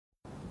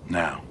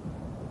Now,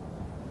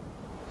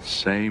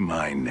 say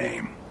my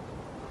name.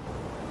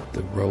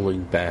 The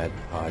Rolling Bad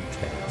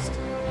Podcast.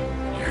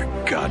 You're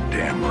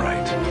goddamn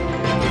right.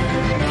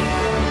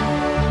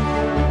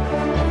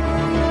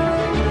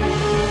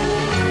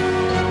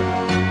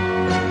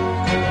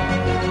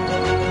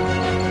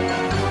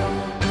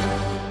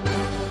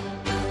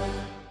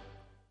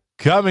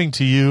 Coming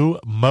to you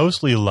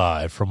mostly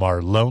live from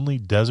our lonely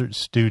desert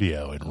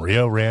studio in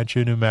Rio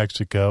Rancho, New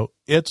Mexico,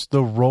 it's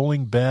the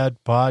Rolling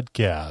Bad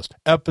Podcast,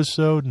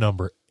 episode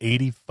number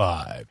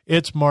 85.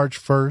 It's March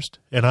 1st,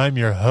 and I'm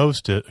your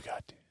hostess,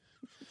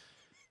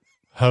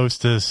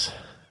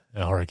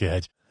 Elric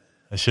Edge.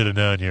 I should have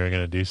known you were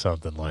going to do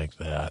something like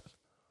that.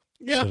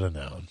 Yeah. Should have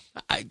known.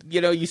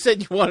 You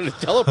said you wanted a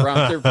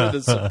teleprompter for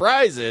the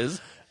surprises.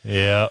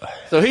 Yeah.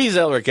 So he's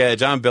Elric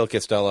Edge. I'm Bill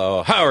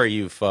Costello. How are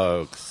you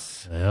folks?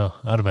 Yeah,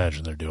 I'd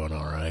imagine they're doing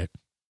all right.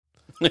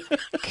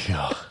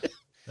 God.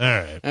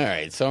 All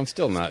right. So I'm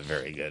still not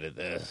very good at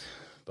this,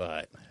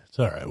 but It's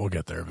all right. We'll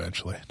get there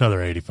eventually.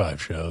 Another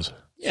 85 shows.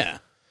 yeah.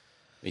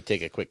 Let me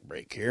take a quick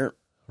break here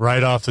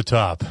Right off the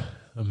top,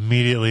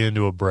 immediately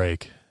into a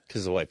break.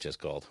 because the wife just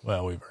called.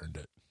 Well, we've earned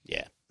it.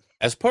 Yeah.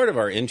 As part of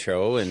our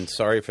intro, and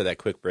sorry for that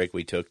quick break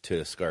we took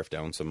to scarf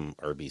down some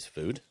Arby's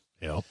food.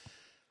 Yep.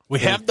 We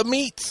have the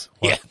meats.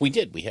 Yeah, we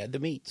did. We had the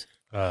meats.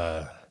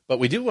 But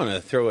we do want to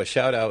throw a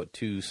shout out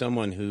to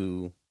someone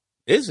who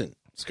isn't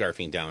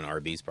scarfing down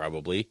Arby's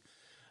probably.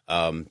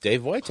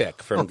 Dave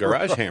Wojtek from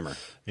Garage Hammer.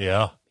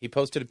 Yeah. He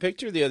posted a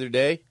picture the other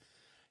day.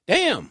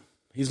 Damn,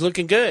 he's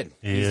looking good.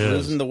 He's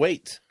losing the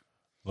weight.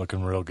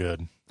 Looking real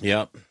good.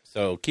 Yep.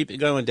 So keep it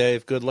going,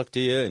 Dave. Good luck to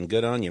you and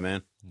good on you,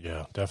 man.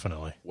 Yeah,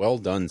 definitely. Well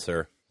done,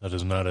 sir. That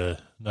is not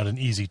an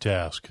easy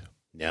task.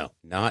 No,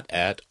 not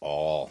at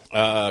all.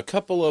 A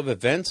couple of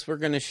events we're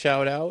going to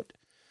shout out.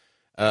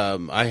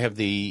 I have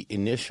the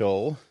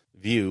initial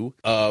view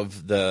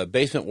of the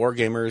Basement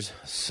Wargamers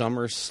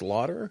Summer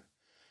Slaughter.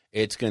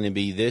 It's going to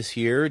be this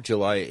year,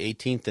 July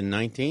 18th and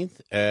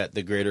 19th at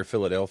the Greater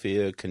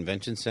Philadelphia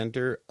Convention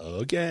Center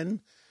again.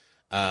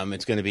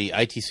 It's going to be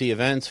ITC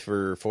events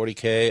for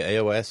 40K,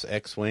 AOS,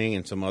 X-Wing,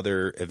 and some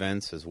other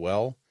events as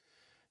well.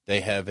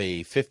 They have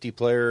a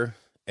 50-player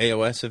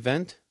AOS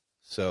event,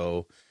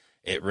 so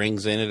it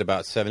rings in at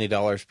about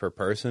 $70 per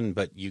person,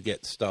 but you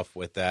get stuff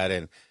with that.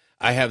 And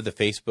I have the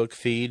Facebook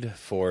feed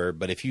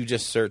but if you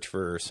just search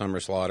for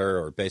Summer Slaughter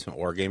or Basement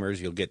Wargamers,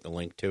 you'll get the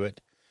link to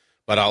it.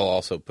 But I'll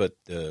also put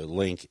the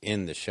link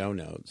in the show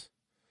notes.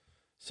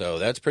 So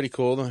that's pretty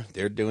cool.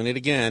 They're doing it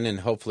again, and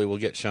hopefully we'll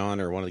get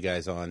Sean or one of the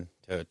guys on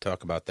to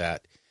talk about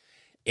that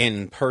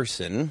in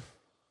person.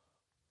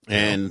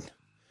 And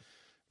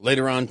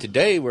later on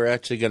today, we're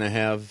actually going to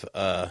have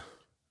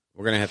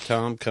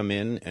Tom come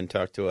in and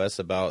talk to us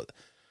about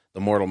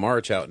the Mortal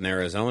March out in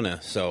Arizona.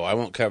 So I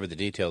won't cover the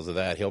details of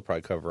that. He'll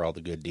probably cover all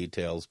the good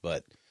details,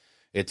 but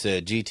it's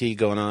a GT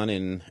going on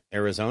in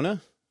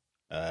Arizona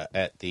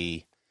at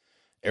the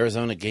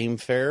Arizona Game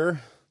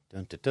Fair.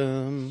 Dun, dun,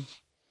 dun.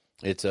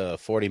 It's a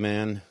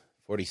 40-man,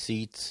 40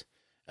 seats.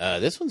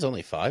 This one's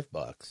only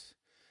 $5.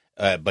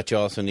 But you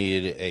also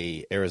need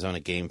a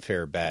Arizona Game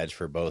Fair badge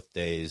for both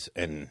days,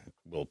 and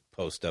we'll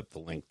post up the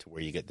link to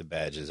where you get the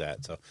badges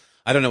at. So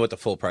I don't know what the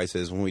full price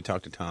is. When we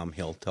talk to Tom,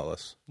 he'll tell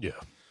us. Yeah.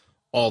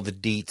 All the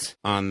deets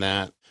on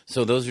that.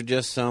 So those are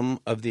just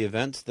some of the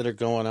events that are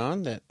going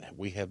on that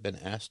we have been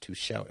asked to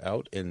shout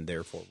out, and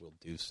therefore we'll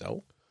do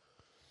so.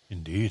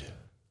 Indeed.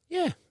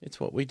 Yeah, it's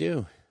what we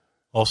do.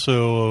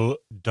 Also,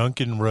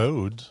 Duncan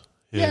Rhodes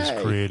has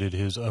Yay. created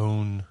his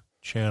own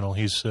channel.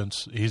 He's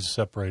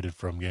separated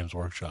from Games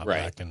Workshop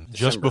back in December.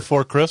 just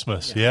before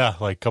Christmas. Yeah,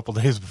 like a couple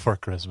days before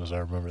Christmas. I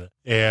remember that.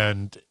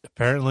 And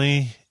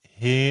apparently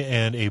he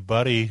and a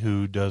buddy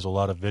who does a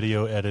lot of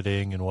video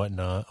editing and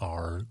whatnot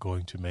are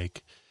going to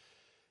make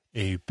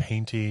a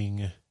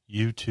painting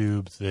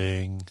YouTube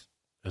thing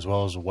as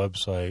well as a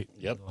website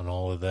on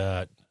all of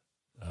that.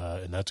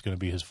 And that's going to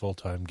be his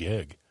full-time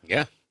gig.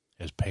 Yeah.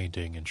 Is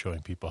painting and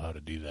showing people how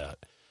to do that.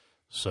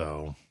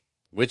 So,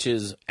 which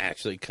is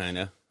actually kind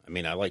of,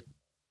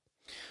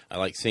 I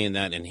like seeing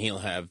that, and he'll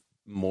have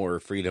more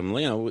freedom.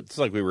 It's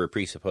like we were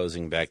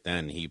presupposing back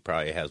then. He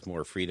probably has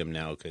more freedom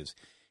now because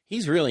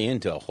he's really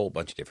into a whole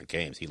bunch of different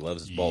games. He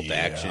loves bolt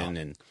action,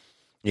 and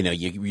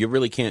you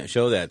really can't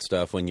show that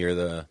stuff when you're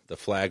the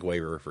flag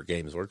waver for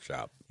Games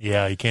Workshop.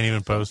 Yeah, you can't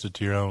even post it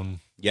to your own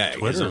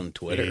his own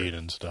Twitter feed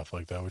and stuff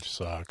like that, which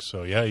sucks.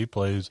 So yeah, he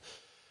plays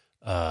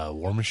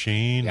War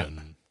Machine,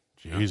 and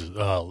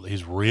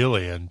he's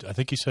really, and I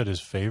think he said his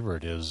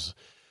favorite is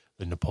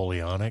the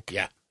Napoleonic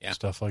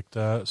stuff like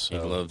that.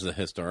 So he loves the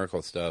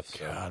historical stuff.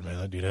 So. God, man,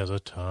 that dude has a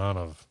ton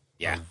of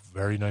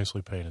very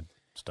nicely painted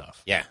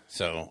stuff. Yeah,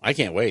 so I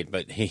can't wait.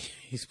 But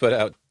he's put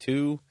out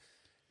 2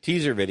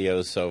 teaser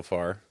videos so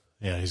far.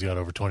 Yeah, he's got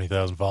over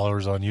 20,000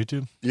 followers on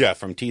YouTube. Yeah,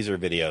 from teaser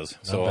videos.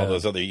 So Not bad. all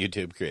those other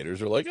YouTube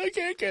creators are like, I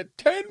can't get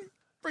 10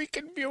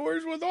 freaking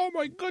viewers with all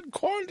my good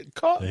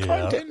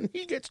content, and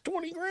he gets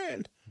 20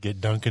 grand.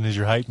 Get Duncan as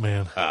your hype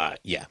man.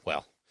 Yeah,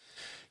 well,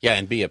 yeah,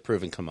 and be a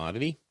proven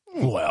commodity.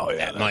 Well,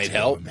 yeah, that might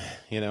help,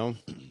 you know.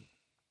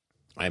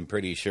 I'm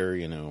pretty sure,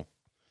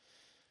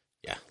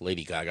 yeah,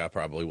 Lady Gaga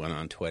probably went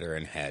on Twitter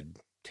and had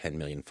 10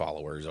 million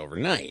followers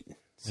overnight.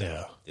 So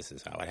Yeah. this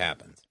is how it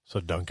happens. So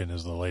Duncan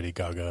is the Lady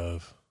Gaga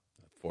of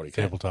 40K.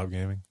 tabletop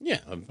gaming? Yeah,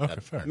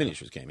 fair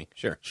miniatures gaming.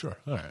 Sure. Sure.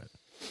 All right.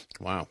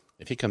 Wow.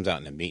 If he comes out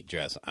in a meat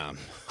dress, I'm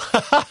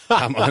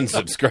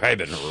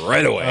unsubscribing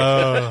right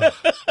away.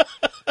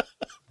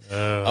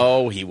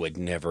 Oh, he would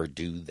never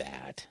do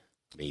that.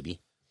 Maybe.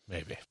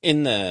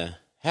 In the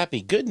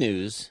happy good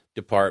news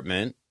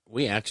department,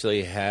 we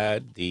actually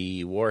had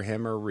the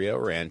Warhammer Rio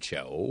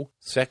Rancho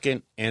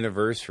 2nd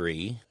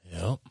anniversary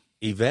Yep.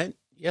 event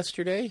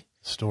yesterday.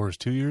 Store is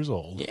 2 years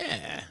old.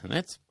 Yeah, and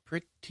that's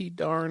pretty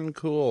darn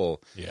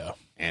cool. Yeah.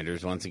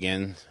 Anders once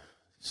again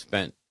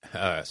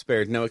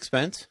spared no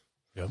expense.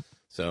 Yep.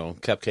 So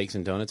cupcakes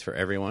and donuts for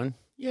everyone.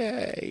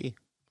 Yay.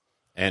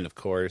 And of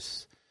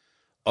course,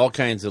 all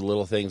kinds of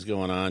little things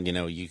going on.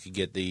 You could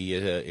get the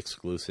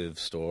exclusive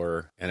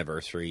store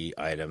anniversary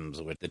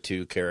items with the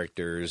 2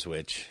 characters,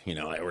 which,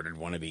 I ordered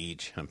one of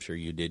each. I'm sure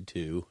you did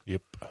too.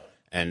 Yep.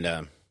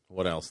 And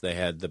what else? They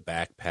had the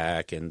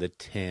backpack and the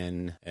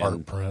tin. And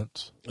Art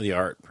prints. The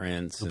art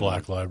prints. The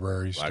Black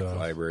Library Black stuff.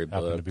 Library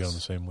happened to books. be on the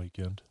same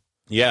weekend.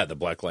 Yeah, the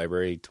Black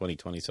Library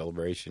 2020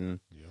 celebration.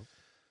 Yep.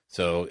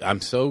 So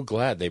I'm so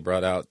glad they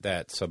brought out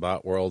that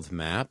Sabbat Worlds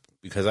map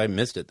because I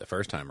missed it the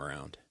first time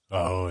around.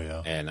 Oh,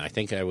 yeah. And I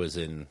think I was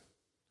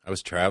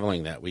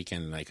traveling that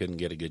weekend and I couldn't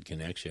get a good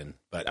connection,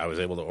 but I was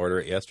able to order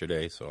it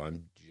yesterday, so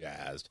I'm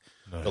jazzed.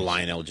 Nice. The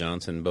Lionel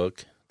Johnson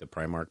book, the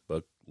Primarch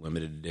book,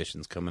 limited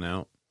edition's coming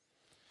out.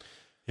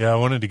 Yeah, I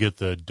wanted to get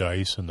the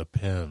dice and the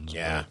pins.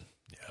 Yeah.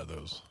 Yeah,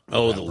 those.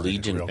 Oh, the evaporated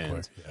Legion real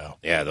pins. quick. Yeah.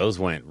 Yeah, those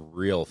went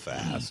real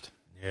fast.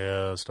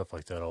 Yeah, stuff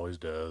like that always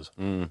does.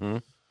 Mm-hmm.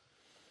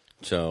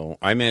 So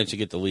I managed to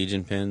get the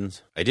Legion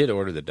pins. I did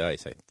order the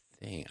dice, I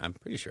think. I'm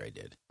pretty sure I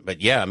did.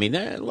 But yeah, I mean,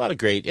 a lot of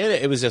great.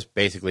 It was just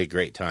basically a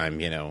great time.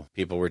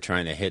 People were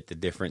trying to hit the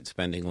different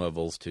spending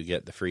levels to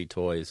get the free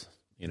toys.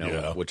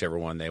 Yeah. Whichever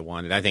one they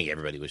wanted. I think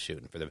everybody was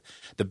shooting for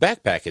the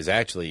backpack is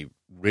actually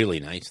really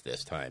nice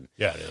this time.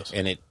 Yeah, it is.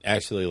 And it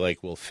actually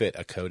will fit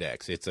a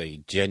codex. It's a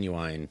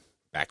genuine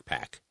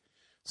backpack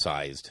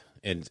sized.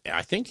 And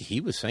I think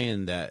he was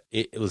saying that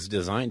it was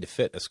designed to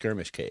fit a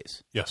skirmish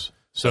case. Yes.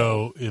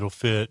 So it'll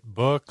fit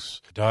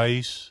books,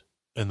 dice,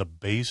 and the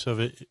base of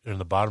it, and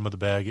the bottom of the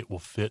bag, it will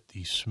fit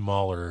the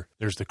smaller.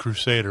 There's the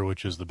Crusader,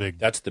 which is the big.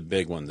 That's the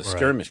big one. The Right.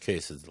 skirmish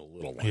case is the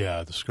little one.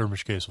 Yeah, the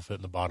skirmish case will fit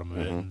in the bottom of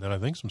it, and then I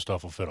think some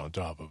stuff will fit on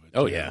top of it.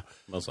 Oh, too. yeah,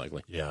 most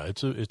likely. Yeah,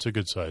 it's a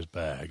good sized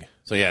bag.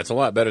 So, yeah, it's a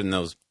lot better than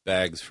those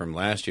bags from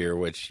last year,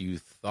 which you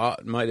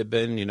thought might have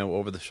been,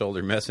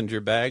 over-the-shoulder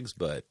messenger bags,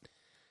 but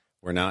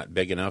were not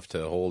big enough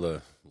to hold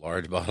a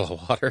large bottle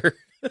of water.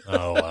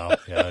 Oh wow,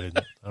 yeah,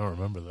 I don't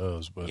remember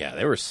those, but Yeah,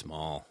 they were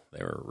small.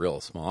 They were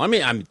real small. I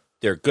mean,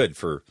 they're good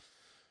for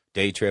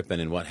day tripping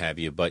and what have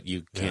you, but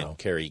you can't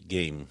carry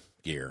game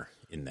gear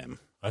in them.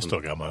 I still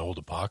got my old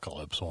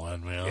Apocalypse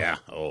one, man. Yeah.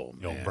 Oh,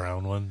 the old man.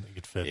 brown one. You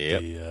could fit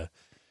Yep.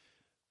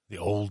 the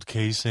old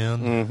case in.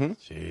 Mm-hmm.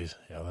 Jeez,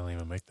 yeah, they don't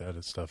even make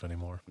that stuff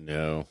anymore.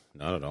 No,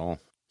 not at all.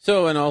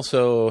 So, and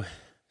also, as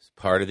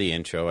part of the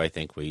intro, I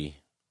think we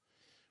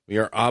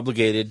are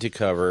obligated to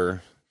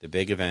cover the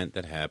big event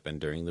that happened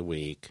during the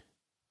week.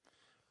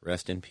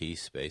 Rest in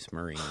peace, Space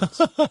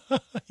Marines.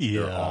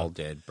 You're all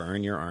dead.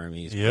 Burn your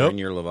armies. Yep. Burn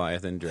your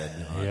Leviathan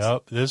dreadnoughts.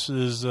 Yep. This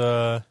is,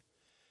 I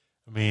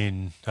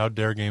mean, how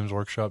dare Games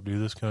Workshop do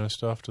this kind of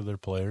stuff to their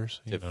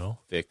players? You know,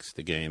 Fix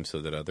the game so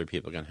that other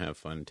people can have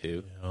fun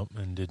too. Yep.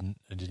 And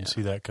I didn't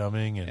see that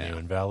coming, and they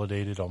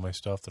invalidated all my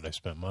stuff that I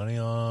spent money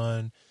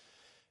on,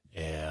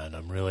 and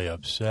I'm really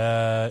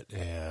upset.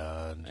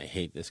 And I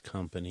hate this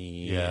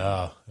company.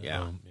 yeah.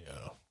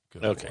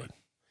 Good Okay. Lord.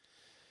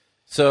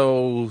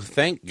 So,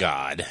 thank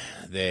God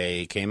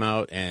they came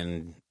out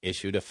and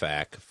issued a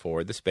FAQ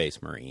for the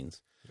Space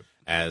Marines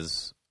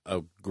as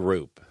a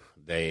group.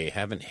 They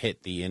haven't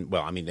hit they've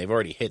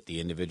already hit the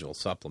individual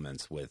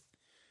supplements with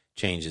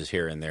changes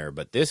here and there,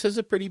 but this is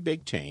a pretty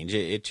big change.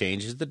 It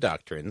changes the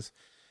doctrines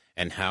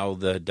and how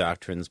the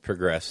doctrines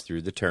progress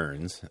through the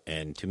turns.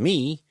 And to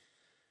me,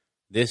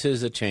 this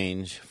is a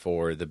change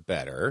for the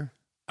better.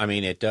 I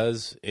mean, it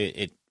does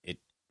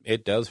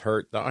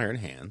hurt the Iron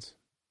Hands.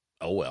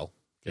 Oh, well.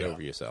 Get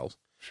over yourselves.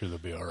 Sure, they'll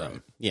be all right.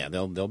 Yeah,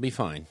 they'll be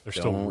fine. They're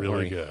still Don't really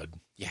worry. good.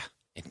 Yeah,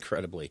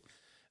 incredibly,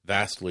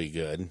 vastly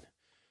good.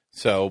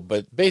 So,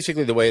 but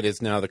basically the way it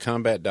is now, the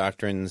combat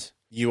doctrines,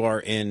 you are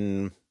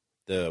in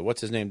the,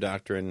 what's his name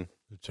doctrine?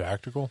 The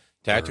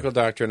tactical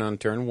Doctrine on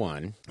turn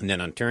 1. And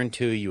then on turn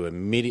 2, you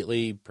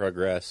immediately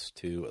progress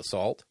to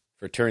assault.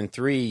 For turn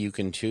 3, you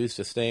can choose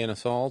to stay in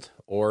assault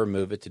or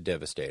move it to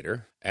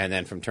Devastator. And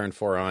then from turn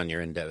 4 on, you're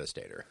in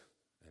Devastator.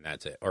 And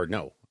that's it. Or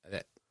no,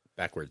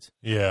 backwards.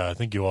 Yeah, I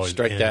think you always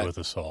Strike end that. with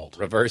assault.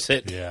 Reverse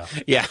it. Yeah.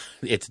 Yeah,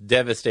 it's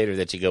Devastator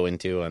that you go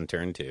into on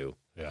turn 2.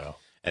 Yeah.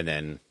 And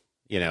then,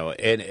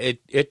 and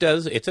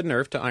it's a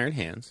nerf to Iron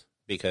Hands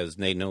because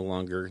they no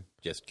longer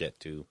just get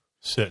to,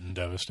 Sit in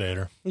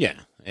Devastator.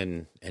 yeah,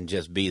 and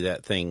just be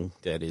that thing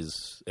that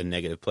is a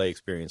negative play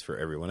experience for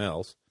everyone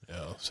else.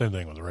 Yeah, same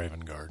thing with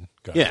Raven Guard.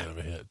 Got Yeah. a bit of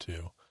a hit,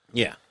 too.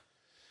 Yeah.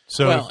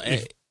 So, Well,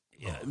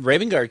 yeah.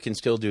 Raven Guard can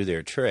still do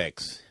their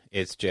tricks.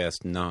 It's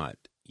just not.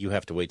 You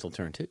have to wait till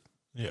turn 2.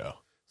 Yeah.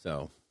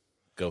 So,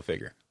 go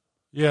figure.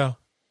 Yeah.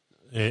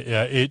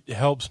 It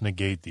helps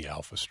negate the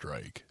Alpha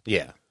Strike.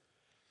 Yeah.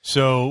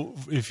 So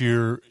if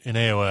you're in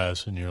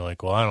AOS and you're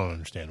like, well, I don't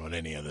understand what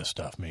any of this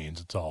stuff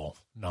means. It's all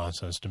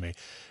nonsense to me.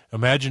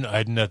 Imagine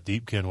Idoneth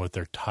Deepkin with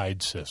their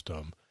tide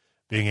system,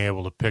 being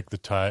able to pick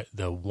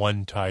the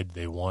one tide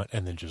they want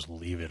and then just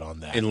leave it on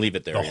that. And leave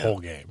it there, the yeah. whole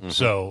game. Mm-hmm.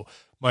 So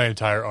my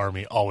entire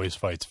army always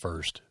fights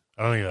first.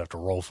 I don't even have to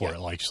roll for it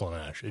like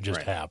Slaanesh. It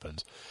just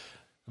happens.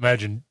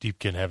 Imagine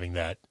Deepkin having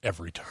that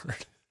every turn.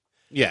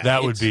 Yeah.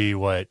 That would be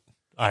what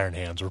Iron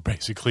Hands were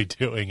basically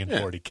doing in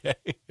 40K.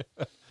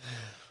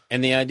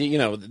 And the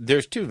idea,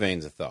 there's two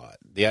veins of thought.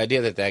 The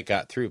idea that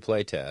got through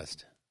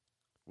playtest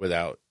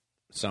without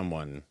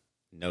someone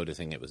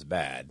noticing it was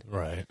bad.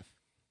 Right.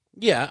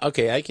 Yeah,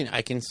 okay,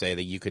 I can say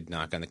that you could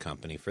knock on the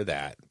company for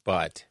that,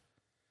 but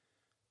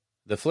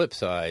the flip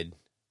side,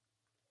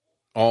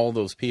 all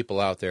those people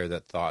out there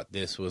that thought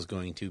this was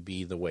going to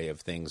be the way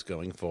of things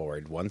going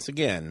forward, once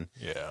again,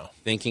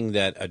 thinking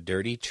that a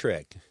dirty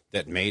trick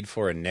that made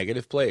for a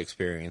negative play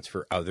experience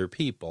for other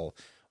people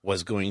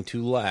was going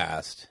to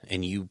last,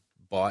 and you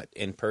bought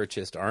and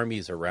purchased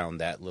armies around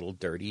that little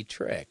dirty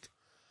trick.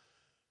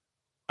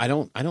 I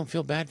don't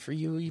feel bad for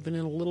you even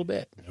in a little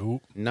bit.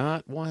 Nope.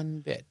 Not one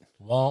bit.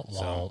 Womp womp.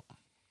 So,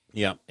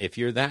 yeah, if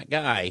you're that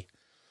guy,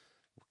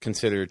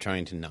 consider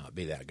trying to not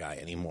be that guy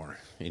anymore,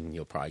 and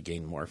you'll probably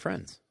gain more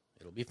friends.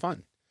 It'll be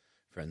fun.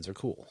 Friends are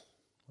cool.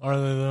 Are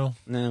they, though?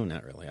 No,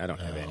 not really. I don't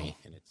have any,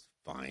 and it's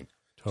fine.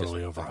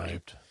 Totally Just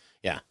overhyped. fine.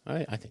 Yeah,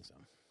 I think so.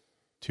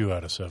 2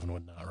 out of 7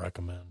 would not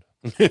recommend.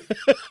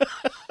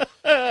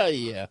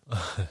 Yeah.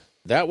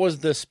 That was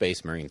the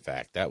Space Marine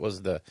fact. That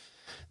was the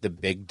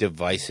big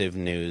divisive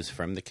news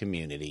from the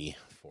community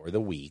for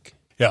the week.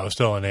 Yeah, I was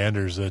telling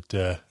Anders that,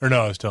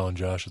 I was telling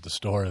Josh at the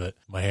store that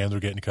my hands were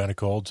getting kind of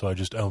cold, so I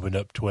just opened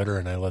up Twitter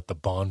and I let the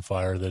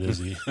bonfire that is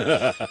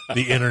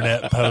the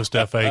internet post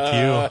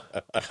FAQ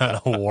kind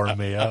of warm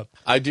me up.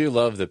 I do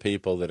love the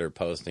people that are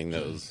posting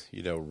those,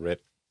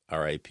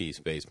 RIP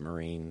Space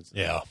Marines.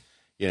 Yeah.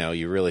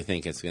 You really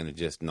think it's going to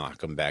just knock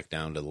them back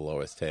down to the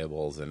lowest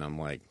tables, and I'm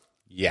like,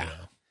 yeah.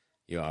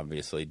 You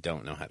obviously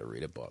don't know how to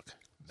read a book.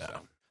 No. So.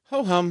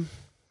 Ho hum.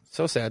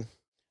 So sad.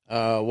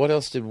 What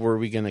else were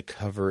we going to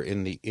cover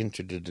in the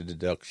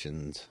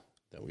introductions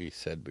that we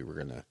said we were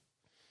going to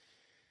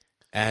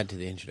add to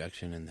the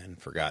introduction and then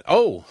forgot?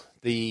 Oh,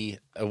 the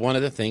one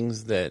of the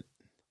things that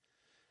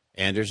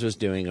Anders was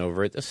doing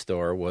over at the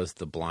store was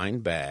the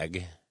blind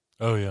bag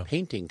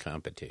painting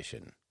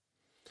competition.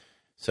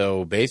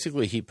 So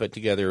basically he put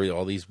together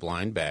all these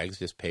blind bags,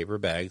 just paper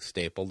bags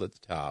stapled at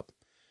the top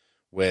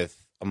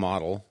with a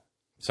model,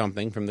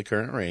 something from the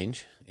current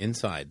range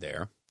inside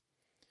there.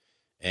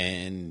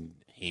 And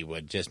he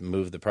would just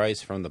move the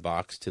price from the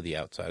box to the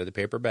outside of the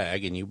paper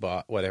bag, and you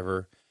bought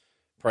whatever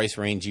price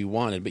range you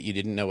wanted, but you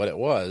didn't know what it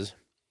was.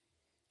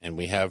 And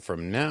we have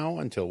from now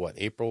until,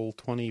 April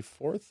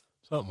 24th?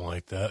 Something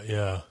like that,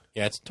 yeah.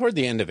 Yeah, it's toward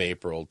the end of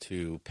April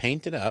to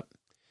paint it up.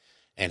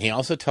 And he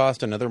also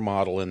tossed another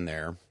model in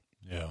there.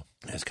 Yeah.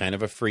 As kind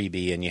of a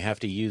freebie, and you have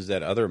to use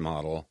that other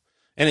model.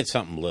 And it's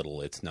something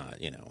little. It's not,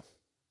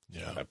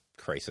 not a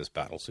crisis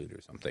battle suit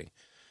or something.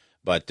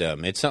 But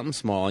it's something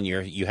small, and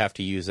you have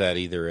to use that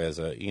either as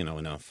in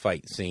a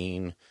fight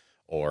scene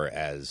or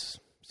as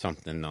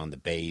something on the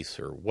base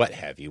or what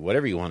have you,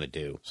 whatever you want to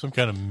do. Some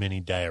kind of mini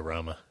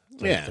diorama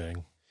type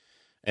thing.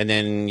 And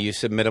then you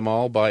submit them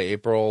all by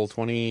April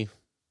 20th,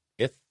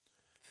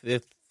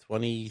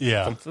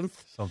 20th,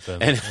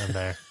 something and in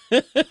there.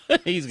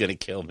 He's going to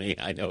kill me.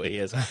 I know he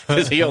is,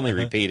 because he only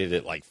repeated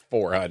it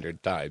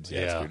 400 times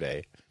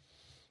yesterday.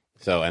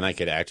 So, and I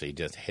could actually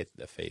just hit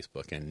the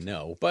Facebook and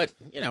know, but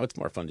it's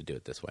more fun to do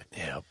it this way.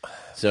 Yep.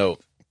 So,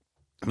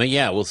 but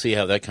we'll see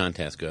how that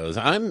contest goes.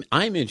 I'm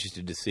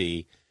interested to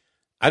see.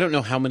 I don't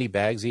know how many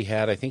bags he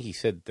had. I think he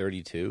said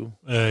 32.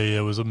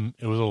 It was a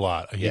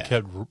lot. He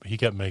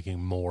kept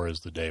making more as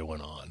the day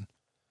went on.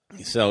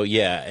 So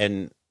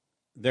and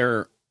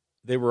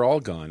they were all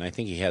gone. I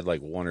think he had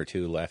 1 or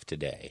 2 left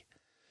today.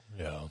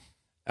 Yeah.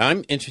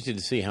 I'm interested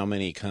to see how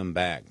many come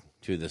back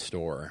to the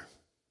store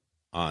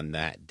on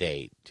that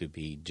date to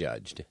be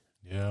judged.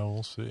 Yeah,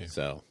 we'll see.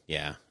 So,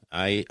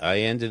 I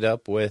ended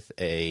up with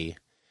a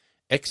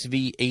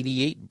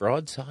XV-88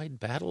 broadside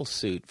battle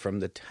suit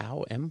from the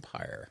Tau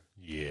Empire.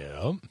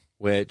 Yeah.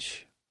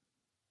 Which...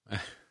 the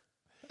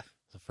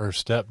first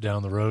step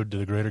down the road to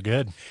the greater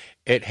good.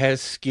 It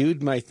has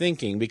skewed my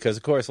thinking because,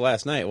 of course,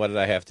 last night, what did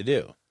I have to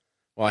do?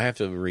 Well, I have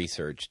to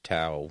research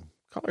Tau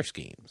color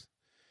schemes.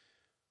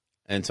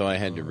 And so I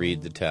had to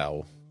read the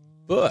Tau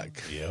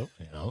book. Yep.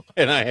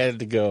 And I had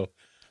to go,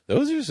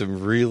 those are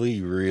some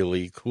really,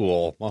 really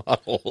cool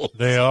models.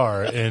 They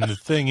are. And the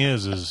thing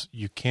is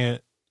you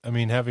can't,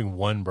 having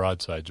one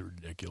broadside is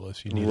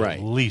ridiculous. You need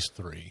at least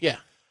 3. Yeah.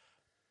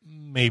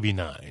 Maybe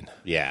 9.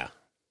 Yeah.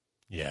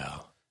 Yeah.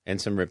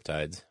 And some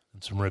Riptides.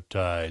 And some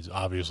Riptides.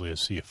 Obviously, a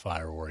Sea of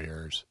Fire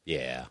Warriors.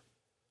 Yeah.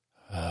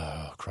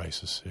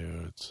 Crisis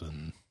Suits.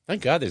 And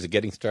Thank God there's a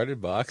Getting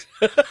Started box.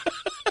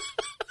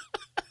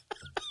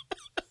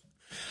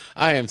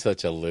 I am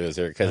such a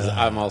loser because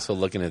I'm also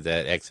looking at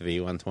that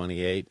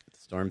XV-128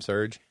 Storm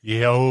Surge.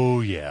 Yeah,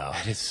 oh, yeah.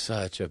 That is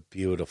such a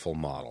beautiful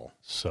model.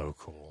 So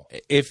cool.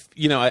 If,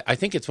 I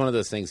think it's one of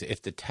those things,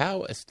 if the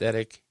Tau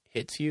aesthetic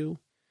hits you,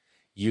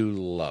 you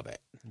love it.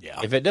 Yeah.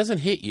 If it doesn't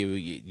hit you,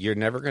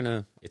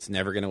 it's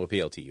never going to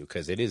appeal to you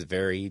because it is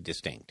very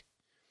distinct.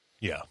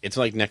 Yeah. It's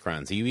like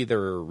Necrons. You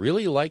either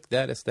really like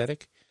that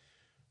aesthetic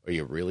or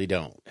you really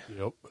don't.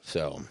 Yep.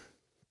 So,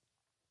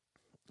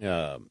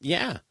 yeah.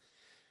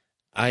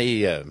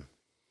 I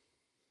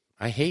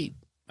hate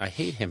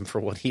him for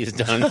what he's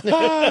done.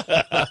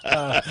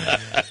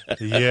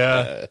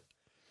 Yeah.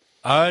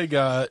 I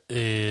got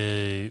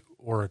a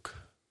Orc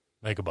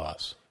Mega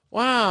Boss.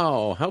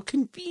 Wow, how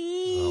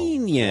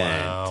convenient.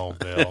 Wow,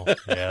 Bill.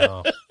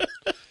 Yeah.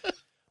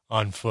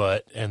 On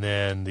foot. And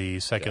then the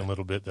second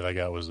little bit that I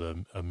got was a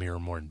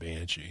Mirrormorn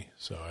Banshee.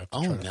 So I have to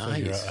try to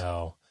figure out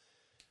how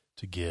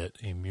to get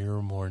a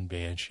Mirrormorn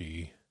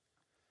Banshee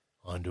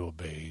onto a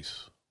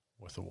base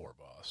with a War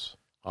Boss.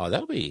 Oh,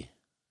 that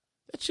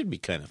should be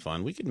kind of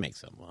fun. We could make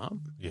some up.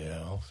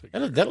 Yeah, I'll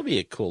figure That'll be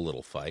a cool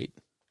little fight,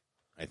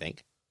 I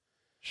think.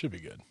 Should be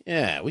good.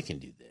 Yeah, we can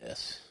do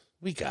this.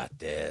 We got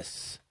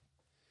this.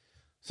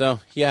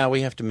 So, yeah,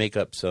 we have to make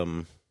up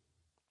some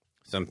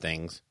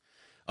things.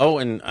 Oh,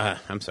 and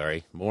I'm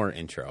sorry, more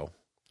intro.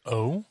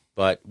 Oh?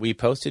 But we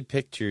posted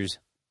pictures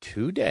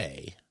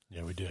today.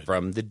 Yeah, we did.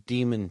 From the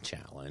Demon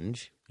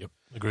Challenge. Yep,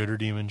 the Greater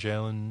Demon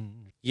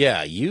Challenge.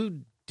 Yeah,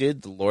 you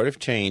did the Lord of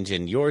Change,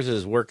 and yours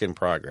is work in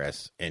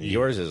progress, and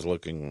yours is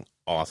looking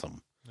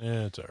awesome.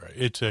 Yeah, it's all right.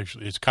 It's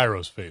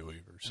Kairos Fate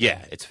Weaver. So.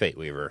 Yeah, it's Fate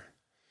Weaver.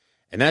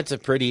 And that's a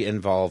pretty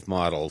involved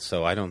model,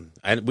 so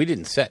we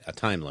didn't set a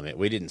time limit.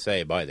 We didn't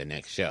say by the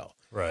next show.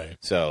 Right.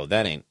 So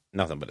that ain't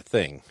nothing but a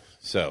thing.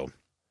 So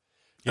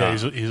yeah,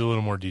 he's a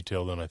little more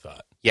detailed than I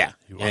thought. Yeah.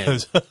 He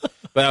was.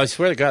 But I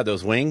swear to God,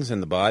 those wings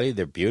and the body,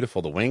 they're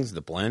beautiful. The wings,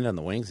 the blend on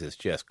the wings is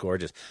just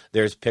gorgeous.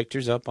 There's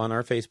pictures up on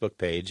our Facebook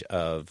page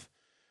of,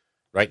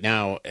 right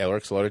now,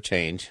 Elric's Lord of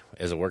Change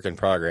is a work in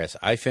progress.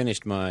 I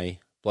finished my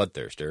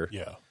Bloodthirster.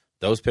 Yeah.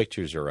 Those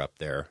pictures are up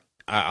there.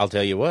 I'll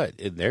tell you what,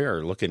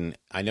 they're looking,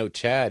 I know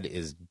Chad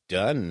is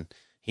done.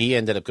 He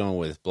ended up going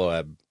with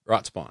Bloab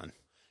Rotspawn.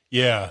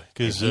 Yeah,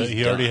 because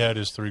he already done. had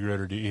his three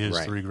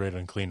Right. great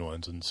unclean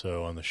ones, and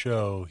so on the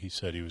show he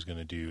said he was going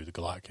to do the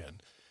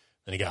Glotkin.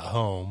 Then he got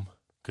home,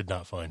 could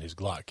not find his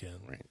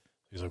Glotkin. Right.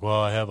 He's like, "Well,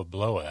 I have a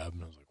Bloab,"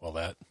 and I was like, "Well,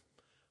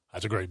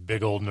 that's a great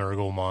big old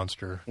Nurgle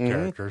monster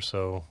character,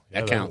 so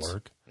yeah, that that'll counts.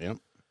 work." Yep.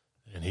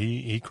 And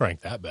he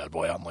cranked that bad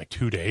boy out in like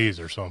 2 days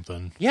or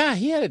something. Yeah,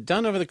 he had it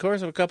done over the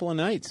course of a couple of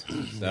nights.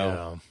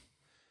 Yeah.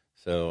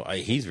 So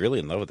he's really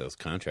in love with those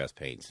contrast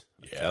paints.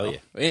 I tell Yeah.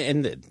 you,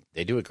 and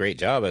they do a great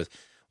job. As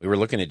we were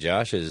looking at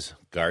Josh's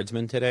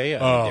Guardsmen today,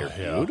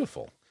 they're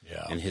beautiful.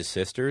 Yeah. And his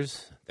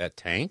sisters, that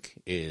tank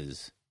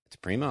it's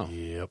primo.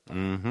 Yep.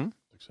 Mm-hmm.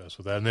 Success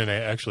with that. And then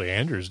actually,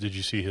 Anders, did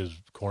you see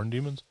his Corn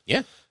Demons?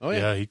 Yeah. Oh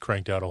yeah. He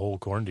cranked out a whole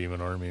Corn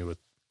Demon army with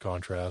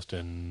contrast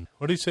in,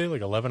 what did he say,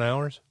 like 11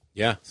 hours?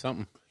 Yeah.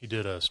 Something. He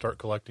did a start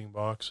collecting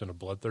box and a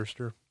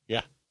Bloodthirster.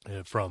 Yeah.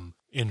 From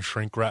in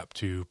shrink wrap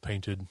to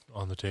painted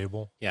on the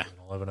table. Yeah.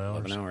 In 11 hours.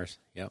 11 hours.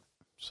 Yep.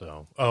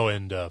 So,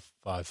 and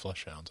 5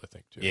 flesh hounds, I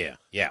think, too. Yeah.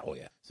 Yeah. Oh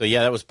yeah. So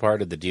yeah, that was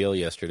part of the deal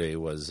yesterday.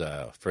 Was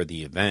for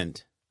the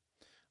event,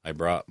 I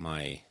brought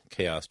my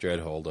Chaos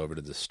Dreadhold over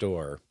to the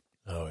store.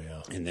 Oh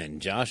yeah. And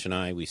then Josh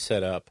and we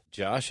set up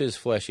Josh's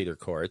Flesh Eater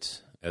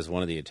Courts as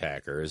one of the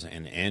attackers,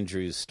 and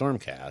Andrew's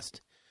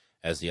Stormcast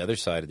as the other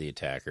side of the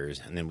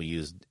attackers, and then we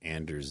used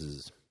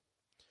Andrew's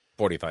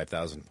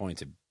 45,000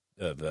 points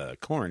of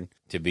corn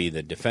to be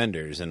the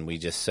defenders, and we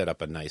just set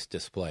up a nice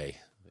display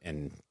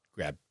and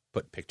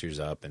put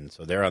pictures up, and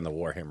so they're on the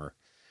Warhammer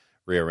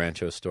Rio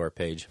Rancho store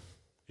page.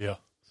 Yeah.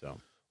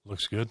 So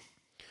looks good.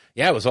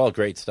 Yeah, it was all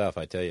great stuff,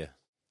 I tell you.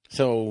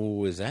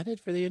 So is that it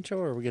for the intro,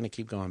 or are we going to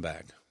keep going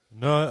back?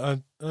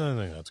 No, I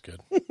think that's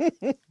good.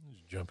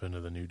 Just jump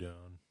into the New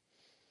Dawn.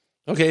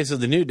 Okay, so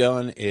the New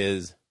Dawn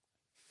is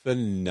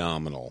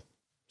phenomenal.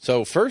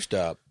 So first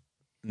up,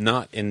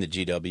 not in the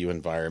GW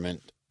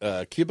environment,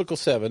 Cubicle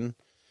 7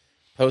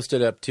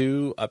 posted up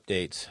 2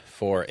 updates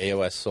for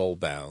AOS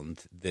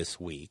Soulbound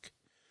this week.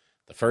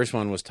 The first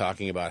one was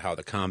talking about how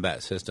the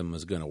combat system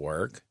was going to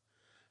work,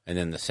 and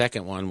then the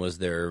second one was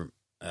their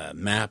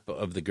map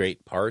of the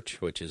Great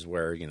Parch, which is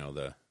where,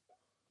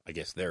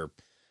 their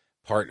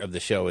part of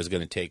the show is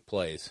going to take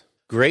place.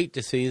 Great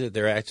to see that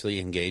they're actually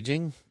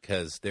engaging,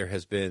 because there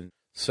has been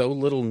so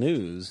little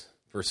news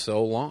for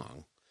so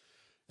long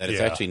that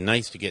it's actually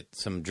nice to get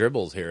some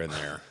dribbles here and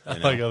there. I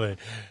like how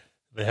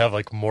they have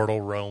like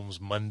Mortal Realms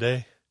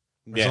Monday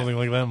or something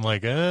like that. I'm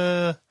like,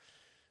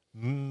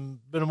 been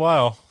a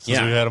while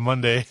since we had a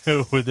Monday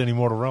with any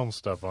Mortal Realms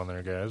stuff on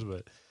there, guys.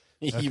 But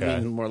You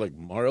mean more like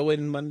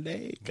Morrowind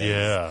Monday?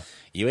 Yeah.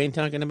 You ain't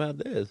talking about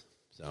this.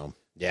 So,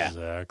 yeah.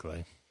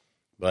 Exactly.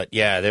 But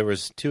yeah, there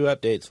was 2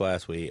 updates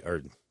last week,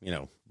 or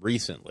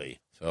recently.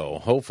 So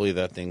hopefully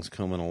that thing's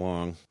coming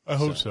along. I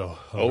hope so.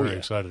 I'm very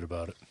excited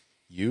about it.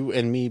 You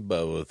and me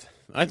both.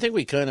 I think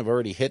we kind of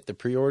already hit the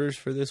pre-orders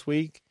for this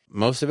week.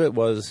 Most of it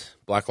was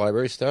Black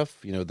Library stuff.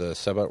 The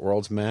Sabbath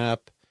Worlds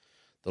map,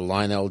 the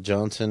Lionel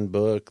Johnson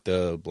book,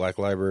 the Black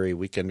Library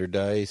Weekender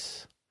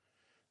dice,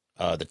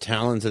 the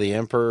Talons of the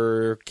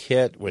Emperor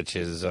kit, which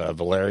is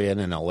Valerian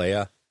and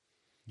Alea.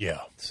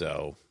 Yeah.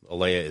 So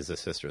Alea is the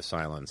Sister of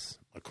Silence.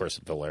 Of course,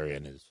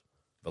 Valerian is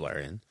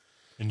Valerian.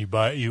 And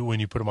when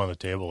you put them on the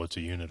table, it's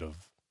a unit of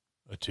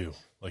a 2.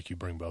 Like you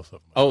bring both of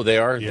them. Oh, they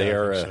are. Yeah, they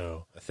are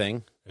a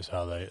thing. Is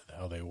how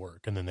they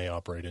work, and then they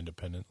operate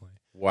independently.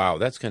 Wow,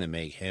 that's going to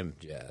make him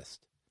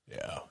just.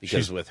 Yeah,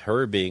 Because with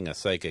her being a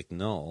psychic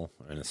null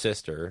and a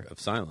sister of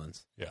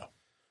silence, yeah,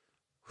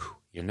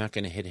 you're not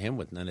going to hit him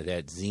with none of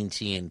that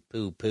Zinchi and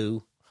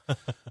poo-poo.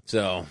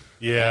 So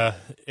yeah,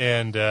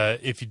 and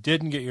if you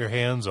didn't get your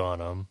hands on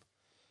them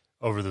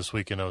over this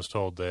weekend, I was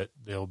told that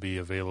they'll be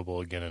available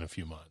again in a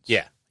few months.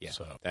 yeah.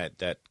 So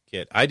That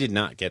kit, I did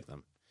not get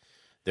them.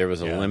 There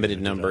was a limited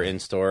neither number did I. in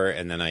store,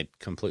 and then I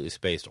completely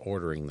spaced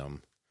ordering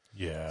them.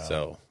 yeah,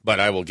 So, but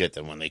I will get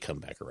them when they come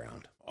back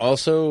around.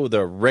 Also,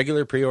 the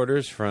regular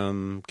pre-orders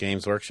from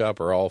Games Workshop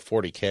are all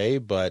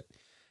 40K, but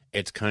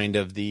it's kind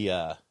of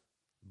the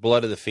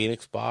Blood of the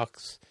Phoenix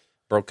box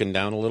broken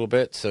down a little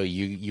bit. So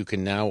you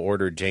can now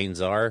order Jane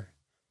Czar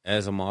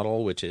as a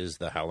model, which is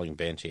the Howling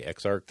Banshee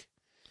Exarch.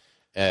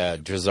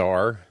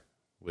 Drazar,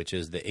 which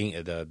is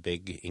the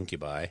big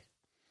incubi.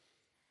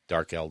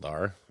 Dark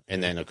Eldar.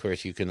 And then, of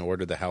course, you can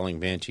order the Howling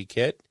Banshee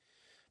kit,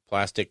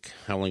 plastic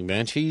Howling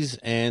Banshees,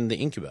 and the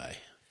incubi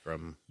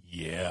from...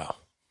 yeah,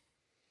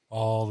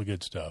 all the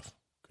good stuff.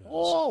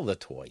 all the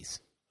toys.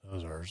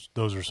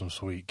 Those are some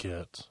sweet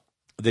kits.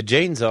 The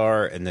Jane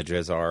Czar and the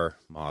Drazar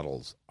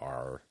models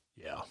are...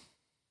 yeah,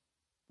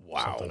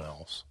 wow. something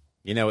else.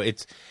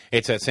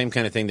 It's that same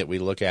kind of thing that we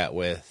look at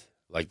with,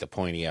 like, the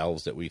pointy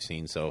elves that we've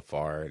seen so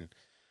far, and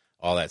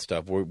all that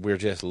stuff. We're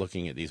just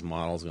looking at these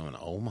models going,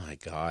 oh my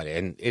God.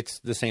 And it's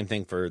the same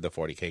thing for the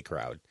 40K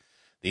crowd.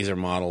 These are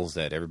models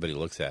that everybody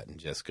looks at and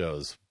just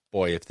goes,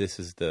 boy, if this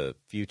is the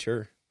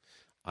future,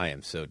 I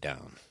am so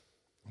down.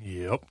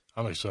 Yep,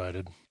 I'm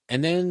excited.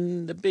 And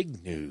then the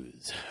big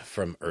news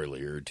from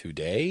earlier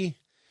today,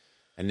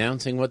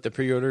 announcing what the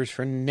pre-orders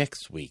for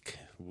next week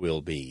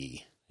will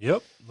be.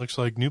 Yep, looks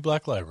like new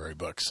Black Library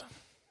books.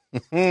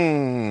 Why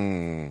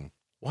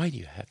do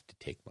you have to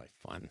take my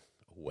fun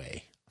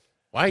away?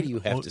 Why do you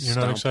have to You're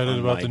stomp not excited on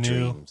about my the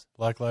new dreams?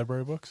 Black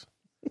Library books?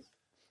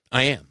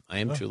 I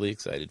am truly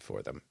excited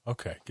for them.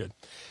 Okay, good.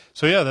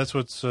 So, yeah, that's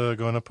what's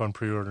going up on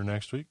pre-order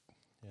next week.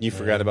 You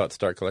forgot about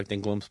start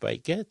collecting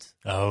Gloomspite kits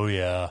Oh,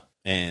 yeah.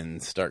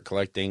 and start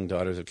collecting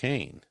Daughters of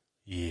Cain,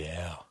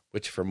 Yeah.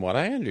 which from what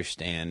I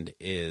understand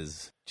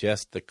is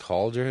just the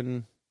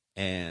Cauldron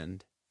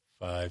and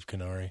 5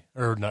 Canary.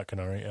 Or not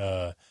Canary.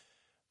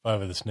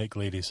 5 of the Snake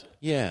Ladies.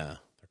 yeah,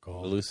 They're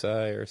called.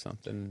 Belusai or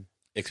something.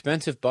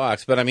 Expensive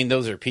box, but I mean,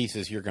 those are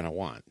pieces you're going to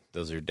want.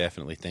 Those are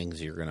definitely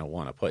things you're going to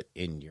want to put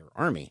in your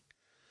army.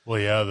 Well,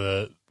 yeah,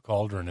 the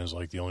Cauldron is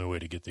like the only way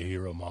to get the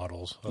hero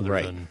models other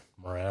Right. than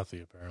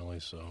Marathi, apparently.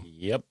 So,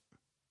 Yep.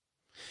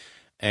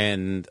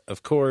 And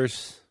of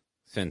course,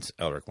 since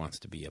Elric wants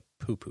to be a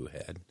poo-poo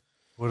head,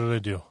 what did I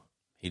do?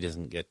 he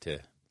doesn't get to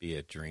be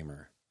a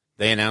dreamer.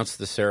 They announced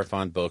the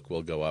Seraphon book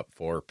will go up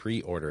for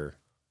pre-order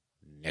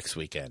next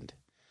weekend.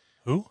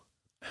 Who?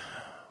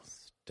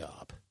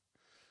 Stop.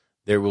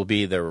 There will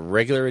be the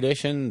regular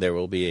edition. There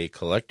will be a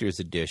collector's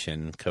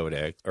edition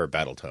codex or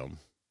battle tome,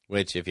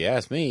 which, if you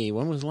ask me,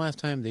 when was the last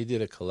time they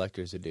did a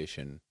collector's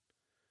edition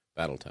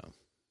battle tome?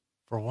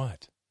 For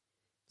what?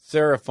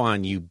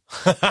 Seraphon, you...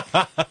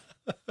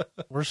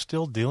 We're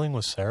still dealing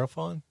with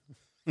Seraphon?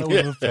 No,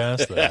 we moved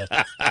past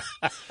that.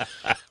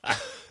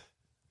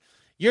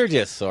 You're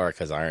just sore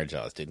because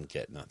Ironjaws didn't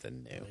get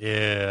nothing new.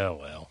 Yeah,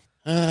 well.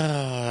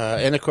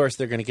 And of course,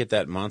 they're going to get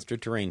that monster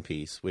terrain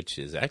piece, which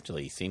is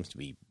actually seems to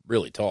be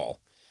really tall,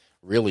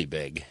 really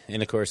big.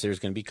 And of course, there's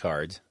going to be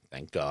cards.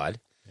 Thank God.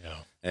 Yeah.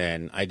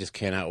 And I just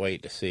cannot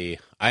wait to see.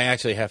 I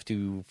actually have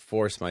to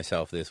force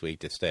myself this week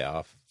to stay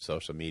off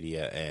social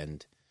media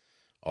and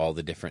all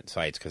the different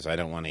sites because I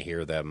don't want to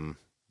hear them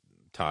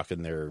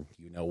talking their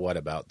you-know-what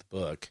about the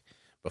book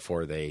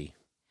before they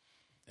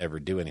ever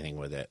do anything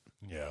with it.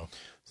 Yeah.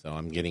 So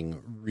I'm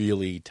getting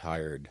really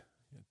tired.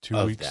 2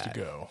 of weeks that. to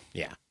go.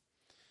 Yeah.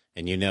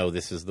 And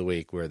this is the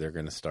week where they're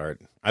going to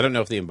start. I don't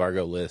know if the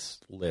embargo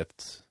list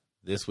lifts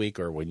this week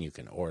or when you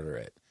can order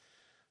it.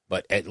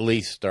 But at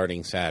least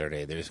starting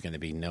Saturday, there's going to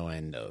be no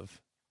end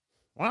of,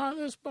 well,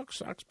 this book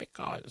sucks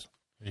because.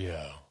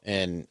 Yeah.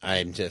 And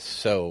I'm just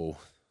so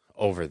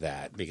over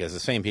that because the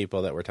same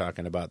people that were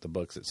talking about the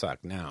books that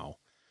suck now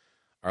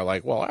are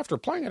like, well, after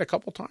playing it a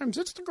couple times,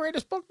 it's the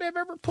greatest book they've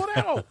ever put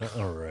out.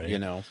 All right.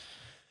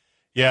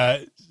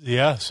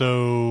 Yeah.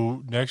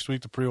 So next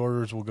week the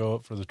pre-orders will go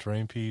up for the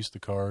terrain piece, the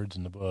cards,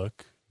 and the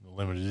book, the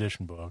limited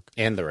edition book.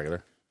 And the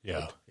regular.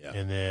 Yeah. Yeah.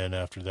 And then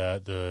after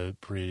that, the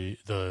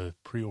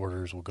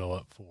pre-orders will go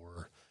up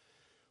for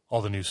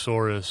all the new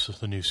Saurus,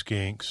 the new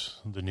Skinks,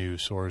 the new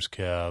Saurus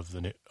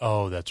Cav,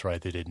 oh, that's right,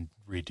 they didn't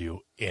redo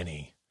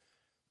any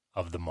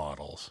of the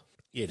models.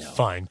 You know,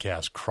 Fine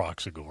cast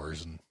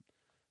Croxagores and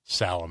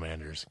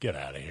Salamanders. Get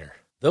out of here.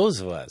 those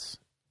of us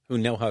who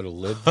know how to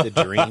live the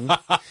dream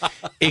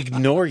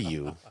ignore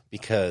you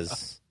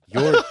because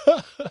you're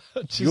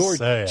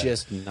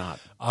just not.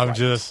 I'm right.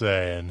 just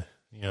saying,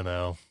 you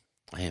know.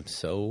 I am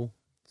so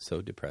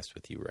depressed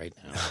with you right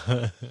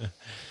now.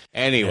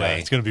 Anyway, Yeah,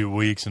 it's going to be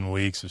weeks and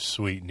weeks of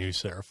sweet new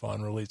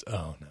Seraphon release.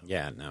 Oh, no.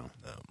 yeah, no.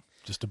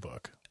 Just a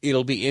book.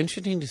 It'll be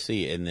interesting to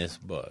see in this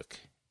book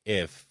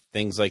if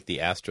things like the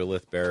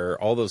Astrolith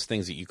Bearer, all those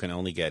things that you can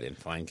only get in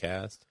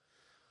Finecast,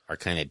 are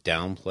kind of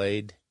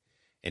downplayed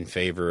in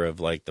favor of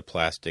like the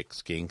plastic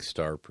Skink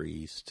Star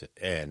Priest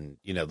and,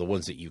 you know, the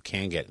ones that you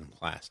can get in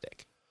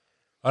plastic.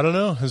 I don't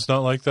know. It's not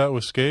like that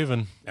with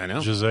Skaven. I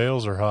know.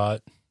 Jezzails are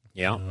hot.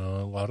 Yeah. You know,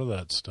 a lot of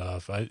that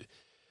stuff. I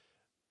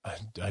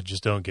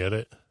just don't get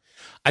it.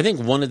 I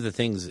think one of the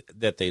things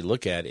that they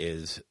look at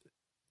is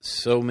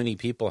so many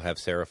people have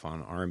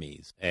Seraphon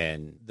armies,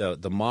 and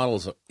the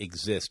models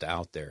exist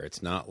out there.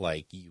 It's not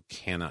like you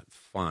cannot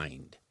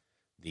find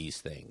these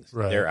things.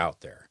 Right. They're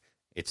out there.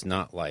 It's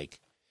not like,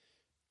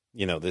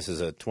 you know, this is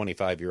a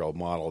 25-year-old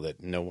model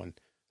that no one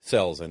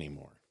sells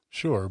anymore.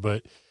 Sure,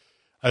 but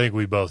I think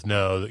we both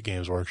know that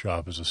Games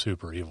Workshop is a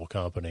super evil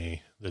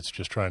company that's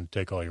just trying to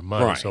take all your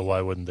money. Right. So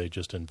why wouldn't they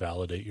just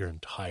invalidate your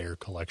entire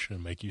collection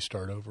and make you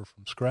start over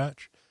from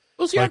scratch?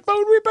 Those like,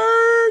 Bone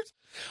Reapers!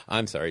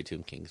 I'm sorry,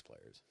 Tomb Kings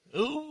players.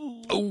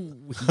 Oh,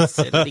 he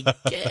said it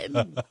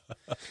again.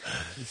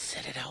 He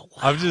said it out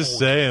loud. I'm just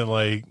saying,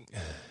 like,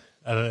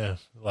 I don't know.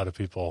 A lot of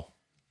people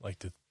like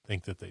to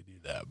think that they do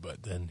that,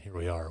 but then here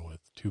we are with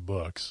 2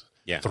 books.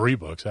 Yeah. 3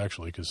 books,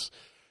 actually, because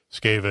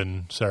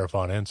Skaven,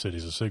 Seraphon, and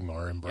Cities of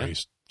Sigmar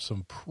embraced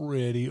some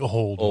pretty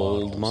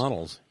old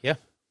models. Yeah.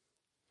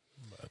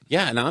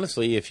 Yeah, and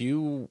honestly, if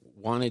you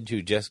wanted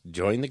to just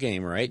join the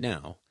game right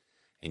now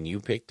and you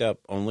picked up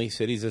only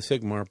Cities of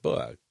Sigmar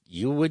book,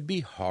 you would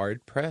be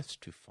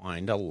hard-pressed to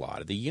find a lot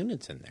of the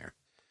units in there.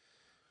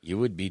 You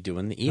would be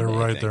doing the eBay They're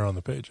right thing. there on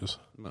the pages.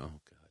 Oh, God.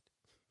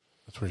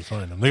 That's where you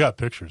find them. They got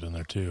pictures in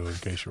there, too, in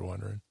case you're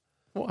wondering.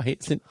 Why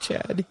isn't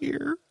Chad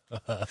here?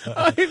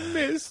 I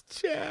miss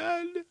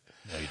Chad.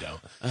 No, you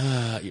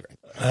don't. You're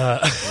right.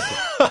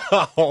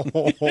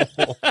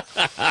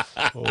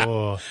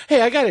 Oh.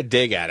 Hey, I got to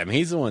dig at him.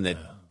 He's the one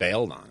that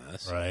bailed on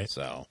us. Right.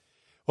 So,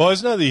 Well,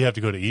 it's not that you have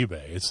to go to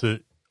eBay. It's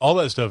that all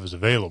that stuff is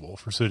available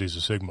for Cities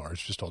of Sigmar.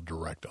 It's just all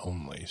direct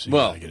only. So you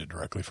got to get it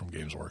directly from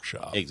Games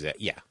Workshop.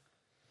 exactly. Yeah.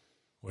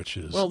 Which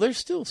is... Well, there's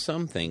still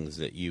some things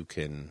that you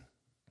can.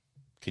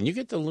 Can you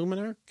get the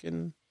Luminarch?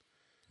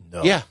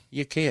 no. Yeah,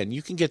 you can.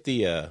 You can get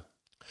the.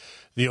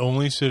 The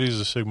only Cities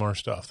of Sigmar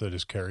stuff that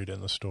is carried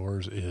in the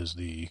stores is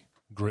the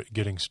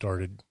Getting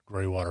Started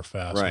Greywater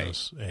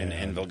Fastness and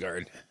Anvil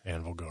Guard.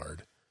 Anvil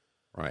Guard.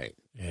 Right.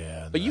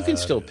 Yeah, But you can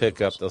still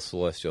pick up the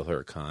Celestial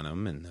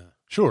Huracanum and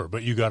Sure,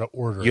 but you got to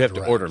order. you have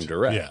direct. to order them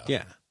direct. Yeah.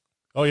 Yeah.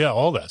 Oh yeah,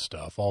 all that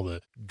stuff, all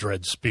the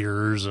Dread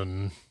Spears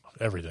and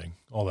everything,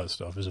 all that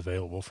stuff is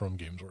available from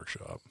Games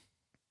Workshop.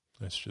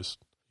 It's just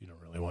you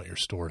don't really want your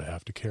store to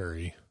have to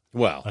carry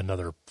Well,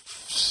 another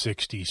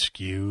 60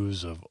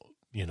 SKUs of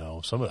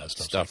some of that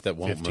stuff that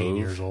won't 15 move.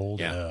 years old.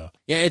 Yeah,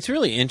 it's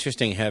really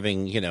interesting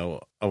having a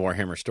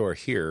Warhammer store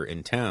here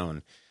in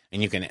town,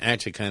 and you can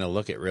actually kind of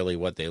look at really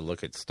what they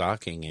look at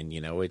stocking, and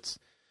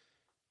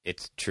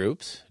it's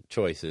troops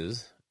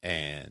choices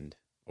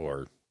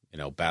or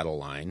battle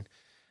line,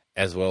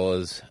 as well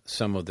as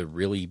some of the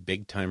really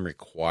big time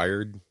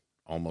required,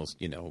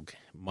 almost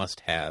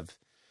must have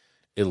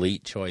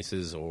elite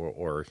choices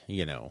or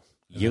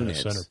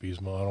units,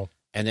 centerpiece model,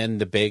 and then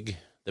the big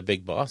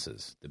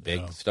bosses, the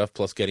big stuff,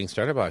 plus getting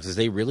starter boxes.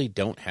 They really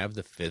don't have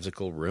the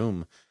physical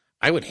room.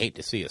 I would hate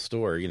to see a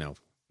store,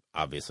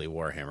 obviously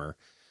Warhammer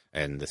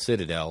and the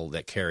Citadel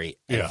that carry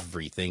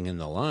everything in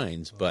the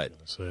lines. But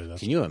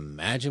can you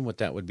imagine what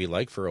that would be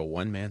like for a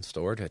one-man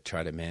store to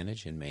try to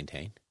manage and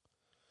maintain?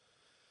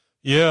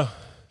 Yeah.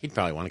 He'd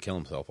probably want to kill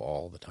himself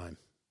all the time.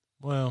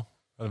 Well,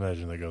 I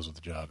imagine that goes with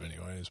the job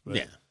anyways. But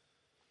yeah.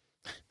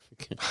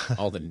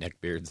 All the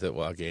neckbeards that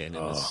walk in and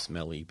the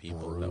smelly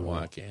people that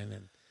walk in.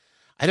 And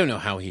I don't know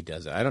how he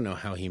does it. I don't know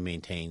how he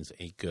maintains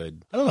a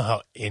good I don't know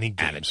how any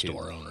game attitude.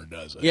 Store owner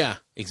does it. Yeah,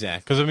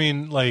 exactly.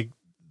 Because,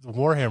 the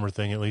Warhammer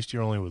thing, at least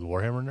you're only with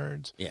Warhammer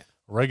nerds. Yeah.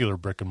 A regular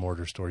brick and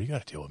mortar store, you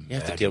got to deal with You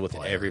have to deal with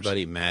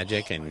everybody,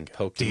 Magic and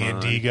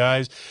Pokemon. D&D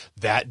guys.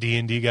 That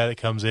D&D guy that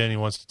comes in, he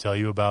wants to tell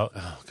you about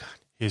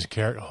his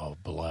character. Oh,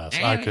 bless.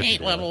 I couldn't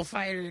do level it.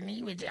 fighter, and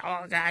he was,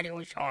 oh, God, it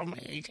was so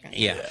amazing.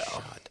 Yeah.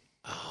 Shut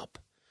up.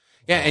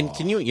 Yeah, and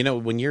can you,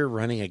 when you're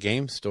running a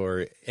game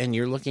store and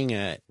you're looking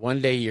at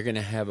one day you're going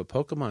to have a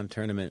Pokemon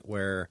tournament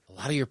where a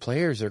lot of your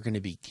players are going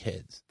to be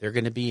kids. They're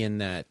going to be in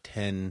that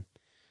 10,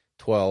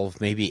 12,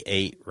 maybe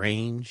 8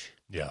 range.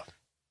 Yeah.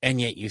 And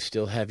yet you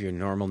still have your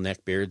normal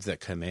neckbeards that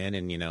come in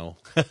and,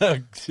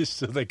 just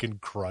so they can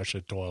crush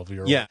a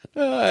 12-year-old. Yeah.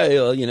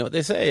 Well, you know what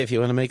they say, if you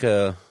want to make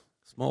a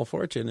small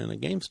fortune in a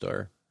game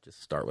store,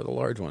 just start with a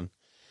large one.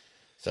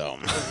 So,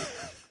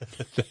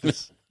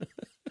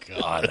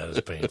 God, that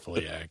is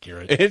painfully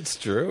accurate. it's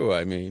true.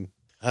 I mean,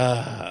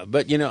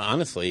 but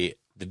honestly,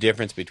 the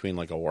difference between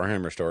like a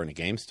Warhammer store and a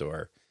game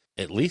store,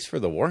 at least for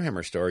the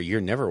Warhammer store,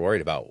 you're never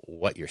worried about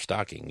what you're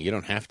stocking. You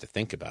don't have to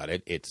think about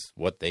it. It's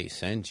what they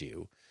send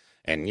you.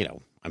 And,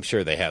 I'm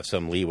sure they have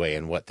some leeway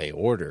in what they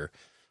order,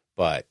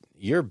 but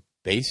you're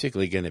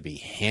basically going to be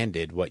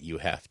handed what you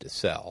have to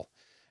sell.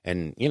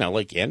 And,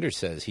 like Anders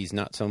says, he's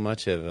not so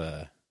much of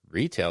a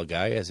retail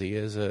guy as he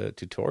is a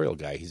tutorial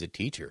guy. He's a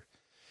teacher.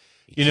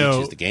 He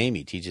teaches the game.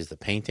 He teaches the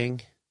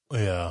painting.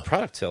 Yeah. The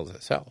product sells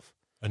itself.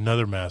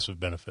 Another massive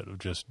benefit of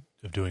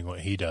doing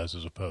what he does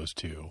as opposed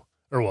to,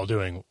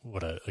 doing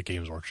what a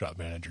Games Workshop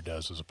manager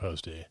does as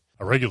opposed to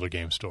a regular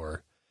game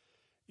store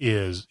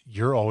is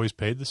you're always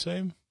paid the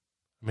same.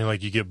 I mean,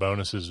 like you get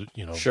bonuses,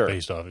 Sure.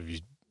 based off if you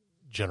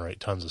generate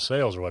tons of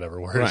sales or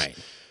whatever. Whereas Right.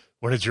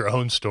 when it's your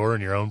own store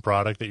and your own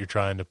product that you're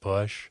trying to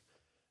push,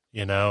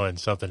 and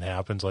something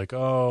happens like,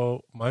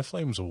 oh, my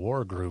Flames of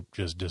War group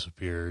just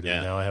disappeared. Yeah.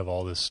 And now I have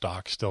all this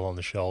stock still on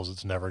the shelves.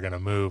 It's never going to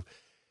move.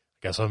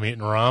 I guess I'm eating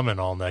ramen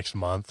all next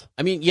month.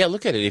 I mean, yeah,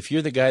 look at it. If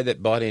you're the guy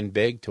that bought in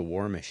big to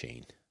War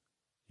Machine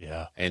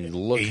Yeah. and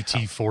look.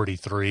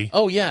 AT-43.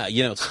 Oh, yeah.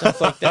 Stuff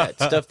like that.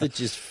 Stuff that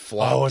just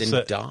flopped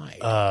and died.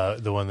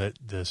 The one that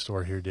the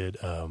store here did,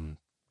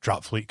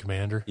 Drop Fleet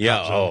Commander. Yeah,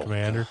 Drop Zone oh,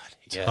 Commander. God,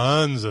 yes.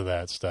 Tons of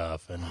that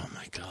stuff. And Oh,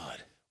 my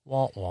God.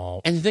 wah.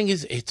 And the thing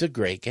is, it's a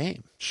great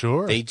game.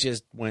 Sure. They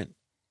just went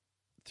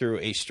through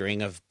a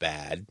string of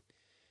bad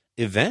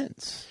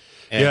events.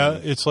 And Yeah,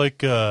 it's like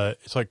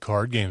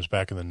card games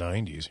back in the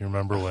 90s. You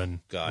remember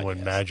when God,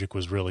 yes. Magic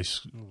was really,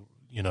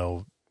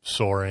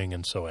 soaring,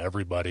 and so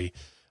everybody.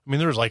 I mean,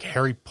 there was like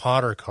Harry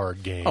Potter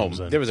card games.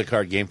 Oh, and, there was a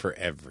card game for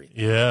everything.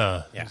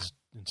 yeah, Yeah. it's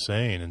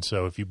insane. And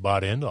so if you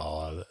bought into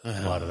all of it,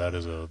 a lot of that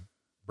is a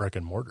brick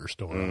and mortar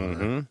store.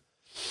 Mhm.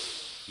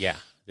 Yeah,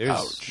 there's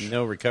Ouch.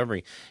 no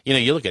recovery.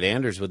 You look at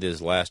Anders with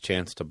his last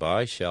chance to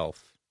buy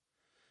shelf.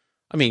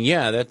 I mean,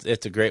 yeah,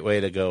 it's a great way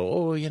to go,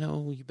 oh,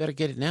 you better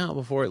get it now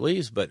before it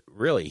leaves. But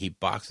really, he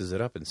boxes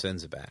it up and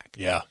sends it back.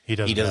 Yeah, he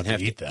doesn't have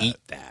to eat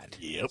that.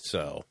 Yep.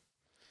 So,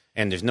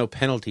 and there's no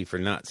penalty for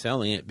not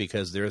selling it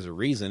because there's a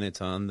reason it's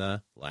on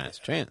the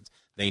last chance.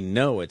 They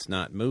know it's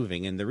not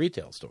moving in the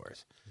retail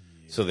stores.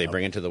 So they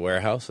bring it to the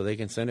warehouse so they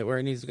can send it where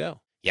it needs to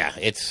go. Yeah,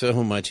 it's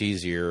so much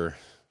easier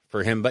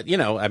for him. But,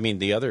 I mean,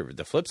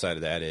 the flip side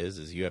of that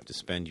is you have to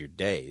spend your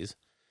days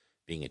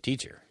being a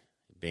teacher,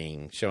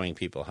 showing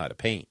people how to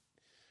paint,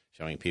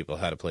 showing people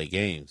how to play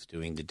games,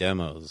 doing the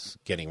demos,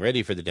 getting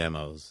ready for the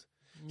demos.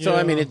 So,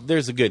 I mean,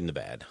 there's a good and the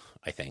bad,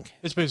 I think.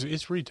 It's basically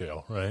it's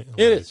retail, right?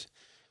 It is.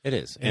 It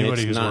is. And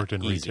Anybody it's who's not worked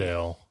in easy.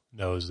 retail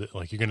knows that,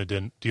 like, you're going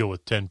to deal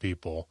with 10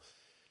 people.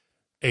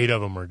 8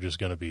 of them are just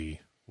going to be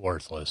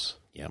worthless.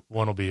 Yep.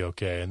 One will be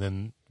okay, and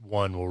then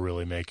one will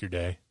really make your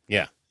day.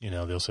 Yeah.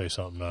 They'll say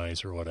something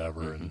nice or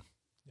whatever, and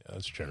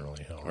that's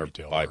generally how Or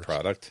retail buy works.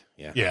 product.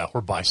 Yeah. Yeah, or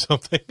buy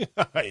something.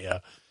 Yeah.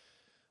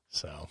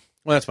 So,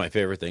 Well, that's my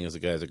favorite thing is the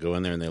guys that go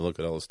in there and they look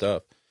at all the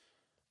stuff.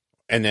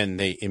 And then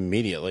they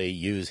immediately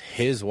use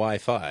his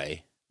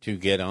Wi-Fi to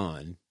get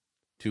on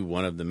to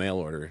one of the mail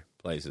order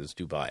places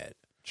to buy it.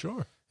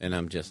 sure. And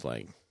I'm just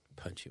like,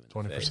 punch you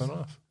in the face. 20%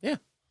 off. Yeah.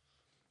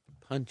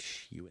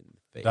 Punch you in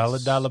the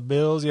face. Dollar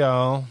bills,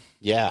 y'all.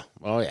 Yeah.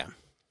 Oh, yeah.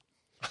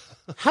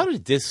 How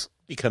did this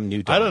become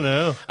new? I don't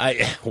know.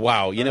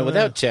 Wow.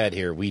 Without Chad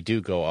here, we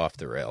do go off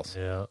the rails.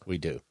 Yeah. We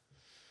do.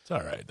 It's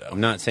all right, though.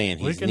 I'm not saying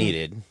he's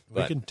needed, We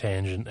but can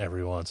tangent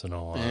every once in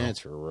a while.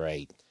 that's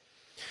right.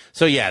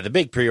 So, yeah, the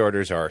big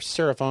pre-orders are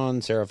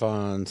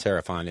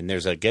Seraphon, and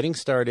there's a Getting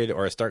Started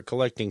or a Start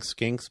Collecting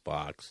Skinks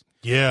box,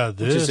 Yeah, which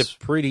this. is a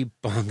pretty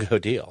bongo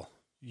deal.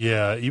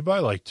 Yeah, you buy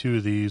like 2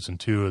 of these and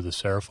 2 of the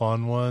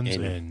Seraphon ones,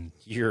 And and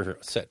you're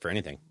set for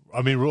anything.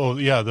 I mean, well,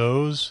 yeah,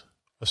 those,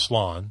 a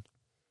Slan,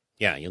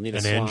 Yeah, you'll need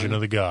an Slan, Engine of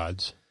the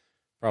Gods.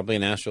 probably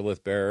an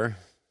Astrolith Bearer.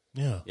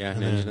 Yeah. Yeah, and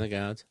an Engine then, of the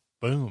Gods.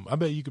 boom. I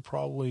bet you could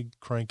probably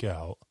crank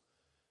out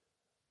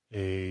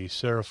a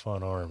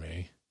Seraphon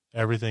army,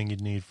 everything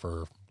you'd need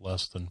for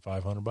less than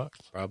 $500.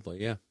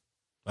 Probably, yeah.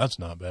 That's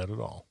not bad at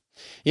all.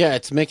 Yeah,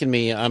 it's making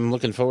me, I'm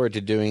looking forward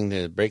to doing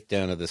the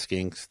breakdown of the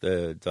Skinks,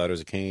 the Daughters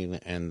of Cain,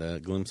 and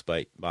the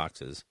Gloomspite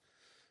boxes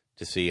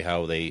to see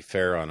how they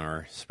fare on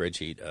our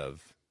spreadsheet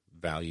of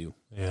value.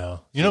 Yeah.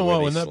 See You know where what?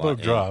 they When that slot book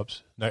in.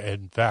 drops,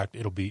 in fact,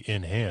 it'll be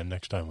in hand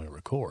next time we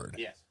record.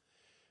 Yes.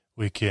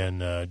 We can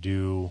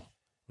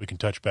we can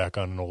touch back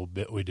on an old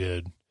bit we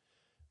did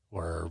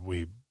where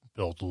we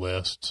built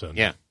lists and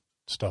Yeah.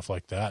 stuff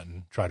like that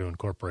and try to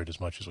incorporate as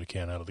much as we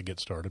can out of the get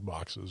started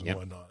boxes and Yep.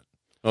 whatnot.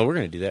 Well, we're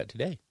going to do that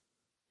today.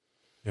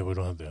 Yeah, we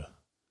don't have the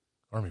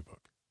army book.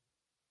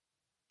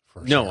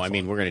 for No, Seraphon. I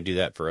mean, we're going to do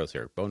that for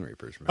Oatheric Bone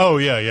Reapers. Remember? Oh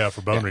yeah,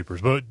 for Bone Yeah.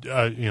 Reapers, but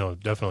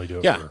definitely do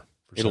it. Yeah. for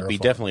It'll be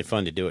Seraphon. definitely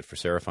fun to do it for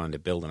Seraphon to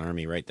build an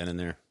army right then and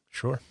there.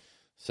 Sure.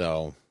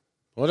 So,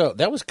 what else?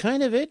 That was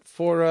kind of it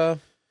for.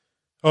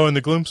 Oh, and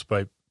the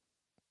Gloomspite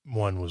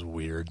one was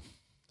weird.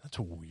 That's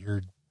a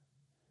weird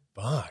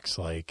box.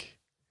 Like,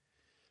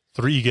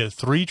 You get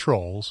 3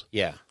 trolls,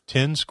 Yeah.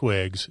 10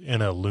 squigs,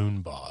 and a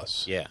loon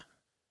boss. Yeah.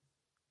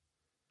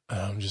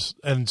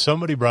 And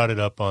somebody brought it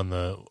up on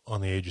the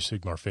Age of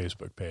Sigmar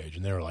Facebook page,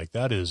 and they were like,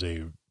 "That's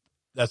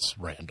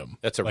random.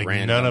 That's a like,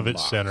 random none of it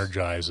box.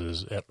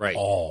 synergizes at Right.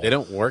 all. They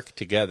don't work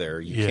together.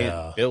 You Yeah.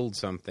 can't build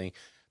something.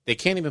 They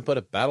can't even put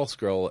a battle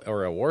scroll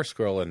or a war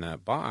scroll in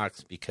that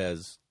box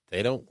because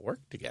they don't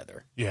work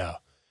together. Yeah.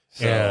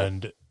 So,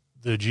 And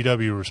the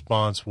GW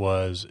response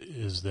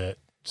is that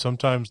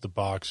sometimes the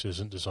box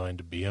isn't designed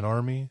to be an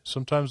army.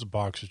 Sometimes the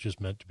box is just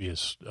meant to be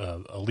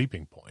a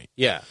leaping point,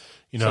 yeah.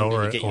 you know, Something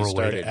or to get you a way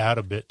started. to add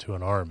a bit to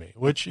an army,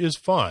 which is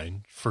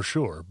fine for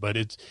sure. But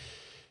it's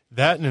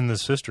that, and in the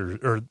sisters,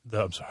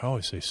 I'm sorry, I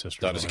always say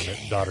sisters. Daughters of when I Cain.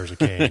 meant Daughters of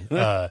Cain.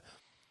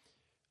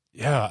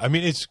 Yeah, I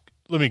mean,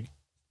 let me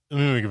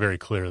make it very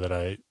clear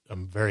that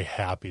I'm very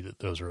happy that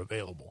those are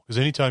available, because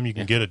anytime you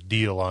can get a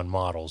deal on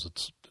models,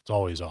 it's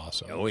always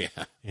awesome. Oh, yeah.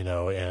 You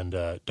know,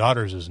 and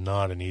Daughters is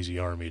not an easy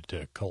army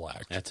to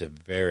collect. That's a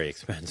very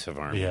expensive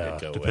army Yeah, to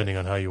go depending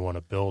with. on how you want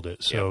to build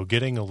it. So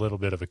getting a little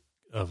bit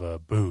of a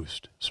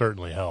boost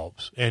certainly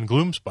helps. And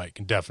Gloomspite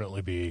can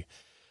definitely be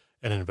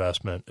an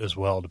investment as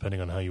well,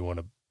 depending on how you want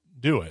to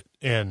do it.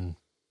 And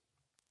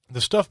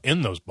the stuff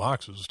in those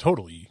boxes is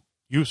totally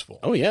useful.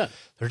 Oh, yeah.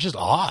 They're just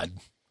odd.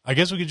 I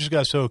guess we just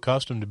got so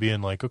accustomed to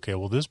being like, okay,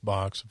 well, this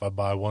box, if I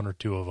buy 1 or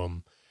 2 of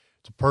them,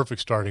 it's a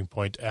perfect starting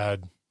point to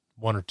add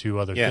 1 or 2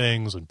 other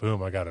things, and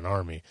boom, I got an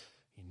army.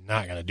 You're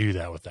not going to do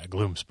that with that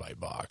Gloomspite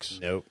box.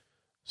 Nope.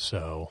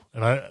 So,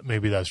 and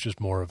maybe that's just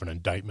more of an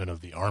indictment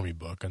of the army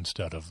book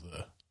instead of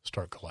the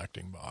start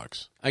collecting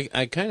box.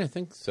 I kind of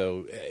think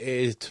so.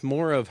 It's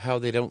more of how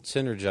they don't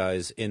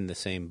synergize in the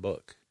same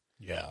book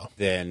Yeah.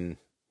 than,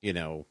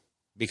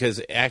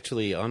 because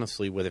actually,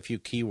 honestly, with a few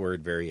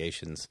keyword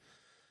variations,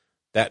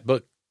 that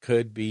book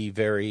could be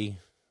very,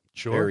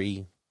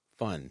 very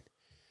fun.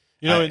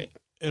 You know,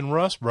 and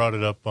Russ Field brought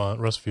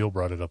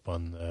it up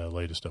on the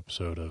latest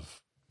episode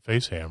of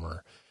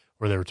Facehammer,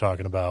 where they were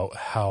talking about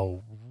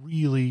how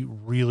really,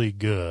 really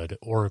good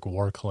Auric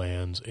War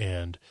Clans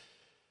and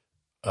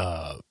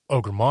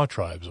Ogre Maw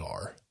tribes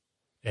are,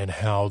 and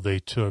how they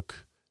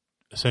took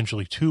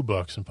essentially 2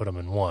 books and put them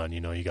in one. You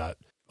know, you got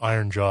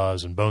Iron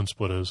Jaws and Bone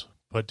Splitters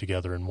put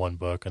together in one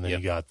book, and then you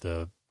got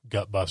the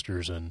Gut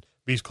Busters and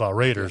Beastclaw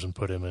Raiders and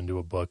put them into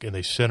a book, and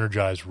they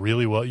synergize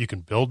really well. You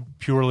can build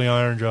purely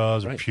Iron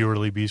Jaws or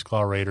purely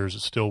Beastclaw Raiders. It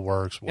still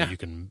works. Well, you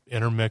can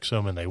intermix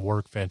them, and they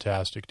work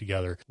fantastic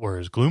together,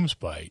 whereas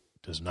Gloomspite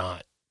does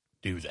not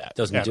do that.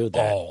 Doesn't do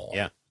that. All.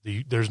 Yeah.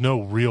 There's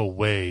no real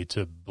way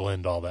to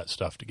blend all that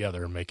stuff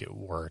together and make it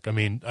work. I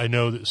mean, I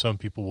know that some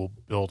people will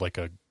build like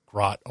a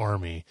grot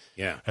army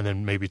and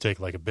then maybe take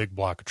like a big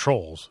block of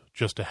trolls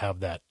just to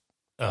have that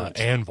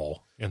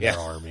anvil in their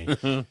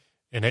army.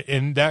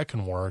 And that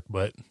can work,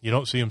 but you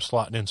don't see them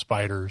slotting in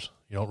spiders.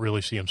 You don't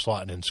really see them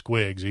slotting in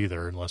squigs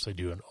either, unless they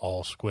do an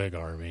all squig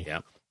army.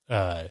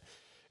 Yeah.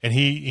 And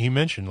he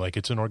mentioned like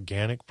it's an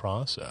organic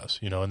process,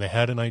 you know, and they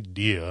had an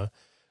idea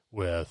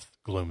with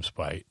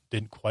Gloomspite,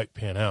 didn't quite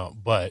pan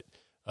out, but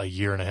a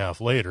year and a half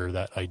later,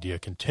 that idea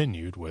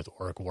continued with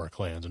Auric War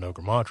Clans and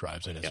Ogre Maw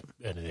tribes, and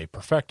they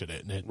perfected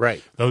it.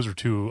 And those are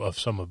 2 of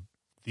some of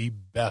the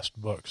best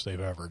books they've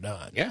ever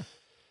done. Yeah.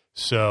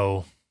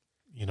 So,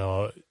 you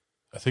know,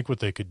 I think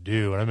what they could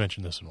do, and I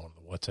mentioned this in one of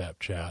the WhatsApp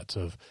chats,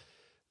 of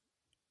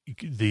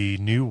the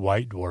new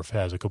White Dwarf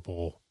has a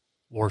couple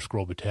War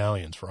Scroll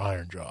battalions for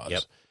Iron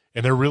Jaws,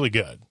 and they're really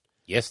good.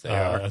 Yes, they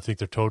are. I think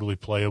they're totally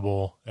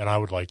playable, and I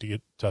would like to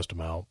test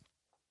them out.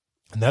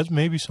 And that's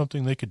maybe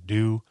something they could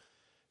do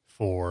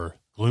for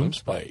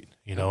Gloomspite.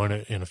 You know,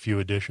 in a few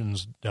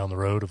editions down the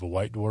road of a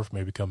White Dwarf,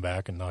 maybe come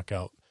back and knock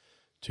out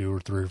 2 or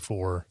 3 or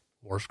 4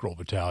 War Scroll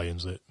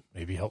battalions that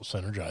maybe help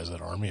synergize that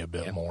army a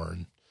bit more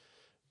and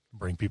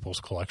bring people's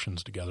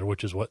collections together,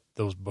 which is what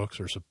those books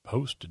are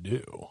supposed to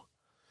do.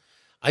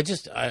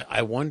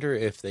 I wonder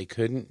if they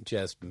couldn't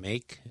just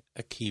make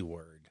a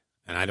keyword,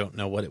 and I don't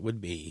know what it would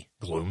be.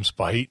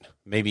 Gloomspite?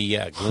 Maybe,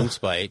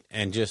 Gloomspite,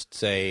 and just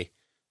say,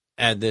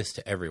 add this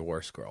to every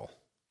War Scroll.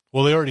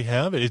 Well, they already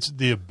have it. It's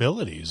the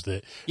abilities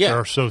that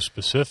are so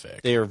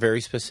specific. They are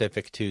very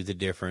specific to the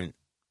different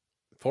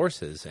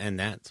forces, and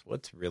that's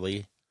what's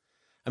really...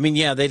 I mean,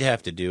 they'd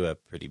have to do a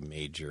pretty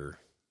major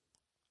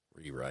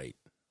rewrite.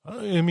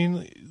 I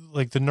mean,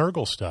 like the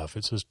Nurgle stuff.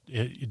 It says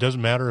it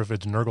doesn't matter if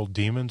it's Nurgle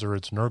demons or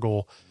it's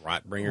Nurgle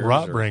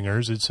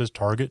Rotbringers. It says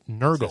target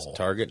Nurgle. It says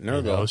target Nurgle.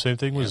 You know, same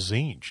thing with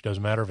Tzeentch.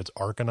 Doesn't matter if it's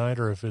Arcanite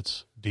or if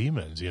it's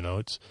demons. You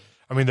know,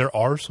 I mean, there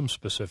are some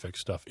specific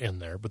stuff in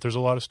there, but there's a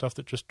lot of stuff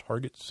that just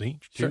targets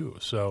Tzeentch too.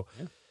 So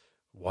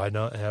why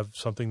not have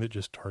something that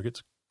just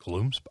targets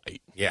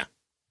Gloomspite? Yeah,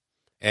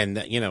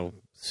 and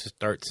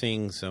start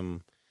seeing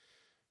some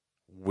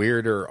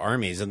weirder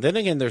armies. And then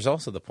again, there's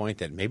also the point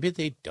that maybe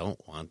they don't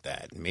want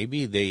that.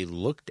 Maybe they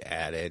looked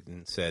at it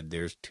and said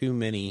there's too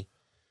many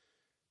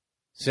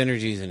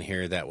synergies in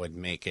here that would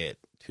make it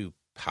too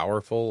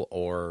powerful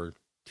or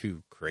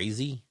too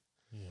crazy.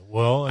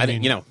 Well, I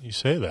mean, you know, you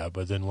say that,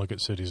 but then look at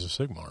Cities of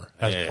Sigmar.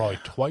 It has probably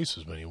twice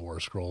as many war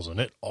scrolls, and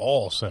it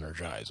all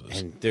synergizes.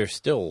 and there's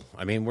still,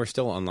 I mean, we're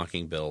still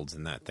unlocking builds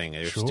in that thing.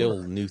 There's Sure.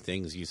 still new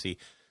things you see.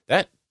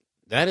 That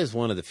is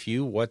one of the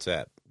few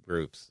WhatsApp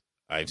groups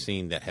I've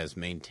seen that has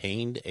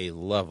maintained a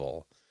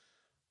level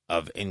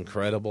of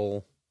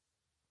incredible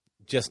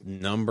just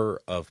number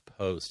of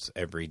posts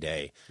every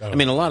day. Oh. I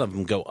mean, a lot of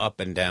them go up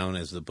and down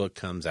as the book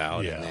comes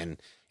out, Yeah. and then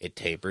it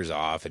tapers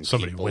off, and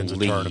Somebody people wins a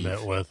leave.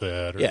 tournament with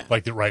it. Or Yeah.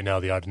 Like right now,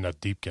 the Odinette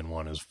Deepkin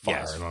one is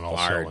firing Yes, on all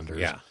fired, cylinders.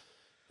 Yeah.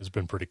 It's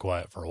been pretty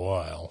quiet for a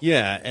while.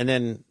 Yeah, and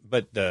then,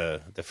 but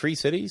the free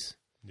cities,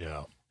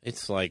 Yeah.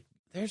 it's like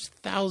there's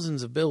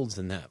thousands of builds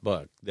in that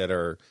book that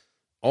are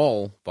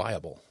all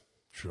viable.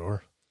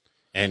 Sure.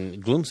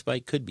 And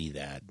Gloomspite could be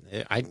that.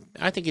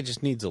 I think it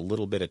just needs a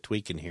little bit of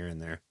tweaking here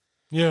and there.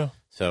 Yeah.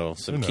 So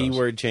some knows?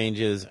 keyword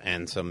changes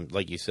and some,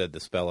 like you said, the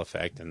spell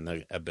effect and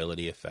the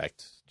ability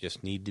effects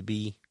just need to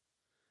be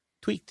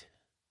tweaked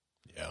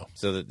Yeah.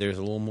 so that there's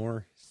a little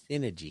more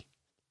synergy.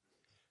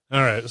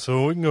 All right.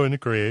 So we can go into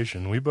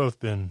creation. We've both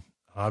been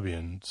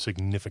hobbying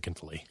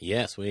significantly,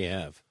 Yes, we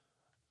have.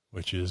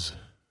 which is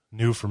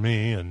new for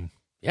me. And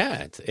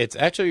Yeah, it's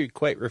actually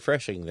quite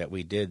refreshing that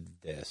we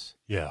did this.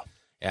 yeah.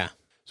 Yeah.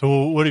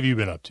 So what have you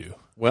been up to?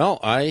 Well,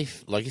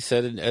 like you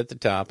said at the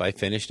top, I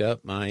finished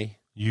up my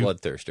You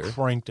Bloodthirster.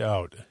 cranked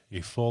out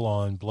a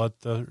full-on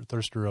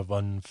Bloodthirster of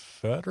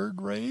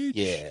Unfettered Rage?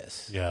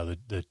 Yes. Yeah,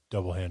 the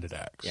double-handed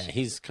axe. Yeah,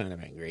 he's kind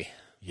of angry.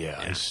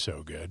 Yeah, it's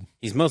so good.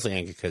 He's mostly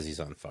angry because he's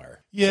on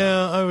fire.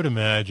 Yeah, I would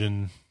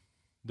imagine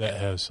that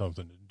has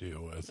something to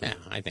do with Yeah, it.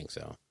 I think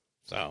so.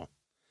 So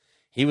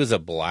he was a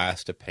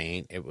blast to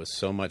paint. It was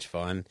so much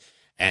fun.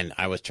 And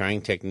I was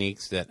trying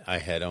techniques that I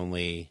had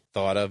only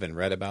thought of and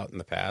read about in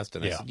the past.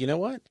 And I Yeah. said, you know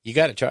what? You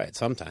got to try it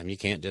sometime. You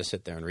can't just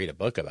sit there and read a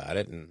book about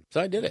it. And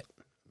so I did it.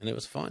 And it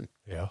was fun.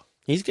 Yeah.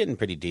 He's getting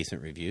pretty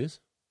decent reviews.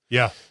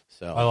 Yeah,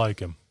 So I like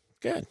him.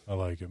 good. I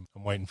like him.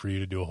 I'm waiting for you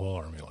to do a whole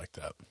army like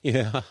that.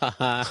 Yeah.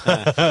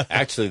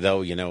 Actually,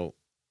 though,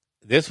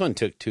 this one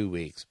took 2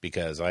 weeks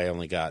because I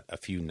only got a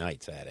few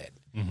nights at it.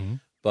 Mm-hmm.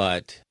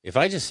 But if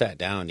I just sat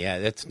down,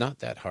 it's not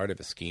that hard of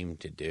a scheme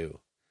to do.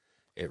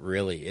 It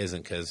really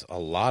isn't, because a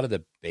lot of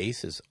the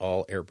base is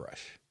all airbrush,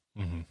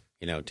 Mm-hmm.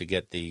 To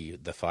get the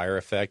fire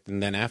effect.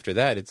 And then after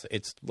that,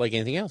 it's like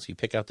anything else. You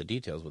pick out the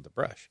details with the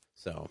brush.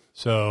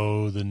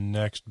 So the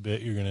next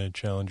bit you're going to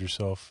challenge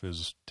yourself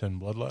is 10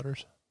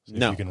 bloodletters? See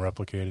No. if you can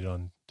replicate it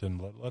on 10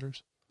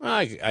 bloodletters? Well,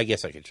 I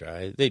guess I could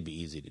try. They'd be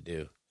easy to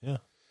do. Yeah.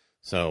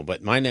 So,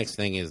 but my next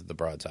thing is the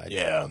broadside.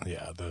 Yeah,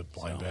 the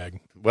blind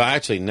bag. Well,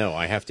 actually, no.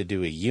 I have to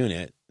do a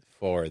unit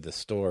for the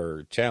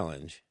store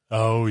challenge.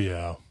 Oh,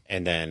 yeah.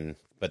 And then,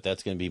 but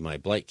that's going to be my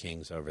Blight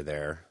Kings over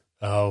there.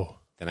 Oh,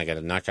 Then I got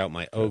to knock out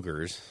my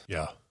ogres.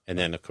 yeah. And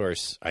then, of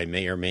course, I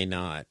may or may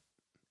not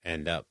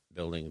end up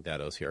building that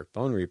Osiarch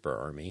Bone Reaper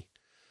army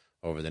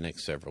over the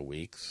next several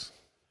weeks,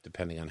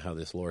 depending on how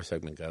this lore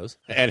segment goes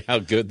and how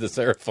good the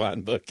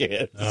Seraphon book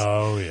is.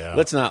 Oh, yeah.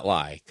 Let's not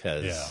lie,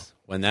 because Yeah.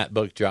 when that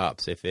book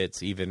drops, if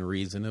it's even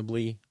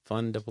reasonably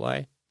fun to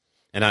play,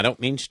 and I don't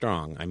mean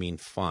strong, I mean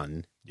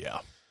fun, Yeah.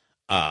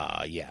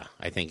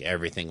 I think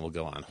everything will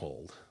go on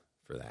hold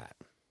for that.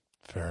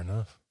 Fair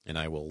enough. And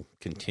I will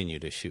continue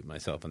to shoot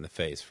myself in the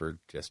face for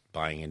just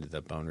buying into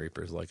the Bone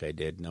Reapers like I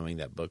did, knowing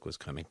that book was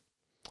coming.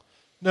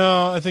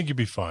 No, I think you'd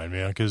be fine,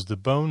 man, because the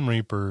Bone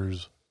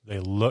Reapers, they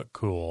look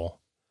cool.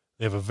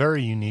 They have a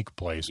very unique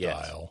play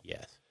style.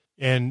 Yes.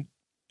 And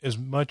as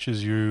much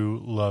as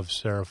you love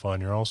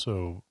Seraphon, you're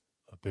also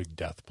a big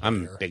death player.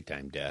 I'm big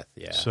time death,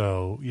 yeah.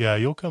 So, yeah,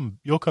 you'll come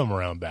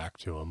around back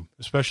to them,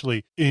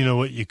 especially,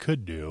 what you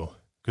could do,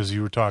 because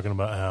you were talking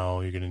about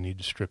how you're going to need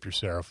to strip your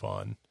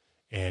Seraphon,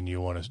 and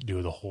you want to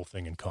do the whole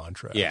thing in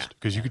contrast. Yeah.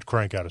 Because you could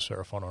crank out a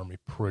Seraphon army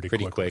pretty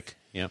Pretty quickly. quick,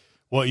 yep.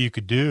 What you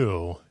could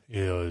do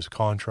is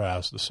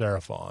contrast the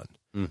Seraphon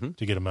Mm-hmm.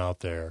 to get them out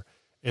there,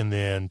 and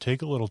then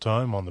take a little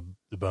time on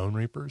the Bone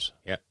Reapers.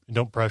 Yep. And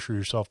don't pressure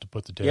yourself to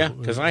put the table. Yeah,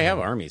 because I have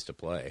armies to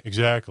play.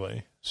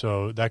 Exactly.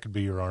 So that could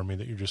be your army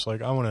that you're just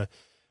like, I want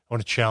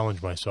to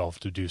challenge myself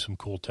to do some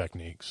cool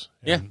techniques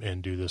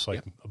and do this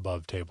like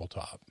above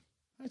tabletop.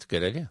 That's a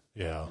good idea.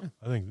 Yeah.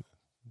 I think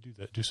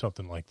do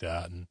something like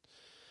that. And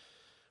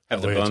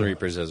Have that the way it's Bone a-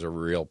 Reapers as a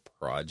real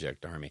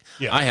project army.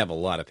 Yeah. I have a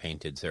lot of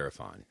painted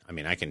Seraphon. I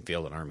mean, I can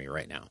field an army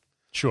right now.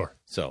 Sure.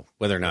 So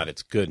whether or not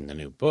it's good in the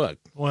new book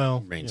Well,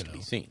 remains to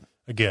be seen.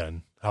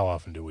 again, how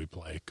often do we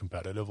play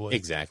competitively?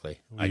 Exactly.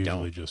 We I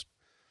usually don't. just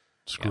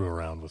screw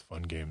around with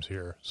fun games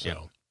here. So Yeah.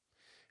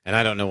 And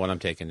I don't know what I'm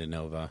taking to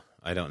Nova.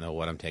 I don't know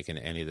what I'm taking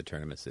to any of the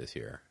tournaments this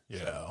year.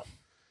 yeah.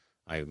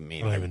 I I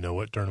mean, don't even know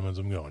what tournaments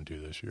I'm going to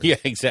this year. yeah,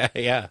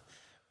 exactly. Yeah,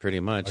 pretty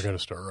much. I got to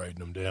start writing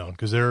them down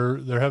because there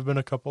have been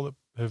a couple that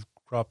have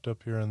cropped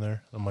up here and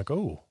there. I'm like,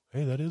 oh,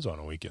 hey, that is on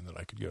a weekend that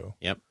I could go.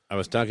 Yep. I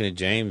was talking to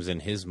James,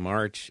 and his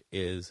March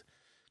is,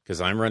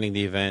 because I'm running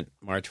the event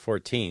March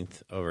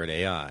 14th over at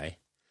AI,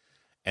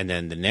 and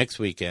then the next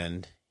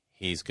weekend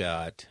he's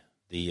got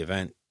the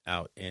event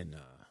out in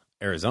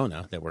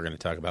Arizona that we're going to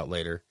talk about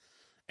later,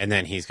 And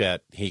then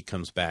he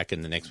comes back,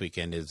 and the next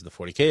weekend is the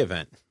 40K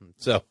event.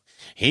 So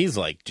he's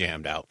like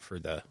jammed out for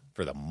the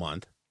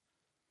month.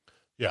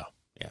 Yeah.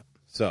 Yeah.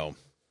 So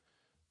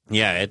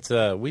yeah, it's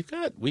we've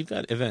got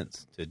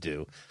events to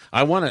do.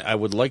 I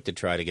would like to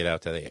try to get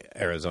out to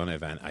the Arizona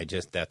event.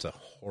 That's a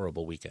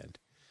horrible weekend.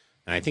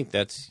 And I think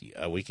that's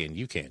a weekend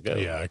you can't go.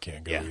 Yeah, I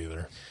can't go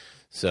either.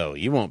 So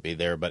you won't be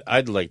there, but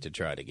I'd like to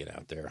try to get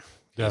out there.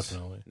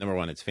 Definitely. Number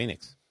one, it's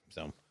Phoenix.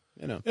 So,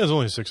 It's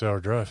only a 6-hour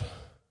drive.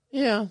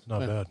 Yeah.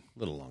 Not bad. A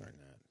little longer than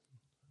that.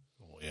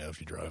 Well, yeah, if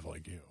you drive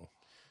like you.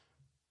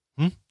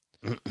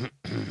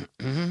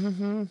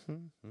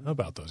 How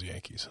about those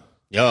Yankees?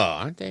 Yeah,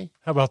 aren't they?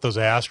 How about those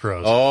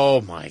Astros?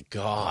 Oh, my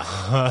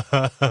God.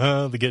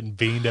 They're getting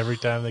beamed every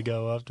time they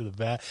go up to the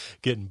bat,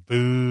 getting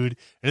booed.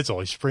 And it's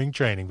only spring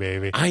training,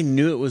 baby. I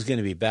knew it was going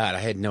to be bad. I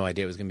had no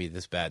idea it was going to be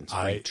this bad in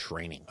spring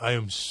training. I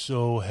am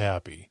so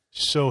happy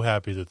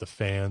that the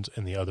fans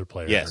and the other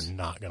players are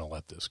not going to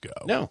let this go.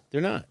 No, they're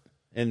not.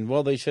 And,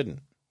 well, they shouldn't.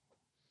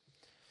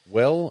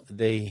 Well,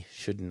 they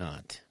should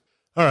not.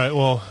 All right,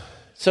 well,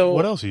 so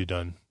what else have you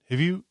done?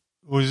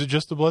 Was it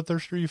just the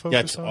Bloodthirster you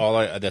focused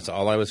on? That's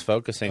all I was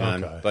focusing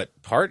on.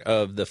 But part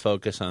of the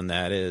focus on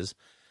that is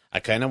I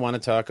kind of want to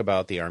talk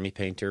about the Army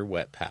Painter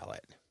wet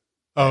palette.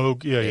 Oh,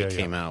 yeah, It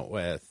came out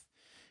with,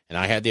 and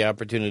I had the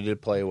opportunity to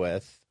play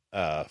with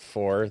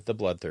for the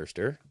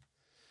Bloodthirster.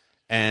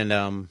 And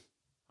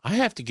I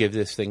have to give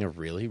this thing a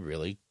really,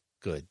 really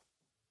good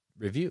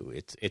review.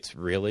 It's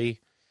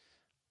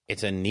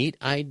a neat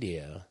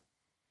idea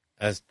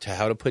as to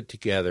how to put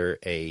together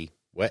a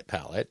wet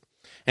palette.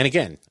 And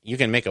again, you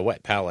can make a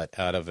wet palette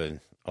out of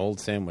an old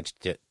sandwich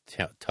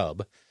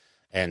tub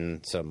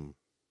and some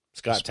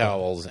Scott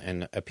towels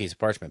and a piece of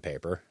parchment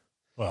paper.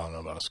 Well, I don't know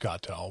about a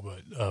Scott towel,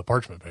 but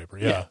parchment paper,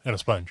 and a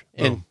sponge.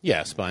 And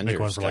a sponge Make or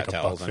one for Scott like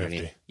towels $1.50.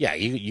 underneath. Yeah,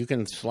 you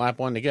can slap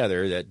one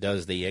together that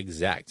does the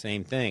exact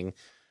same thing.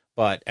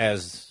 But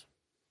as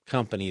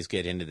companies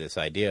get into this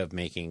idea of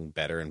making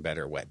better and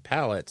better wet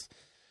palettes,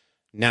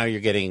 now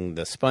you're getting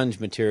the sponge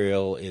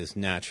material is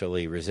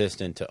naturally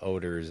resistant to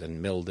odors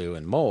and mildew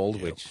and mold,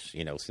 which,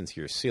 since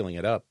you're sealing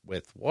it up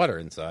with water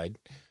inside,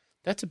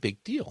 that's a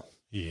big deal.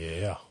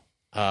 Yeah.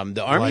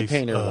 The Army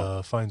Painter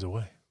one finds a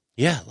way.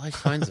 Yeah, life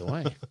finds a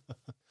way.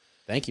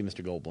 Thank you,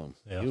 Mr. Goldblum.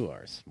 Yeah. You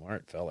are a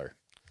smart feller.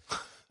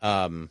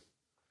 The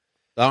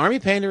Army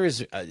Painter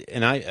is,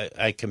 and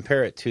I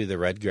compare it to the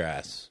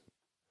Redgrass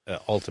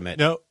Ultimate.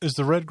 Now, is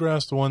the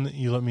Redgrass the one that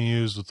you let me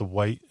use with the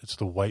white? It's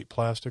the white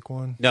plastic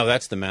one? No,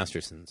 that's the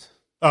Mastersons.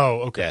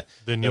 Oh, okay. Yeah.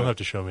 Then you'll have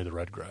to show me the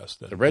Redgrass.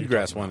 The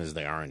Redgrass one is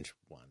the orange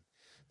one.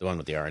 The one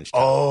with the orange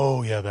top.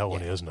 Oh, yeah, that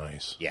one is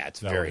nice. Yeah, it's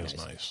that very one nice.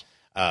 Is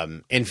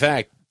nice. In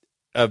fact,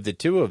 of the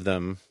two of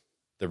them,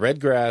 the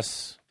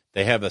Redgrass,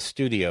 they have a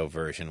studio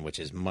version, which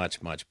is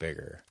much, much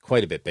bigger.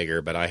 Quite a bit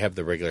bigger, but I have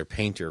the regular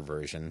Painter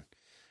version.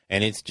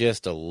 And it's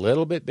just a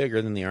little bit bigger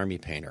than the Army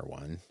Painter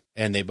one.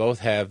 And they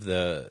both have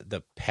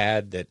the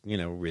pad that,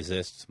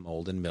 resists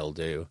mold and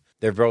mildew.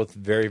 They're both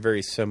very,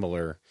 very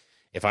similar.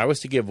 If I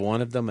was to give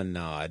one of them a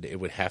nod, it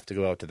would have to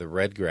go out to the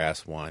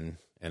Redgrass one,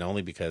 and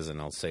only because,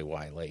 and I'll say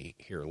why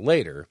here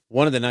later.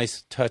 One of the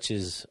nice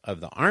touches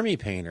of the Army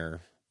Painter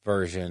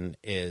version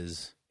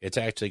is it's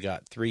actually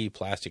got 3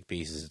 plastic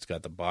pieces. It's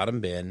got the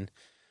bottom bin,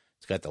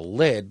 it's got the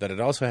lid, but it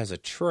also has a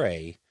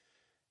tray.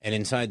 And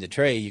inside the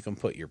tray, you can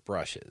put your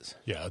brushes.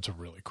 Yeah, it's a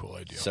really cool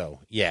idea. So,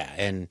 yeah,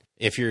 and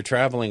if you're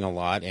traveling a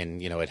lot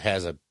and, it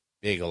has a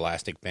big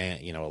elastic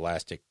band,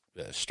 elastic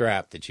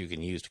strap that you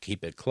can use to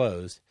keep it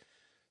closed.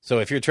 So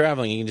if you're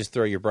traveling, you can just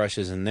throw your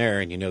brushes in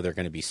there and they're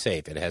going to be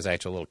safe. It has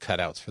actual little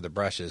cutouts for the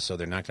brushes, so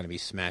they're not going to be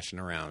smashing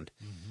around.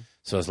 Mm-hmm.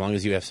 So as long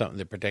as you have something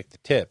to protect the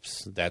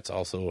tips, that's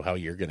also how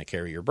you're going to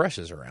carry your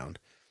brushes around.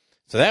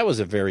 So that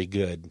was a very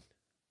good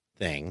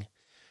thing.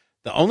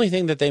 The only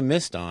thing that they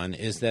missed on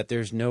is that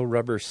there's no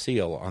rubber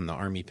seal on the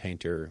Army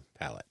Painter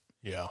palette.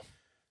 Yeah.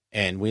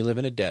 And we live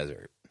in a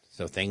desert,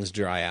 so things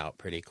dry out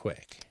pretty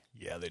quick.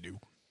 Yeah, they do.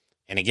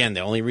 And again,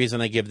 the only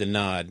reason I give the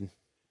nod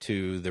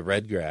to the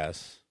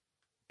Redgrass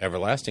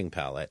Everlasting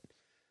palette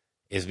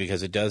is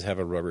because it does have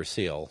a rubber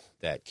seal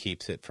that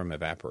keeps it from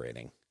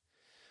evaporating.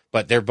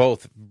 But they're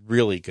both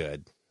really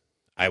good.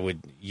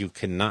 You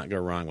cannot go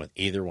wrong with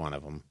either one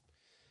of them.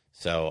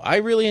 So I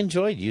really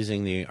enjoyed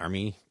using the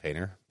Army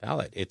Painter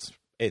palette.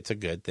 It's a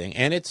good thing,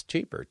 and it's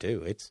cheaper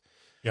too.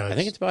 I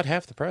think it's about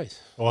half the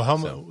price.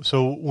 Well,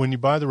 so when you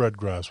buy the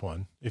Redgrass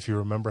one, if you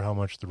remember how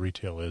much the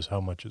retail is, how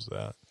much is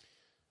that?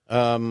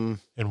 And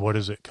what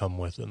does it come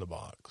with in the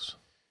box?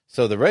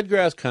 So the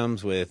Redgrass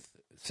comes with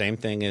same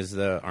thing as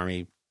the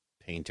Army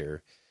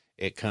Painter.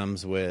 It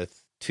comes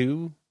with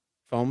 2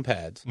 foam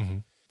pads, mm-hmm.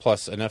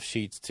 plus enough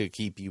sheets to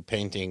keep you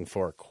painting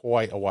for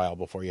quite a while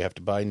before you have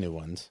to buy new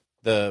ones.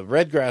 The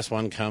Redgrass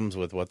one comes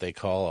with what they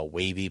call a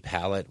wavy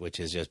palette,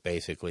 which is just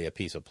basically a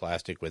piece of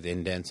plastic with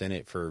indents in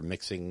it for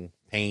mixing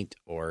paint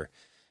or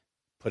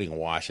putting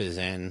washes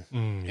in,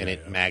 and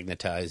it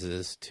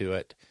magnetizes to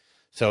it.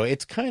 So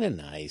it's kind of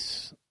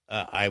nice.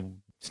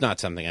 It's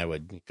not something I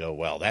would go,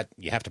 well, that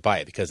you have to buy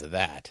it because of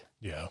that.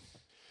 Yeah.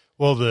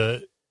 Well,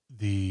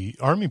 the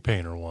Army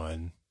Painter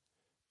one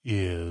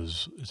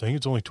is, I think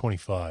it's only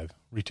 $25.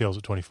 Retails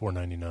at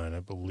 $24.99, I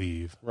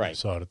believe. Right. I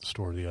saw it at the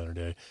store the other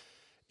day.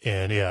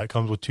 And yeah, it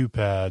comes with 2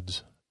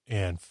 pads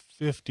and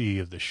 50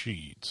 of the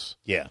sheets.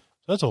 Yeah.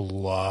 That's a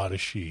lot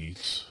of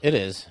sheets. It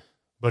is.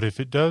 But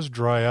if it does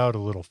dry out a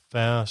little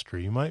faster,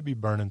 you might be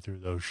burning through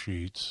those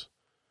sheets.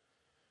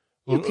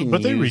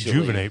 But they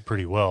rejuvenate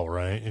pretty well,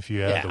 right? If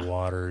you add the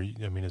water,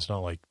 I mean, it's not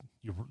like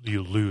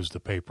you lose the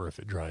paper if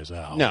it dries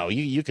out. No,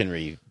 you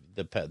can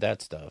that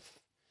stuff.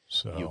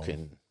 So you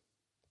can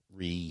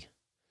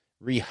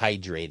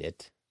rehydrate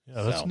it.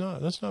 Yeah,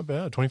 that's not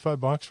bad.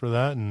 $25 for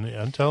that, and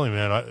I'm telling you,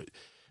 man,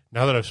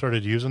 now that I've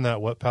started using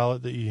that wet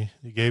palette that you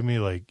gave me,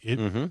 like it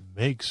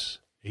makes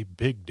a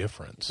big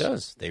difference. It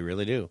does. They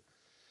really do.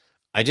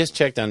 I just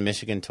checked on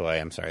Michigan Toy.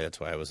 I'm sorry, that's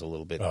why I was a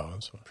little bit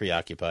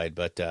preoccupied.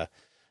 But the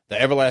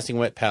Everlasting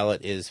Wet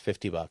Palette is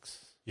 $50.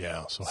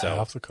 Yeah, so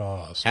half the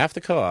cost. Half the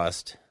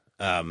cost.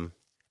 And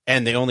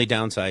the only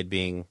downside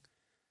being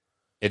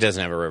it doesn't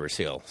have a rubber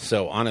seal.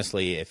 So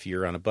honestly, if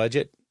you're on a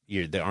budget,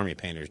 the Army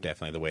Painter is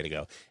definitely the way to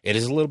go. It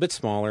is a little bit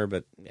smaller,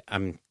 but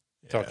I'm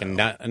talking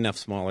not enough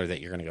smaller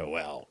that you're going to go,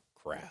 well,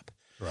 crap.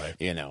 Right.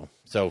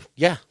 So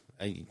yeah,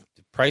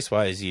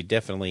 price-wise, you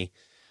definitely...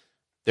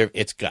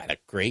 It's got a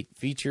great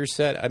feature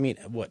set. I mean,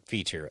 what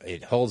feature?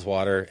 It holds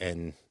water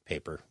and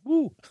paper.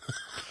 Woo!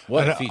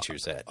 What a feature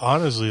set.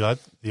 Honestly,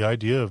 the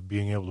idea of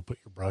being able to put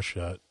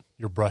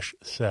your brush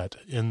set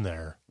in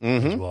there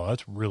as well,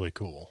 that's really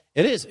cool.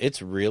 It is.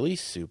 It's really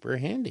super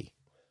handy.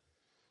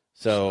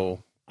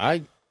 So,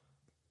 I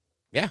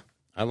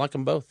like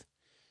them both.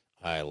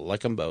 Fair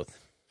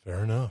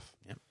enough.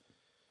 Yep.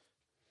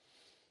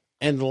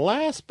 And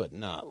last but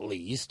not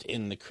least,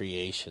 in the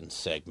creation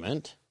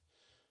segment...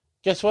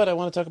 Guess what? I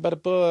want to talk about a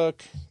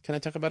book. Can I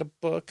talk about a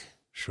book?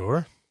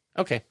 Sure.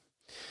 Okay.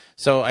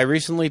 So I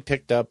recently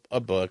picked up a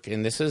book,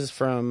 and this is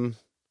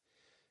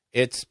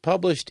it's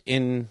published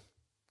in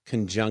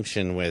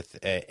conjunction with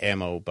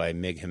Ammo by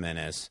Mig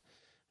Jimenez.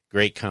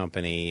 Great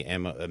company.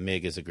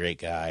 Mig is a great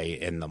guy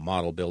in the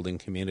model building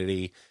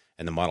community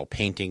and the model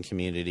painting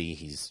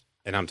community.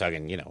 And I'm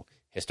talking,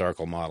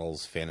 historical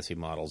models, fantasy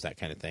models, that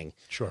kind of thing.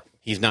 Sure.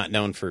 He's not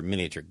known for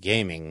miniature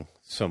gaming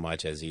so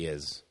much as he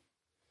is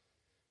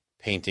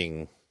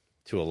painting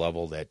to a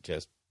level that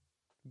just,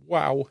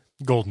 wow.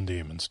 Golden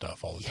Demon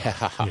stuff all the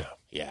time.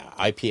 Yeah.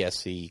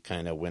 IPSC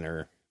kind of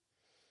winner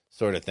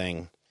sort of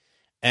thing.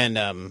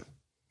 And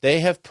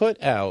they have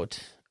put out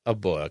a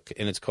book,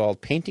 and it's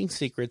called Painting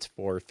Secrets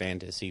for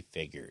Fantasy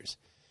Figures.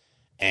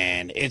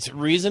 And it's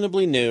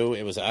reasonably new.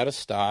 It was out of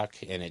stock,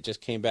 and it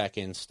just came back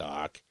in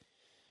stock.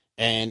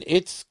 And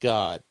it's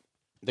got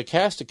the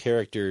cast of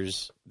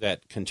characters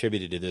that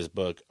contributed to this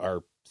book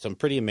are some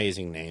pretty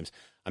amazing names.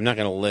 I'm not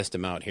going to list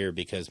them out here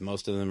because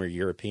most of them are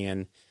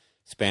European,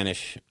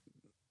 Spanish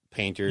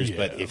painters. Yeah.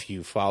 But if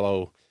you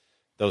follow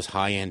those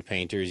high-end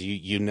painters,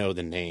 you know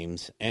the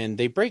names. And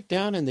they break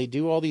down and they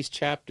do all these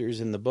chapters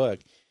in the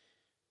book,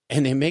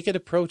 and they make it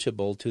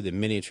approachable to the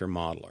miniature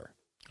modeler.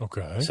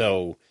 Okay.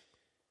 So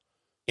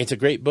it's a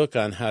great book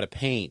on how to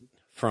paint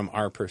from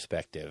our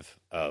perspective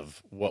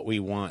of what we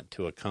want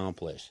to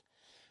accomplish.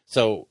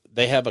 So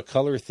they have a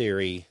color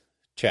theory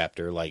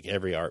chapter like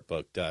every art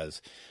book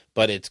does.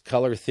 But it's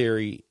color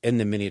theory in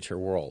the miniature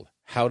world.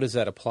 How does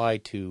that apply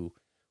to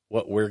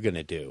what we're going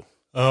to do?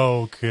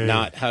 Okay.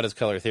 Not how does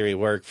color theory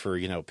work for,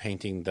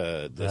 painting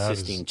the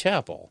Sistine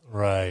Chapel.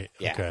 Right.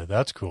 Yeah. Okay,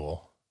 that's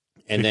cool.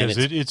 And because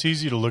then it's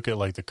easy to look at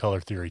like the color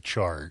theory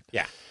chart.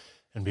 Yeah.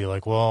 And be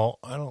like, well,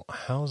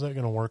 how is that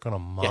going to work on a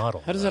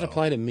model? Yeah. How does that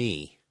apply to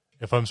me?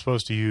 If I'm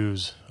supposed to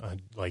use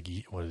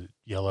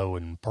yellow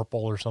and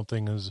purple or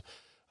something as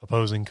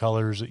opposing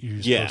colors that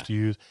you're supposed to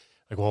use.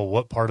 Like, well,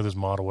 what part of this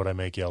model would I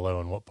make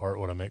yellow and what part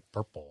would I make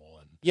purple?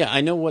 Yeah,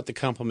 I know what the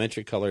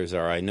complementary colors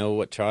are. I know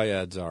what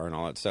triads are and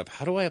all that stuff.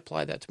 How do I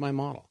apply that to my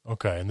model?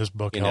 Okay, and this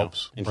book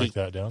helps break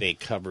that down? They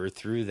cover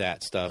through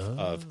that stuff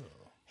of,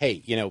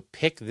 hey,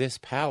 pick this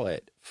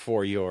palette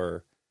for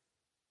your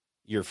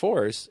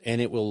force,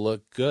 and it will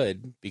look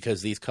good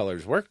because these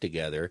colors work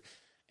together.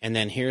 And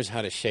then here's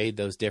how to shade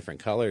those different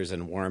colors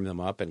and warm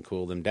them up and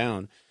cool them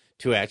down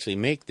to actually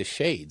make the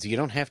shades. You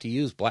don't have to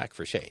use black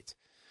for shades.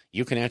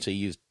 You can actually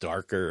use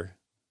darker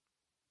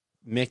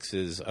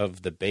mixes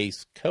of the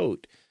base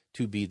coat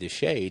to be the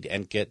shade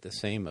and get the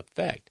same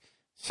effect.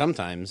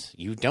 Sometimes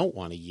you don't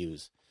want to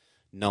use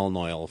Nuln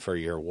Oil for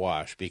your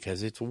wash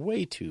because it's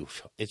way too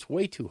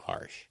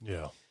harsh.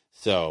 Yeah.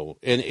 So,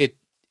 and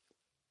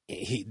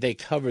they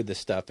cover the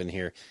stuff in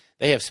here.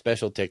 They have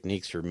special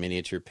techniques for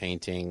miniature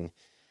painting.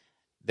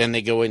 Then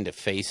they go into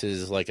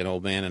faces like an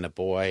old man and a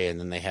boy,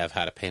 and then they have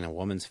how to paint a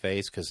woman's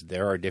face because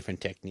there are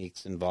different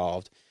techniques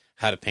involved.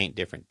 How to paint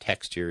different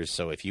textures.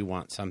 So if you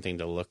want something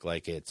to look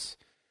like it's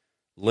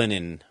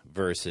linen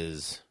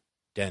versus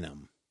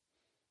denim,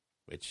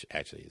 which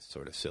actually is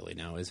sort of silly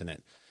now, isn't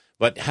it?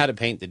 But how to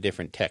paint the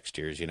different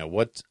textures.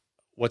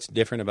 What's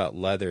different about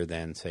leather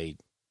than, say,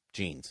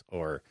 jeans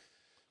or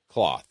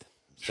cloth.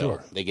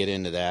 Sure. So they get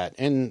into that.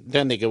 And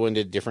then they go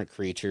into different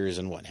creatures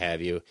and what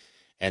have you.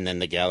 And then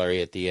the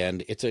gallery at the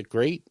end. It's a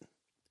great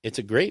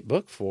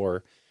book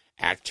for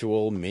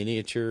actual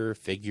miniature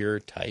figure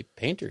type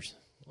painters.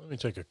 Let me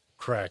take a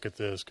crack at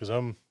this because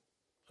I'm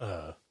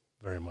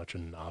very much a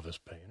novice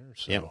painter,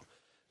 so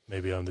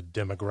maybe I'm the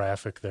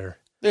demographic there.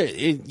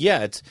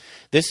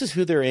 This is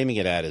who they're aiming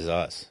it at, is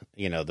us.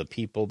 The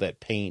people that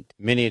paint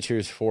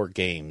miniatures for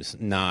games,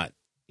 not,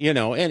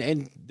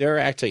 and they're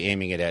actually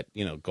aiming it at,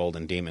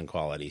 Golden Demon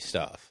quality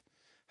stuff,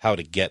 how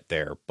to get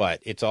there. But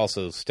it's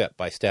also step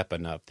by step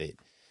enough that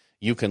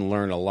you can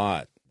learn a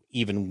lot,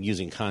 even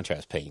using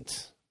contrast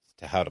paints,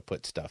 to how to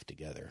put stuff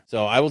together.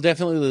 So I will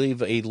definitely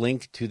leave a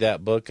link to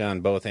that book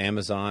on both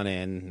Amazon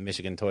and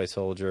Michigan Toy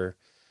Soldier.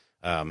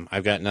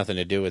 I've got nothing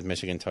to do with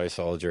Michigan Toy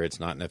Soldier. It's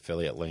not an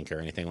affiliate link or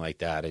anything like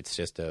that. It's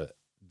just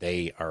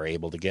they are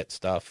able to get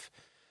stuff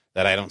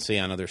that I don't see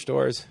on other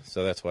stores,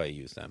 so that's why I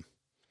use them.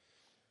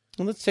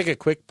 Well, let's take a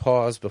quick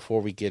pause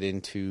before we get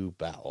into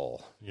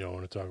battle. You don't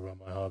want to talk about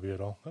my hobby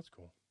at all? That's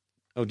cool.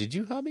 Oh, did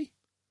you hobby?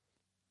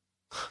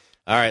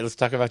 All right, let's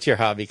talk about your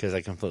hobby because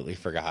I completely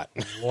forgot.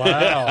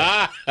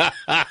 Wow.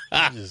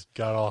 You just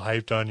got all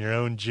hyped on your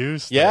own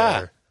juice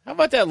there. How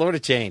about that Lord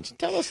of Change?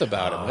 Tell us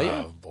about it, will you?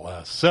 Oh,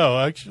 bless. So,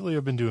 actually,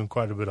 I've been doing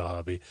quite a bit of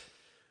hobby.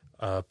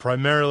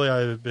 Primarily,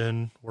 I've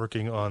been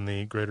working on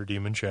the Greater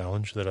Demon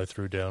Challenge that I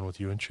threw down with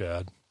you and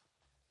Chad.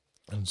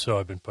 And so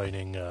I've been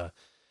painting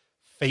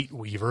Fate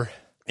Weaver.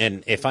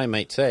 And if I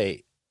might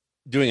say,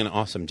 doing an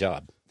awesome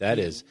job. That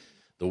is,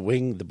 the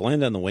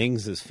blend on the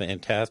wings is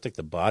fantastic.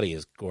 The body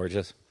is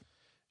gorgeous.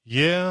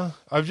 Yeah,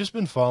 I've just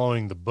been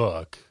following the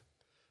book.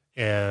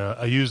 And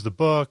I use the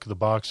book, the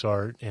box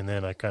art, and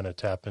then I kind of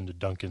tap into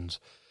Duncan's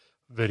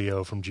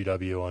video from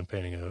GW on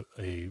painting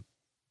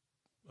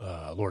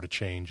a Lord of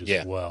Change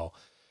as well.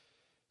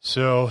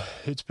 So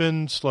it's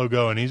been slow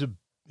going. He's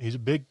a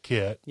big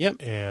kit. Yep.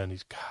 And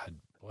God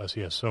bless,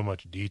 he has so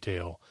much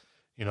detail.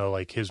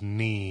 Like his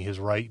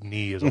right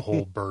knee is a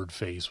whole bird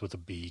face with a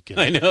beak.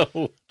 And I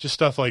know. Just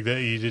stuff like that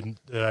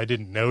I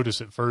didn't notice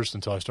at first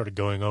until I started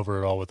going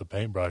over it all with the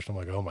paintbrush. I'm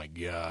like, oh my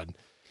God.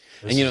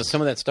 And, some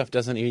of that stuff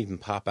doesn't even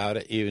pop out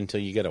at you until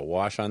you get a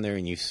wash on there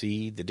and you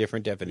see the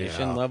different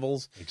definition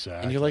levels.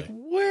 Exactly. And you're like,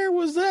 where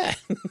was that?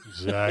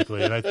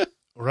 Exactly. And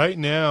right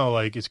now,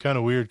 it's kind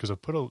of weird because I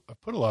put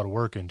a lot of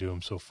work into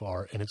him so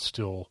far, and it's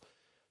still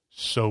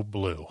so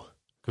blue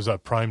because I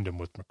primed him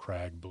with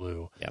Macragge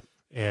blue. Yep.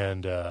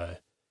 And I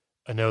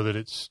know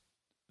that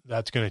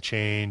that's going to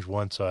change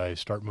once I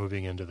start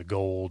moving into the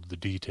gold, the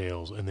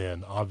details, and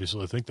then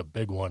obviously I think the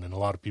big one, and a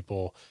lot of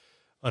people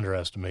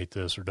underestimate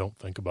this or don't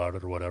think about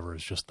it or whatever,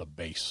 is just the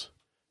base.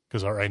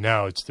 Because right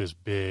now it's this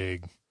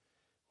big,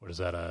 what is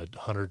that, a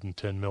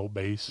 110 mil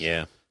base?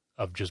 Yeah.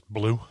 Of just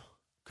blue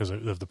because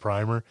of the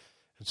primer.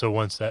 And so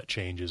once that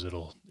changes,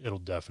 it'll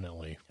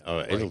definitely. Oh,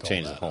 it'll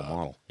change the whole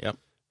model. Yep.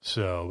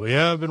 So, but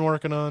yeah, I've been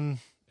working on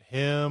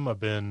him. I've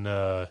been,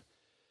 what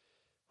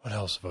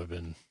else have I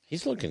been?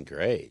 He's looking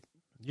great.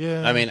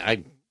 Yeah. I mean,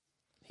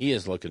 he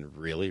is looking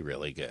really,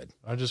 really good.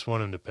 I just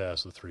want him to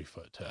pass the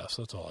 3-foot test.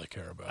 That's all I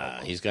care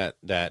about. He's got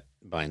that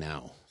by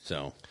now.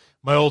 So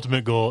my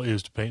ultimate goal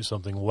is to paint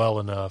something well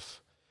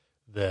enough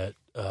that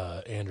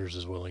Anders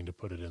is willing to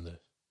put it in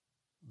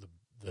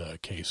the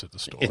case at the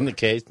store. In the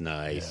case?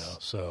 Nice. Yeah,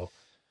 so.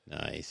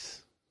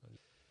 Nice.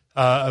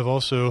 I've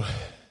also,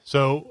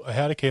 I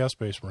had a Chaos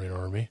Space Marine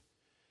army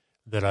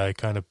that I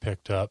kind of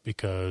picked up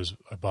because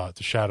I bought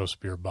the Shadow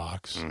Spear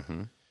box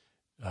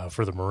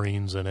for the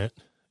Marines in it.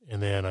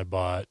 And then I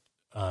bought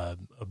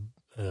one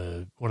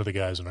of the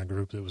guys in our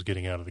group that was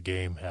getting out of the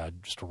game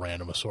had just a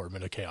random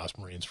assortment of Chaos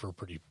Marines for a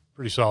pretty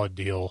solid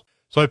deal.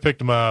 So I picked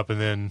them up,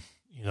 and then,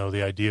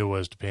 the idea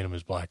was to paint them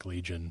as Black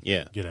Legion,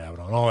 get out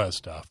on all that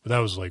stuff. But that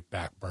was like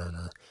back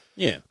burner.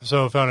 Yeah.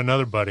 So I found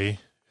another buddy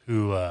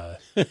who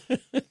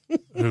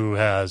who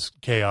has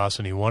Chaos,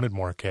 and he wanted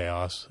more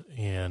Chaos,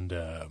 and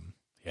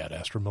he had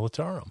Astra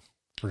Militarum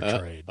for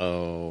trade.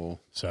 Oh.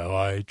 So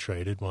I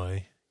traded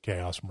my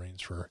Chaos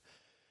Marines for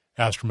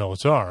Astra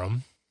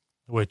Militarum,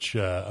 which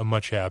I'm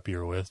much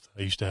happier with.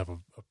 I used to have a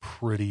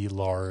pretty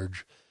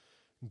large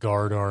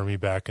guard army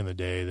back in the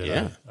day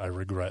that I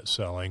regret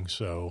selling,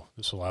 so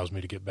this allows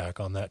me to get back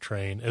on that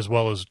train, as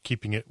well as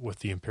keeping it with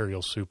the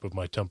Imperial soup of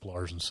my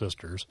Templars and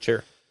sisters.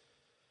 Sure.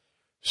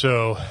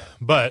 So,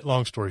 but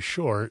long story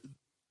short,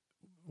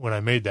 when I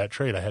made that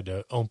trade, I had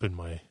to open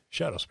my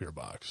Shadow Spear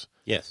box.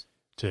 Yes.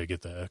 To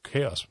get the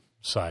Chaos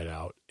side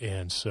out.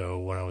 And so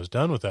when I was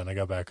done with that and I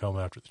got back home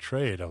after the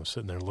trade, I was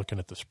sitting there looking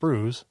at the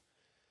sprues,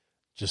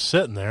 just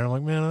sitting there. I'm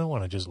like, man, I don't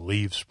want to just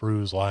leave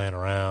sprues lying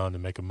around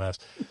and make a mess.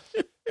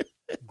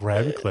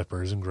 Grab your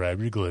clippers and grab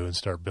your glue and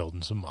start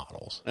building some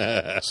models.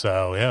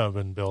 So, yeah, I've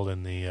been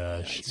building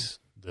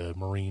the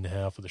Marine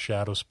half of the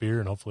Shadow Spear,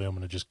 and hopefully I'm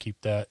going to just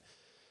keep that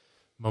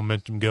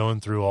momentum going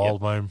through all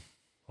of my... I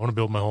want to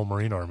build my whole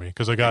Marine army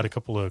because I got a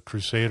couple of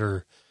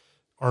Crusader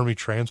Army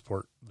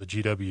Transport, the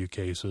GW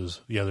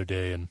cases, the other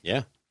day, and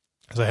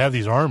because I have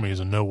these armies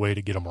and no way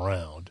to get them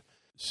around.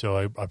 So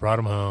I brought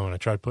them home, and I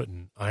tried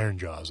putting Iron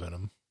Jaws in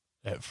them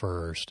at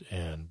first,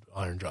 and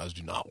Iron Jaws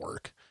do not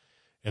work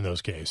in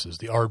those cases.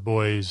 The Ard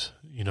Boys,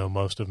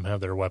 most of them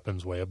have their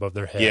weapons way above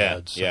their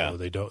heads, so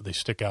they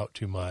stick out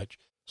too much.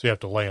 So you have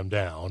to lay them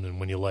down, and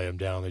when you lay them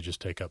down, they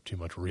just take up too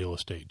much real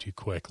estate too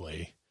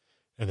quickly.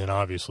 And then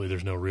obviously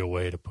there's no real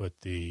way to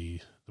put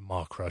the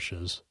maw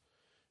crushes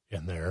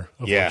in there,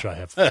 of which I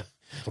have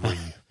 3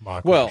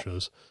 maw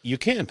crushes. You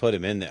can put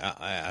them in there.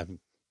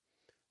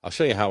 I'll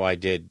show you how I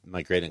did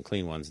my Great and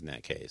Clean ones in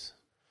that case.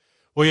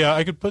 Well, yeah,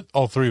 I could put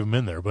all 3 of them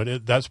in there,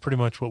 but that's pretty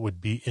much what would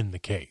be in the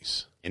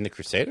case. In the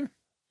Crusader?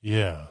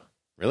 Yeah.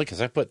 Really?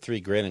 Because I put 3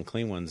 Great and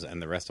Clean ones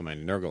and the rest of my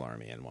Nurgle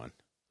army in one.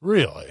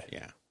 Really?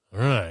 Yeah. All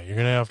right. You're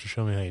going to have to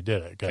show me how you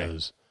did it,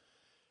 because...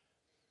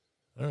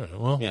 Okay. All right.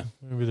 Well, yeah.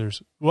 Maybe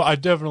there's... Well, I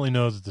definitely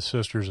know that the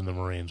Sisters and the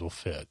Marines will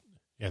fit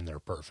in there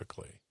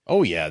perfectly.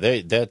 Oh, yeah.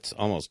 That's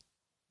almost...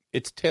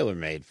 It's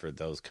tailor-made for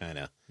those kind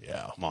of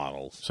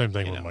models. Same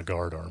thing with my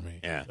Guard army.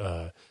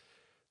 Yeah.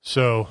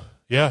 So,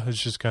 yeah,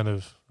 it's just kind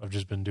of... I've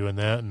just been doing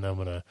that, and I'm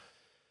going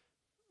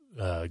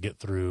to get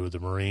through the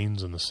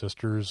Marines and the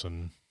Sisters,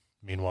 and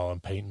meanwhile I'm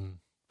painting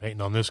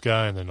on this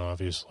guy, and then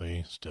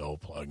obviously still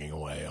plugging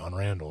away on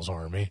Randall's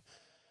army,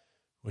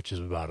 which is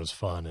about as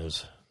fun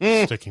as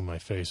sticking my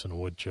face in a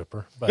wood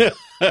chipper. But,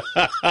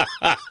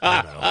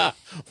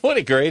 what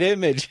a great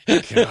image.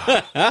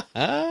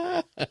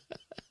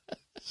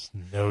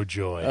 No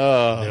joy.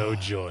 No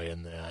joy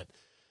in that.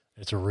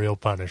 It's a real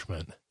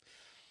punishment.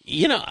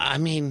 I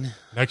mean...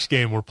 Next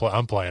game,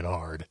 I'm playing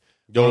hard.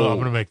 I'm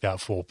going to make that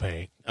full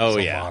paint.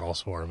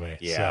 Models for me.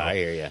 Yeah, so I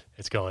hear you.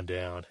 It's going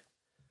down.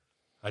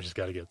 I just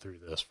got to get through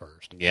this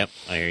first. Yep,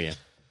 I hear you.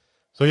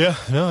 So yeah,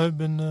 no, I've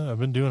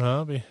been doing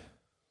hobby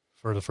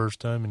for the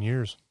first time in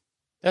years.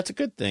 That's a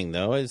good thing,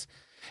 though.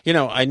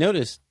 I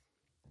noticed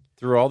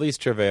through all these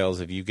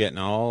travails of you getting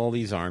all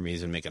these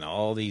armies and making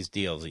all these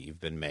deals that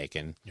you've been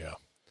making. Yeah.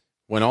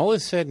 When all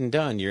is said and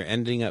done, you're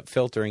ending up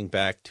filtering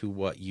back to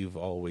what you've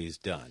always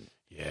done.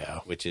 Yeah.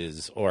 Which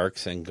is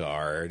Orcs and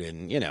Guard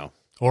and,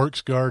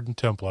 Orcs, Guard, and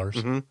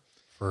Templars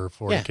for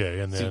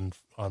 40K. And then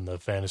on the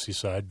fantasy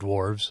side,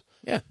 Dwarves,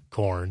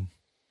 Khorne,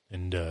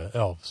 and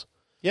Elves.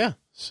 Yeah.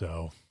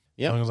 So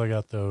as long as I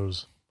got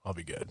those, I'll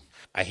be good.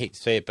 I hate to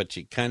say it, but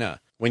you kind of,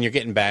 when you're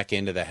getting back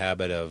into the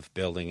habit of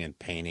building and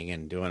painting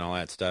and doing all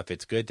that stuff,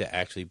 it's good to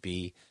actually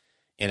be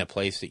in a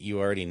place that you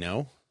already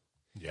know.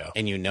 Yeah.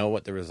 And you know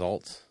what the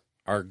results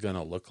are going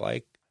to look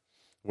like.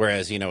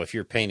 Whereas, if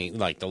you're painting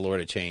like the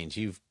Lord of Change,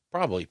 you've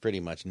probably pretty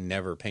much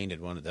never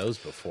painted one of those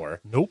before.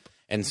 Nope.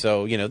 And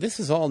so, this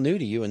is all new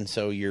to you. And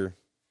so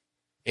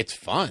it's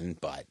fun,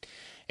 but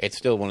it's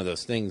still one of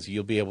those things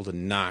you'll be able to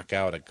knock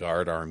out a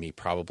Guard army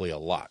probably a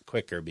lot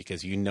quicker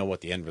because you know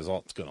what the end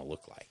result's going to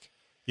look like.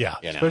 Yeah,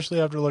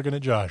 especially after looking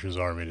at Josh's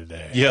army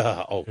today.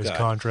 Yeah, his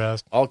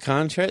contrast. All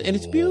contrast, and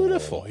it's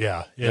beautiful.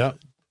 Yeah,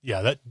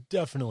 that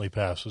definitely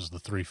passes the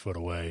 3 foot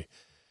away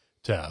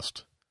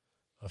test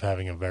of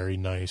having a very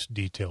nice,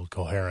 detailed,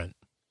 coherent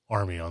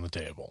army on the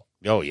table.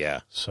 Oh,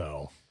 yeah.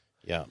 So,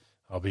 yeah.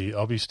 I'll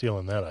be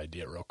stealing that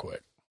idea real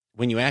quick.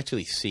 When you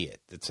actually see it,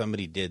 that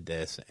somebody did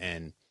this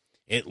and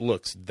it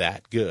looks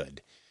that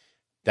good,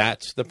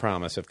 that's the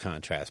promise of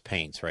contrast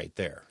paints right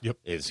there. Yep.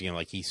 Is,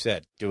 like he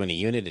said, doing a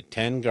unit of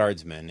 10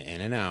 guardsmen in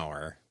an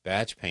hour,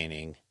 batch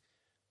painting.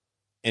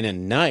 In a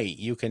night,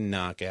 you can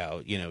knock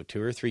out,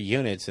 2 or 3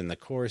 units in the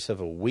course of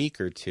a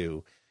week or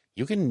 2.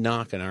 You can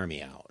knock an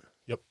army out.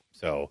 Yep.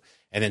 So,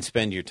 and then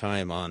spend your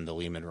time on the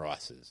Leman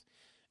Rosses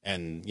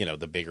and,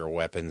 the bigger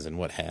weapons and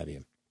what have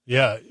you.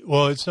 Yeah.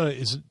 Well, it's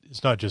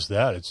not just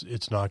that.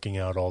 It's knocking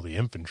out all the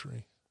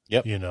infantry.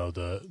 Yep.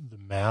 The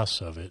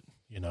mass of it,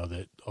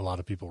 that a lot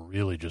of people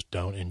really just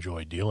don't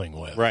enjoy dealing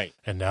with. Right.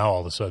 And now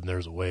all of a sudden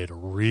there's a way to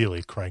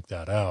really crank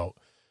that out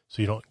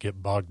so you don't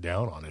get bogged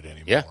down on it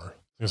anymore. Yeah.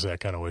 Because I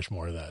kind of wish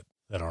more of that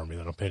army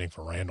that I'm painting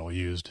for Randall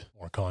used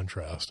more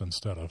contrast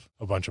instead of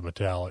a bunch of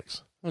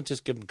metallics. Well,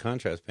 just give them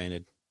contrast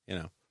painted,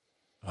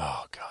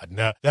 Oh, God.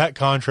 Now, that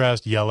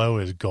contrast yellow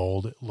is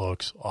gold. It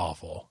looks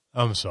awful.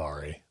 I'm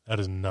sorry. That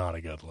is not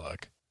a good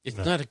look. It's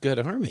not a good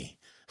army.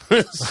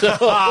 So,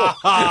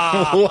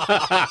 wow.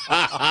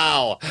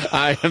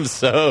 I am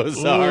so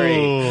sorry.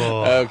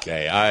 Ooh.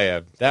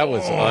 Okay, that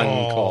was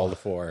uncalled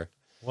for.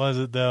 Was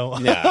it, though?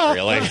 Yeah,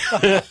 really.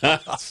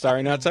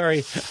 Sorry, not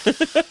sorry.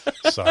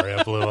 Sorry,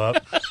 I blew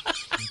up.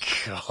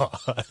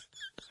 God.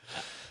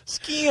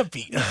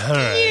 Scampy.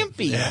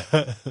 Scampy.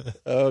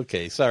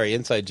 Okay, sorry.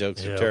 Inside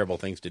jokes are terrible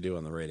things to do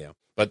on the radio.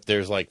 But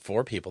there's like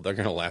 4 people. They're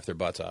going to laugh their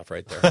butts off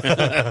right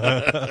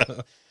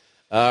there.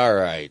 All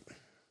right.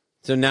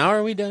 So now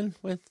are we done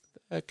with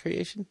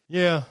creation?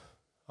 Yeah.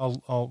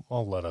 I'll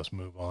let us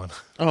move on.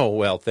 Oh,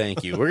 well,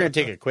 thank you. We're going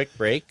to take a quick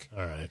break.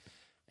 All right.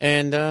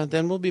 And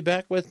then we'll be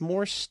back with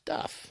more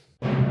stuff.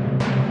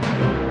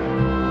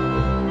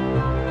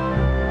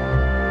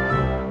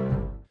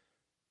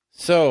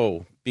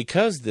 So,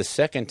 because the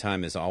second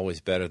time is always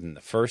better than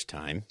the first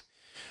time,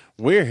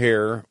 we're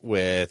here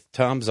with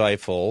Tom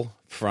Zeifel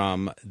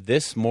from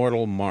This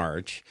Mortal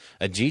March,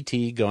 a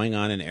GT going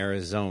on in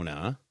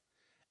Arizona,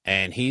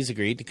 and he's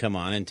agreed to come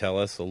on and tell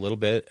us a little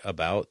bit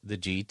about the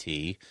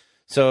GT.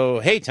 So,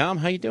 hey, Tom,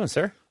 how you doing,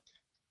 sir?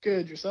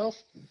 Good.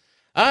 Yourself?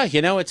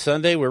 It's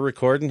Sunday. We're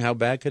recording. How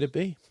bad could it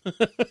be?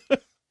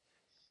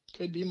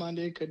 Could be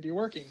Monday, could be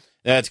working.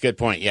 That's a good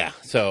point. Yeah.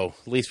 So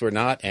at least we're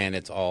not, and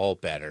it's all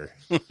better.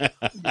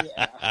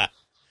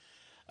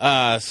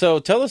 Yeah. So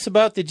tell us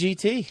about the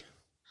GT.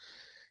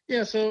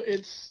 Yeah, so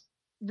it's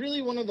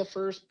really one of the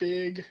first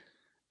big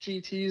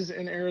GTs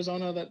in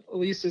Arizona that at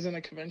least is in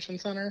a convention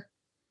center.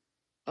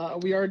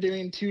 We are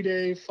doing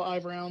 2-day,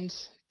 5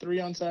 rounds, 3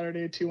 on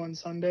Saturday, 2 on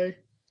Sunday.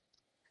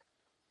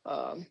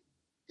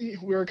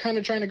 We're kind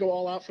of trying to go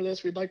all out for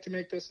this. We'd like to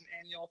make this an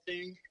annual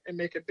thing and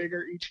make it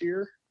bigger each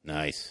year.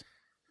 Nice.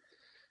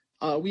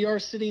 We are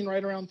sitting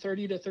right around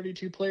 30 to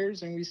 32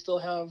 players, and we still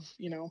have,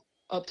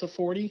 up to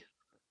 40.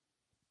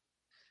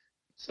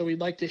 So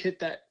we'd like to hit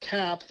that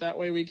cap. That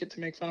way we get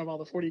to make fun of all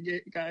the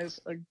 40 guys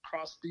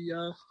across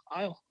the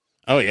aisle.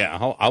 Oh yeah,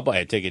 I'll buy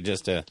a ticket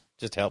just to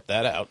help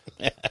that out.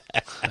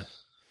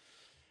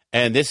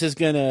 And this is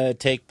going to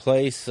take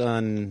place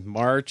on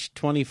March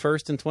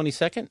 21st and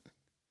 22nd?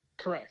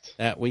 Correct.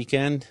 That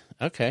weekend?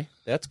 Okay,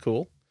 that's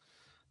cool.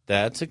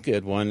 That's a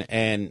good one.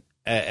 And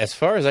as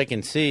far as I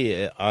can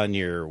see on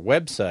your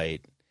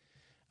website,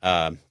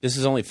 this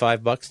is only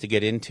 $5 to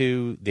get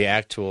into the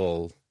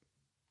actual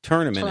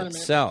tournament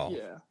itself.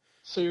 Yeah.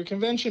 So your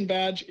convention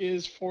badge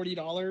is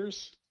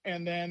 $40,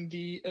 and then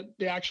the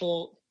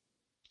actual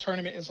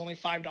tournament is only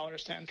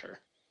 $5 to enter.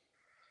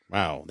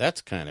 Wow,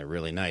 that's kind of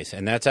really nice.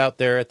 And that's out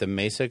there at the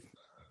Mesa.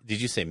 Did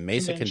you say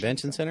Mesa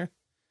Convention Center?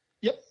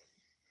 Yep.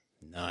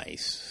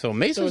 Nice. So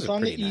Mesa's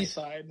on the nice. east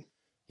side.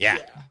 Yeah.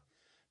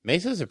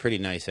 Mesa's a pretty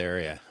nice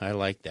area. I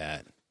like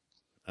that.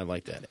 I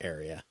like that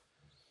area.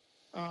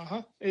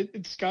 Uh-huh.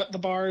 It's got the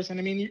bars, and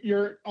I mean,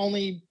 you're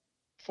only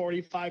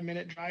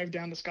 45-minute drive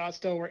down to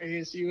Scottsdale where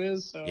ASU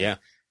is. So Yeah.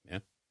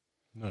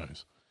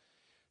 Nice.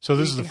 So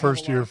this is the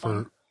first year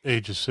for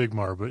Age of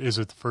Sigmar, but is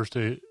it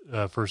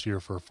the first year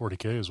for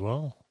 40K as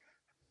well?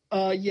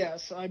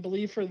 Yes, I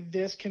believe for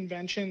this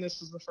convention,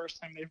 this is the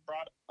first time they've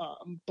brought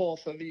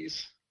both of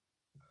these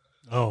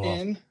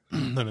in.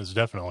 Then it's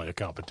definitely a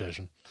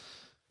competition.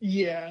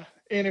 Yeah,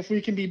 and if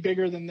we can be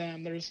bigger than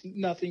them, there's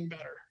nothing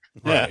better.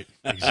 Right,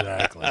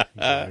 exactly.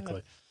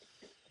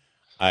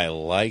 I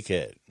like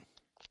it.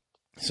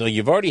 So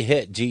you've already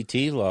hit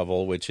GT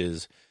level,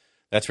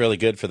 that's really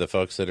good for the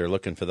folks that are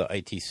looking for the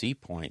ITC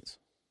points.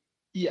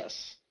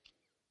 Yes.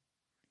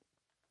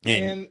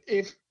 And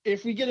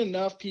if we get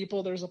enough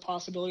people, there's a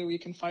possibility we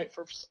can fight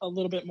for a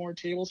little bit more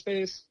table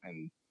space.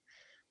 And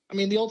I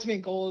mean, the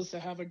ultimate goal is to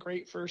have a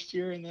great first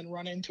year and then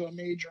run into a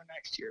major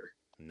next year.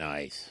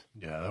 Nice.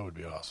 Yeah, that would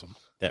be awesome.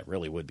 That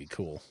really would be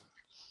cool.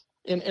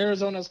 And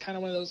Arizona is kind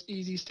of one of those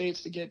easy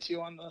states to get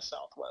to on the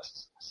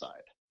southwest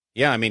side.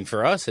 Yeah, I mean,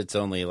 for us, it's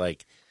only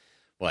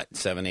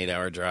 7-8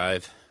 hour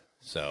drive.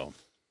 So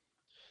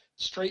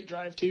straight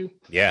drive too.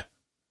 Yeah.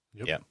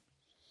 Yep. Yeah.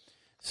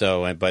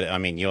 So, but I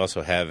mean, you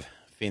also have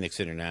Phoenix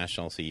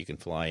International, so you can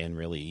fly in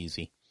really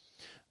easy.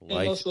 And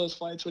most of those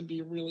flights would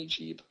be really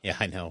cheap. Yeah,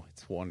 I know.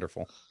 It's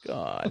wonderful.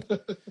 God,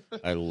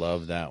 I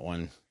love that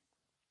one.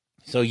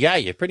 So yeah,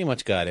 you pretty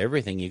much got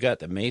everything. You got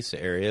the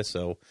Mesa area,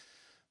 so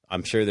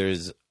I'm sure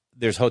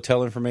there's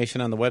hotel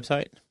information on the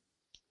website.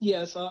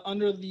 Yes,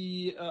 under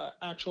the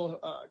actual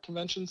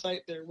convention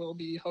site, there will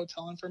be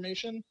hotel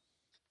information.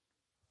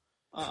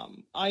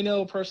 I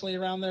know personally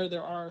around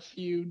there are a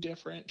few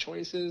different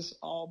choices,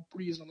 all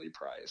reasonably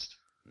priced.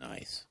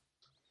 Nice.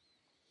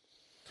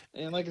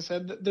 And like I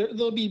said,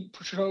 there'll be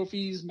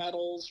trophies,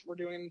 medals. We're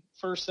doing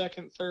first,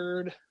 second,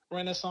 third,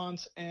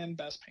 Renaissance, and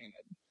best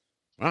painted.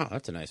 Wow,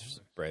 that's a nice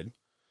spread.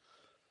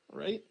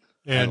 Right?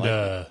 And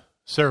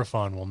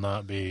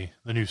Seraphon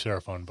the new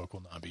Seraphon book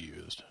will not be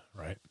used,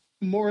 right?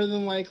 More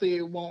than likely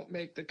it won't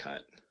make the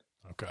cut.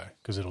 Okay,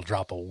 because it'll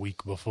drop a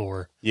week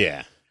before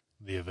the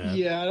event.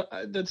 Yeah,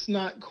 that's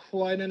not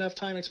quite enough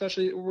time,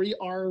 especially we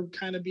are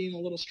kind of being a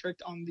little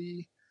strict on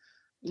the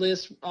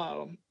list.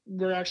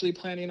 We're actually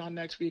planning on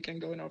next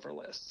weekend going over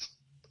lists.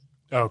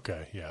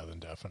 Okay, yeah, then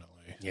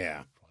definitely. Yeah.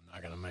 I'm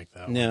not going to make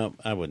that No, one.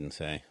 I wouldn't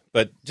say.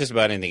 But just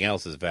about anything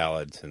else is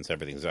valid since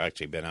everything's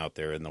actually been out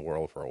there in the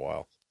world for a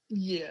while.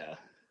 Yeah.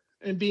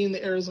 And being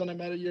the Arizona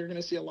meta, you're going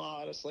to see a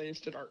lot of Slaves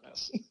to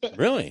Darkness.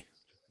 Really?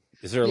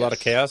 Is there a lot of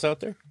chaos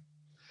out there?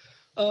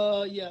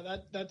 Yeah,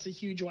 that's a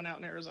huge one out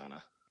in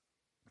Arizona.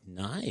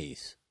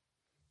 Nice.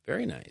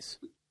 Very nice.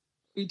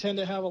 We tend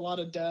to have a lot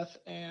of death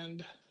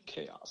and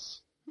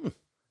chaos.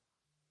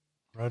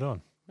 Right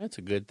on. That's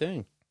a good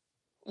thing.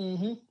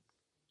 Mm-hmm.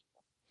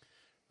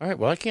 All right.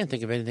 Well, I can't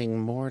think of anything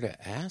more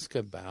to ask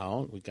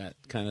about. We got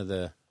kind of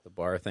the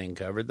bar thing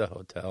covered, the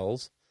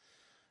hotels.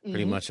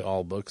 Pretty much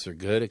all books are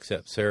good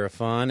except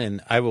Seraphon.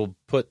 And I will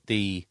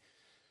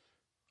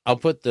I'll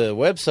put the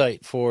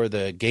website for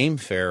the game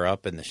fair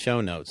up in the show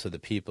notes so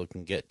that people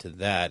can get to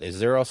that. Is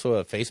there also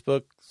a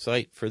Facebook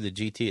site for the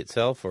GT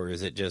itself, or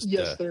is it just...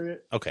 Yes, there.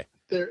 Okay.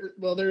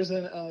 There's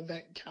an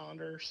event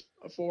calendar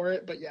for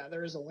it, but yeah,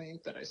 there is a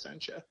link that I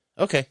sent you.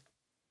 Okay.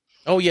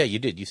 Oh, yeah, you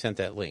did. You sent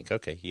that link.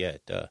 Okay, yeah.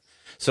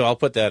 So I'll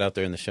put that out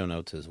there in the show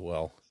notes as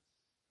well.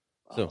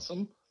 Awesome.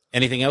 So,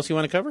 anything else you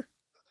want to cover?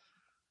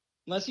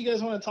 Unless you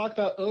guys want to talk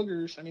about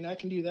ogres, I mean, I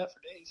can do that for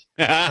days.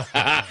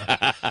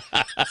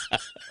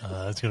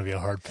 That's going to be a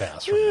hard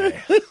pass for me.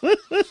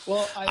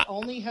 Well, I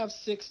only have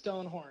 6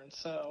 stone horns,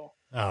 so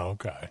Oh,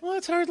 okay. Well,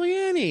 that's hardly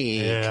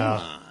any. Yeah.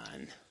 Come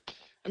on.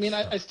 I mean,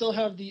 I still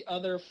have the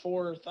other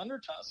 4 thunder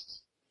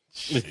tusks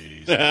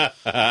Jeez.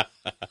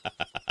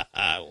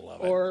 I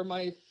love it. or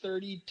my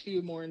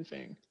 32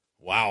 Mournfang.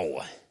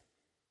 Wow.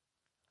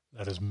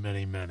 That is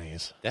many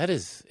minis. That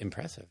is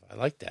impressive. I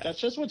like that. That's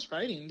just what's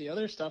writing. The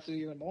other stuff is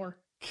even more.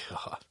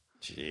 God.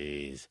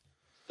 Jeez.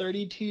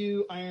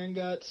 32 Iron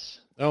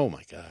Guts, Oh,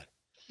 my God.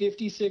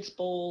 56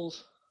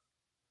 bowls.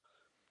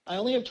 I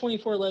only have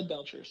 24 lead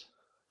belchers.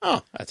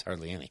 Oh, that's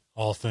hardly any.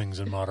 All things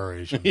in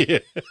moderation. Yeah.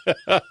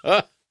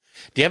 Do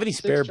you have any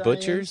spare giants.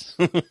 butchers?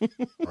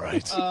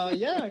 Right.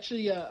 Yeah,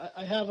 actually,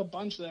 I have a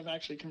bunch that I've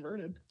actually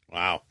converted.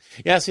 Wow.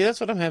 Yeah, see,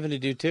 that's what I'm having to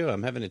do, too.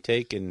 I'm having to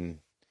take and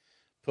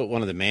put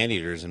one of the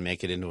man-eaters and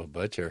make it into a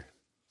butcher.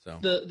 So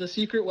The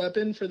secret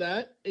weapon for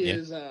that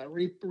is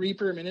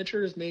Reaper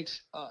Miniatures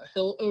makes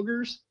hill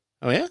ogres.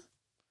 Oh, yeah?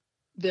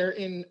 They're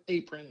in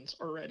aprons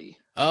already.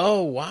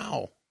 Oh,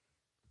 wow.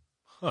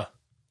 Huh.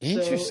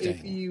 Interesting. So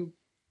if you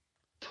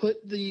put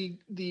the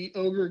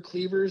ogre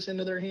cleavers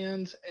into their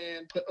hands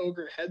and put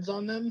ogre heads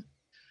on them,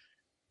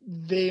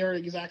 they are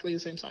exactly the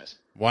same size.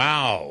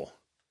 Wow.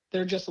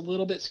 They're just a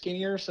little bit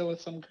skinnier, so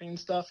with some green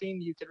stuffing,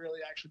 you could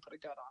really actually put a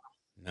gut on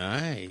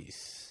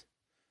Nice.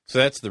 So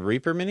that's the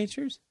Reaper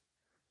miniatures?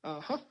 them.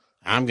 Uh-huh.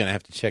 I'm going to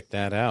have to check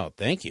that out.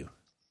 Thank you.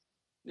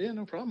 Yeah,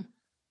 no problem.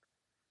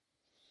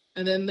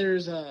 And then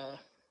there's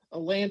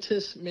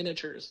Atlantis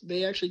Miniatures.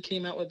 They actually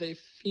came out with a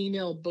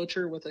female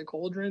butcher with a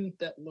cauldron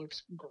that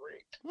looks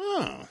great.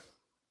 Oh.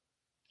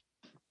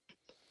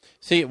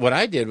 See, what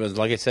I did was,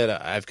 like I said,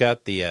 I've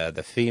got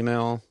the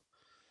female,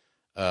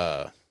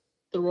 The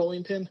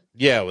rolling pin.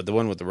 yeah, with the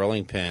one with the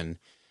rolling pin,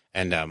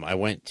 and I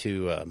went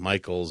to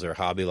Michael's or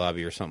Hobby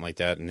Lobby or something like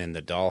that, and in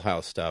the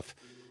dollhouse stuff,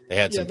 they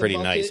had some the pretty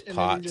bucket, nice and then you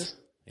pots. just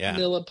Yeah.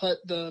 Milliput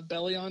the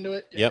belly onto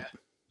it. Yep.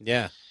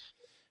 Yeah.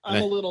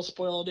 I'm a little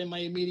spoiled. In my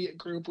immediate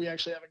group, we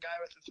actually have a guy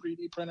with a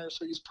 3D printer,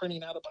 so he's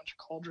printing out a bunch of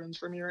cauldrons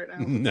for me right now.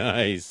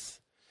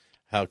 Nice.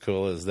 How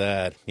cool is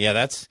that? Yeah,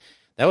 that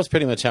was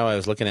pretty much how I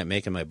was looking at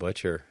making my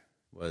butcher,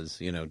 was,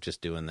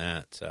 just doing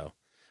that. So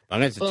I'm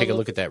going to have to take a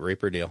look at that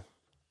Reaper deal.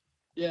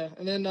 Yeah,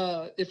 and then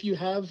if you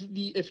have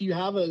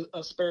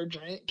a spare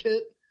giant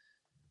kit,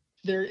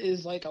 there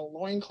is like a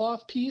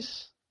loincloth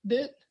piece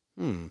bit.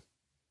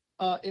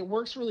 It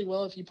works really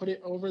well if you put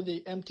it over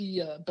the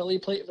empty belly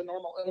plate of a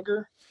normal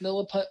ogre,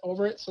 milliput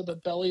over it so the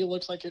belly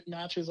looks like it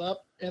matches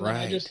up. And then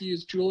I Right. just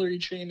use jewelry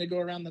chain to go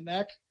around the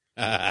neck.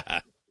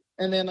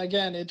 And then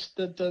again, it's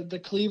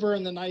the cleaver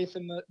and the knife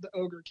and the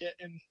ogre kit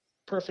in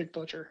perfect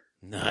butcher.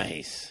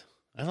 Nice.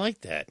 I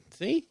like that.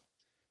 See?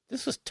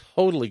 This was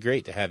totally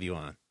great to have you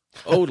on.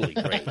 Totally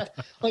great.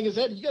 Like I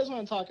said, you guys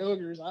want to talk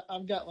ogres?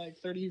 I've got like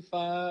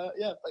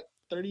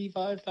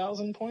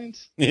 35,000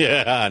 points.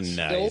 Yeah,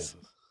 nice.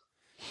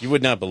 You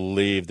would not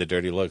believe the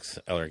dirty looks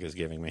Elric is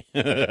giving me.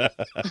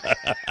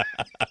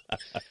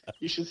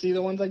 You should see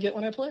the ones I get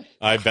when I play.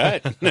 I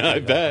bet. I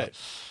bet.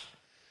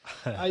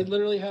 I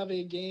literally have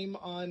a game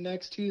on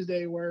next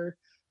Tuesday where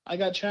I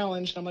got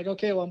challenged. I'm like,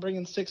 okay, well, I'm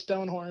bringing 6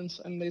 stone horns.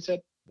 And they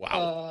said,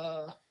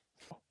 Wow.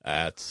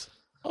 That's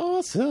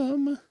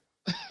awesome.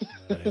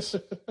 Nice.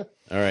 All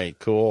right,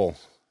 cool.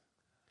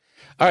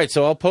 All right,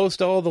 so I'll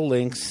post all the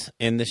links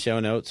in the show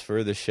notes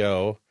for the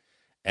show,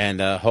 and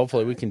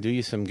hopefully we can do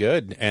you some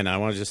good. And I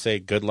want to just say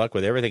good luck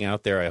with everything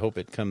out there. I hope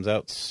it comes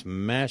out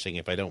smashing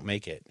if I don't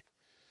make it.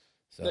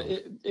 So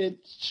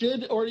it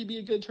should already be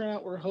a good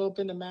turnout. We're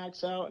hoping to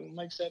max out. And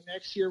like I said,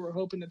 next year we're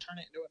hoping to turn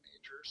it into a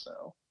major.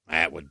 So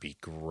that would be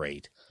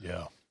great.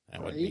 Yeah.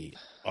 That would be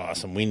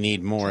awesome. We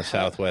need more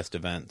Southwest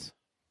events.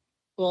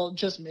 Well,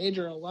 just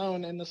major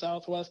alone in the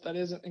Southwest that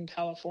isn't in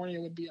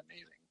California would be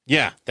amazing.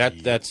 Yeah,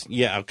 that's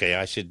okay.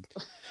 I should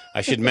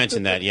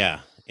mention that. Yeah,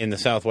 in the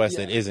Southwest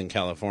that isn't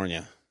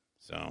California.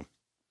 So,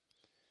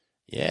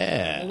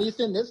 yeah. At least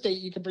in this state,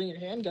 you could bring your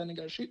handgun and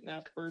go shooting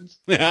afterwards.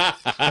 I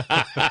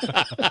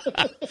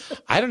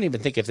don't even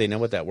think if they know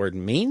what that word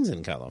means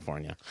in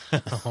California.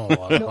 Oh,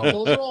 wow. No,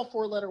 those are all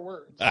 4-letter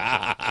words.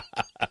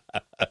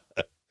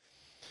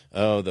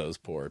 Oh, those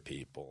poor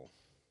people.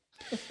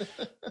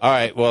 All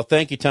right. Well,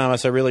 thank you,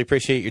 Thomas. I really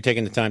appreciate you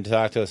taking the time to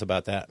talk to us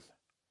about that.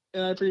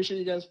 And I appreciate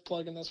you guys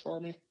plugging this for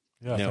me.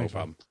 Yeah, No thanks,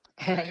 problem.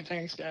 All right,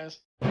 thanks, guys.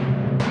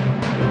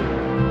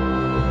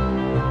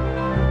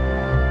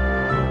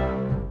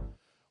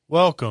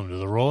 Welcome to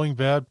the Rolling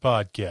Bad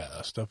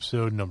Podcast,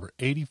 episode number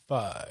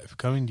 85,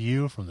 coming to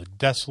you from the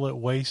desolate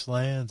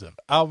wastelands of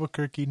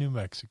Albuquerque, New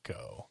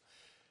Mexico.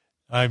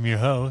 I'm your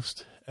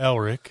host,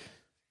 Elric.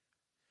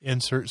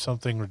 Insert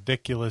something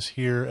ridiculous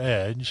here,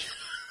 Edge.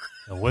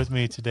 And with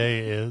me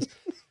today is,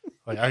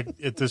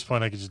 at this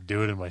point, I could just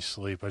do it in my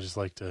sleep. I just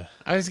like to.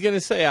 I was going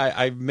to say,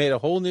 I made a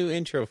whole new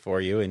intro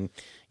for you, and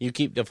you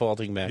keep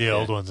defaulting back. The there.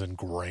 old one's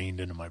ingrained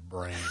into my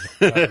brain.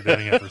 After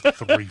doing it for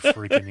 3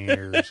 freaking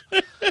years.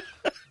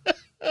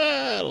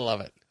 I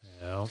love it.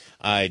 Yeah.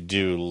 I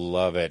do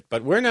love it.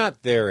 But we're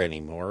not there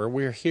anymore.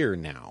 We're here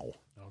now.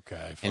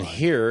 Okay, fine. And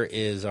here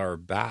is our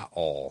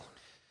battle.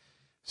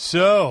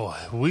 So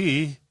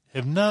we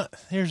have not.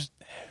 I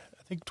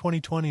think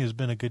 2020 has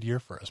been a good year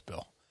for us,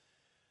 Bill.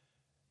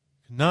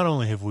 Not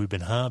only have we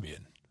been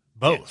hobbying,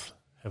 both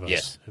have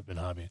been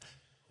hobbying.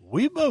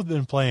 We've both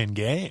been playing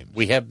games.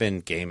 We have been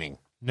gaming.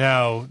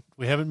 Now,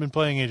 we haven't been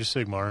playing Age of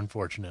Sigmar,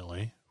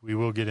 unfortunately. We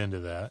will get into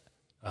that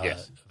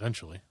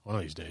eventually, one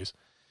of these days.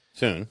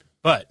 Soon.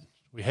 But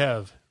we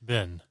have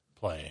been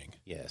playing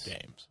games.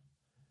 And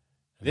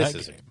this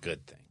is a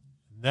good thing.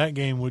 That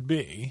game would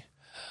be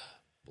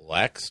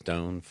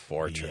Blackstone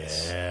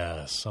Fortress.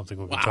 Yeah, something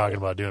we've been talking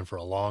about doing for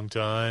a long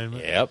time.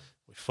 Yep.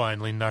 We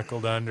finally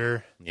knuckled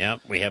under.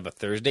 Yep. We have a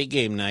Thursday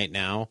game night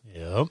now.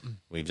 Yep.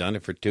 We've done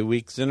it for 2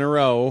 weeks in a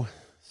row.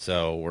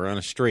 So we're on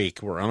a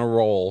streak. We're on a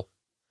roll.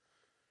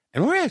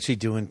 And we're actually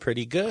doing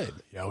pretty good.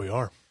 Yeah, we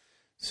are.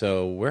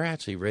 So we're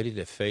actually ready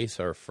to face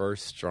our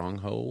first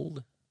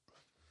stronghold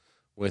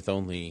with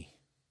only,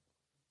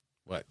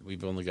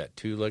 we've only got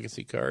 2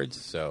 legacy cards.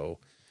 So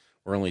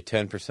we're only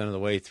 10% of the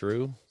way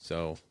through.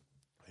 So,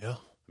 yeah.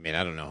 I mean,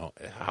 I don't know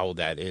how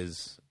that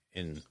is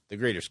in the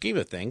greater scheme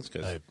of things.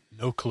 I have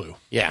no clue.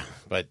 Yeah,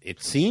 but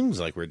it seems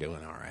like we're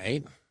doing all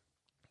right.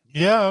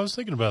 Yeah, I was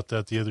thinking about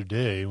that the other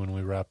day when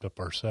we wrapped up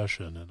our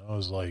session, and I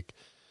was like,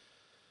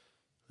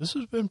 this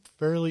has been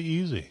fairly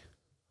easy.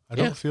 I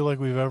don't feel like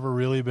we've ever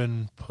really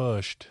been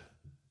pushed,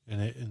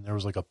 and there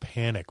was like a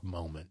panic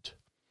moment.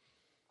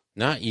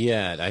 Not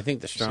yet. I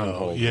think the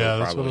stronghold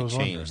will probably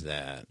change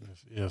that.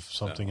 If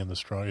something in the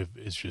strong, if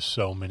it's just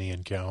so many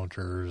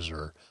encounters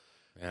or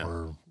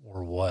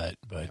what,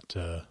 but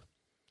I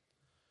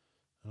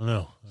don't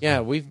know. Yeah,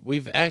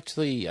 we've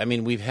actually, I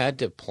mean, we've had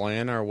to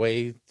plan our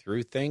way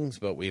through things,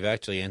 but we've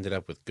actually ended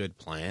up with good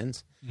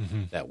plans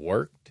that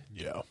worked.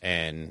 Yeah.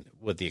 And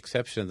with the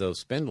exception of those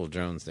spindle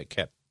drones that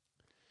kept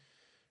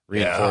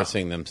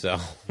reinforcing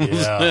themselves.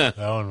 Yeah, that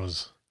one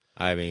was.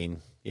 I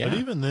mean, yeah. But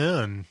even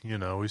then,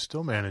 we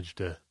still managed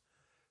to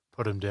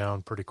put him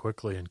down pretty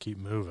quickly and keep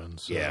moving.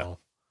 So. Yeah.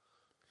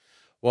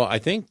 Well, I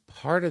think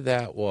part of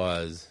that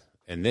was,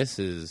 and this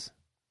is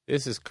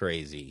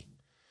crazy,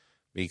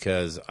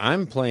 because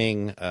I'm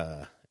playing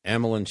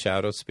Amelin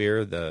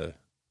Shadowspear, the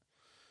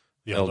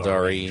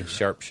Eldari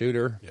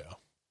sharpshooter. Yeah.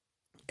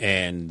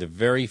 And the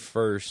very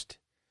first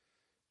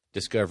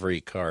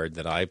discovery card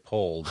that I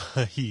pulled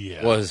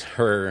was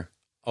her,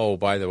 oh,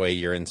 by the way,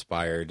 you're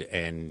inspired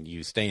and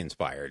you stay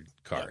inspired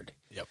card.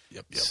 Yep.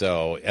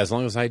 So as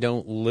long as I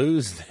don't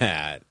lose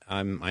that,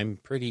 I'm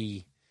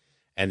pretty.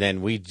 And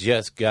then we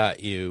just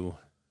got you.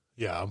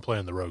 Yeah, I'm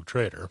playing the Rogue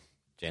Trader.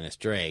 Janice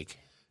Drake.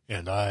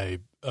 And I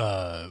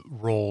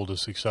rolled a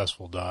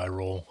successful die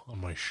roll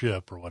on my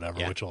ship or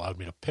whatever, which allowed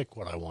me to pick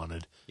what I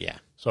wanted. Yeah.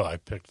 So I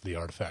picked the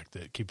artifact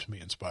that keeps me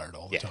inspired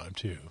all the time,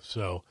 too.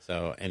 So,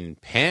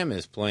 and Pam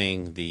is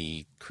playing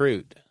the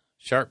Kroot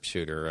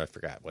sharpshooter. I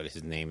forgot what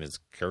his name is.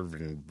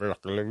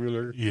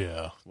 Curvin.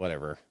 Yeah.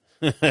 Whatever.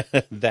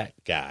 That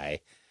guy.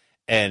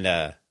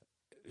 And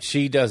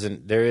she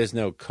doesn't, there is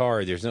no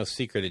card. There's no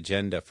secret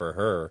agenda for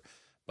her.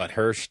 But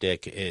her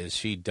shtick is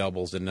she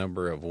doubles the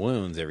number of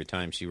wounds every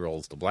time she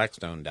rolls the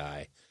Blackstone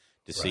die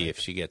to see if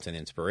she gets an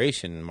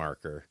inspiration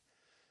marker.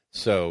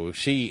 So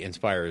she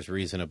inspires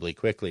reasonably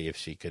quickly if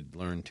she could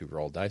learn to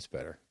roll dice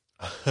better.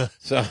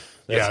 So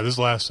this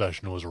last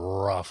session was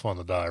rough on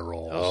the die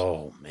rolls.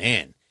 Oh,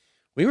 man.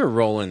 We were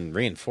rolling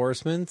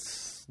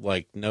reinforcements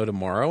like no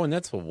tomorrow, and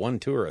that's a 1,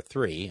 2, or a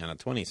 3 on a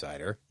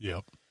 20-sider.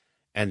 Yep.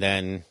 And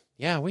then,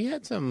 we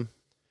had some...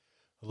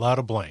 A lot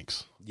of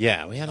blanks.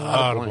 Yeah, we had a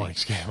lot of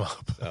blanks came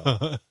up.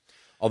 So,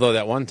 although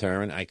that one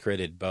turn, I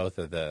critted both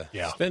of the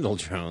spindle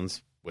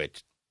drones,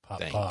 which,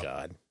 thank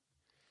God.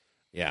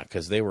 Yeah,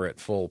 because they were at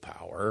full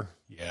power.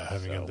 Yeah,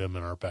 having them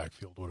in our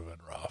backfield would have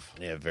been rough.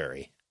 Yeah,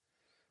 very.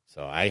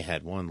 So I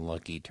had one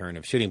lucky turn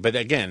of shooting. But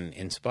again,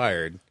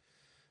 inspired,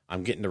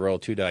 I'm getting to roll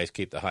 2 dice,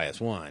 keep the highest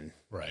one.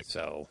 Right.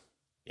 So,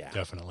 yeah.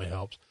 Definitely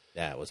helps.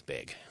 That was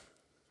big.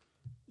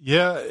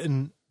 Yeah,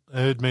 and I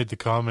had made the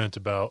comment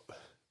about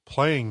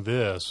playing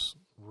this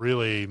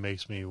really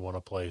makes me want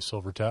to play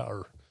Silver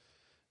Tower,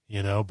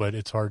 but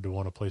it's hard to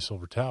want to play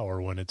Silver Tower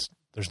when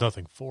there's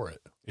nothing for it.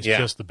 It's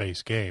just the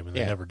base game, and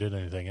they never did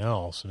anything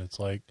else. And it's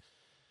like,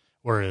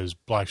 whereas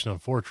Blackstone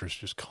Fortress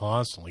just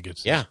constantly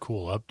gets these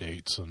cool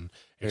updates and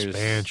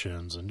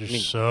expansions, and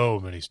just so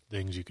many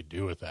things you could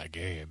do with that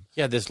game.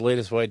 Yeah, this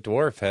latest White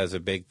Dwarf has a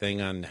big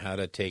thing on how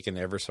to take an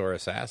Eversor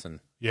assassin.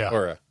 Yeah.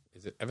 Or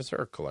is it Eversor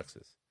or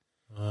Calexis?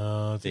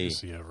 I think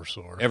it's the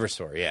Eversor.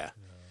 Eversor, yeah.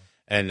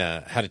 And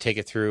how to take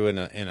it through in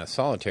a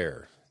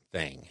solitaire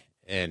thing.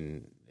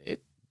 And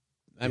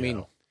I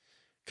mean,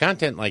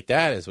 content like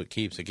that is what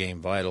keeps a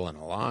game vital and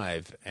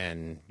alive,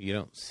 and you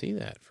don't see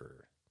that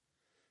for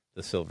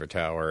the Silver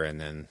Tower and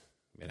then,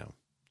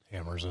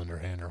 Hammers Under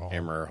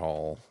Hammer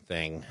Hall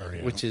thing,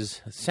 which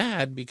is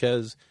sad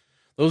because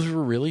those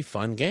were really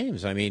fun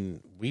games. I mean,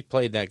 we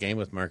played that game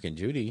with Mark and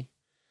Judy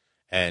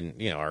and,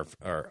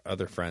 our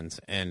other friends,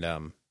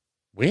 and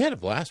we had a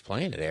blast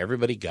playing it.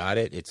 Everybody got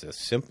it. It's a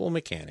simple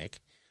mechanic.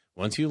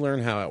 Once you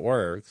learn how it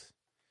works,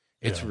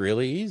 it's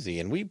really easy.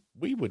 And we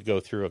would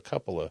go through a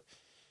couple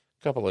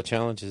of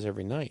challenges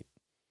every night.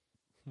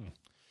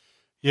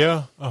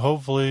 Yeah,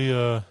 hopefully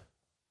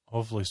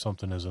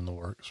something is in the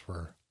works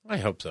for I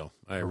hope so.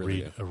 I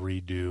really do. a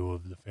redo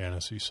of the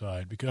fantasy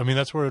side, because I mean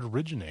that's where it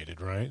originated,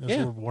 right? That's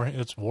Yeah. where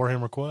it's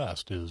Warhammer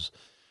Quest is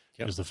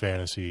the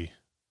fantasy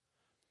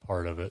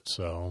part of it.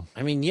 So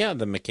I mean, yeah,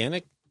 the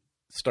mechanic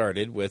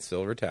started with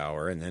Silver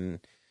Tower, and then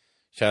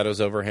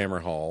Shadows over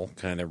Hammerhall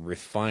kind of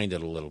refined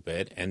it a little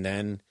bit, and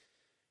then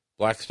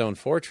Blackstone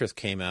Fortress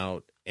came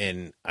out,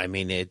 and I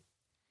mean, it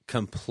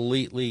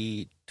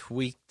completely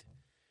tweaked.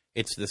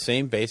 It's the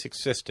same basic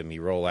system.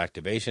 You roll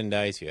activation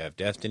dice, you have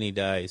destiny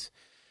dice,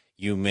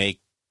 you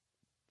make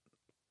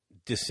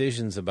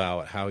decisions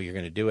about how you're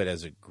going to do it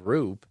as a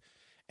group,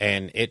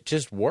 and it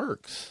just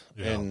works.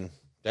 Yeah. And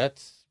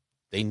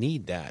they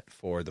need that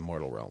for the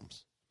Mortal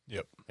Realms.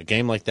 Yep. A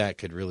game like that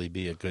could really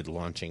be a good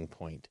launching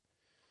point.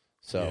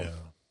 So yeah,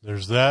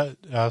 there's that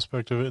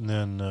aspect of it, and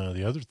then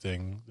the other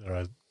thing that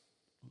I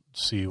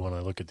see when I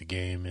look at the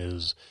game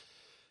is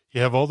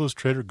you have all those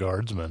Trader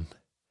Guardsmen.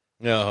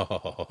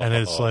 no, And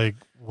it's like,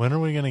 when are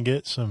we going to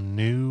get some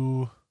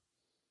new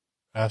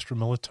Astra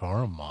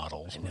Militarum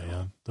models,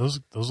 man? Those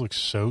look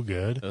so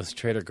good. those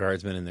Trader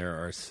Guardsmen in there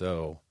are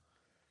so.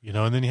 You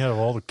know, and then you have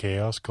all the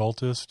Chaos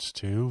Cultists,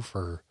 too,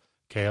 for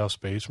Chaos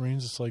Space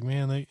Marines. It's like,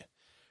 man,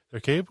 they're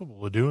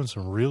capable of doing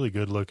some really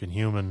good-looking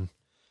human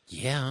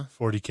Yeah.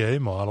 40K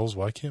models.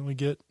 Why can't we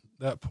get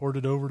that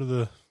ported over to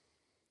the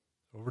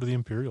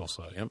Imperial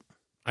side? Yep.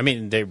 I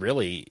mean, they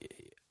really.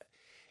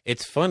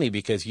 It's funny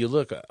because you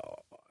look.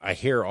 I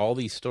hear all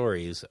these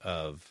stories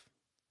of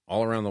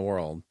all around the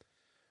world,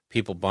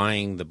 people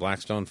buying the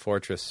Blackstone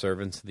Fortress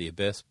Servants of the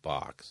Abyss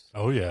box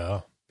Oh,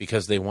 yeah.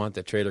 because they want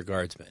the Trader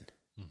Guardsmen.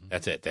 Mm-hmm.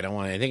 That's it. They don't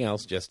want anything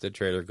else, just the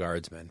Trader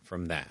Guardsmen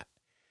from that.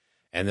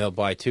 And they'll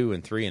buy 2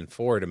 and 3 and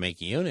 4 to make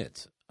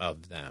units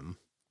of them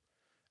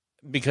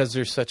because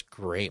they're such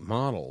great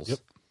models. Yep.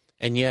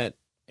 And yet,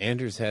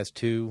 Andrews has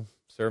 2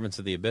 Servants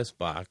of the Abyss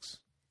box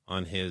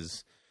on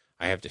his.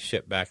 I have to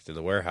ship back to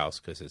the warehouse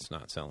because it's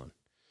not selling.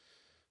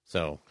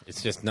 So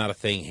it's just not a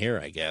thing here,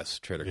 I guess,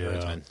 Trader Yeah.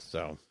 Guardsmen.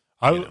 So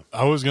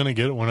I was going to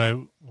get it when I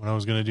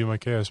was going to do my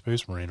Chaos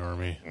Space Marine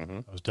army.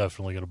 Mhm. I was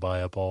definitely going to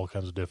buy up all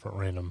kinds of different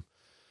random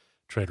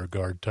Trader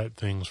Guard type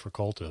things for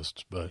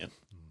cultists, but Yep.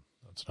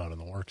 that's not in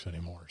the works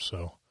anymore.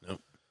 So,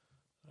 Nope.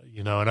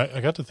 you know, and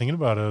I got to thinking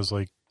about it. I was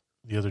like,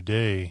 the other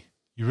day,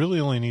 you really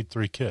only need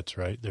 3 kits,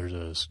 right? There's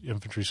a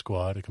infantry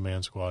squad, a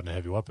command squad, and a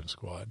heavy weapon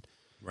squad.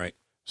 right.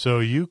 So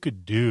you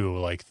could do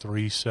like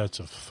 3 sets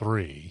of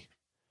 3.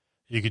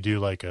 You could do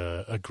like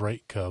a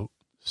great coat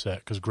set,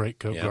 because great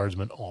coat Yeah.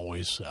 guardsmen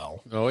always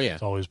sell. Oh, yeah.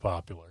 It's always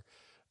popular.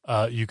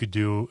 You could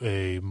do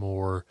a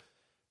more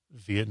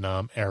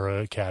Vietnam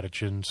era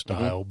Catachan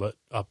style, but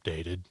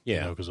updated.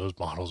 Yeah. Because those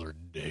models are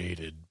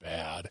dated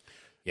bad.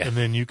 Yeah. And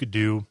then you could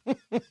do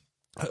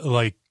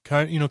like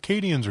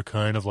Cadians are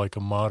kind of like a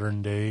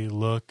modern day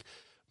look,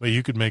 but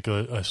you could make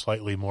a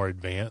slightly more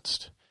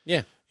advanced.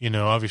 Yeah.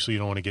 Obviously you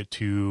don't want to get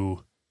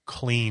too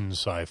clean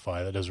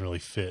sci-fi. That doesn't really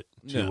fit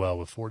too No. well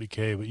with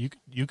 40K, but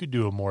you could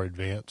do a more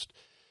advanced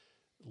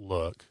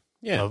look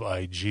Yeah. of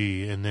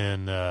IG. And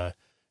then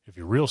if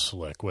you're real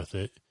slick with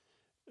it,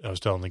 I was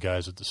telling the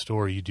guys at the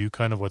store, you do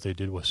kind of what they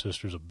did with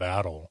Sisters of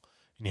Battle,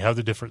 and you have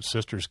the different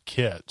Sisters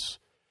kits,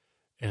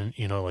 and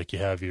like you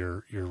have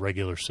your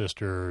regular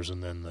Sisters,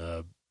 and then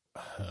the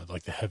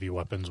like the heavy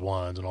weapons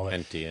ones and all that,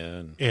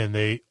 Pentia and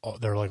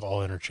they're like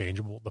all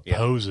interchangeable. The Yeah.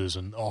 poses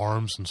and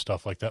arms and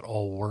stuff like that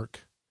all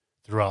work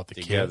throughout the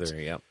together. kits.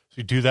 Yep. So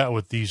you do that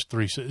with these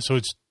 3. So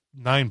it's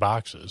 9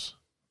 boxes,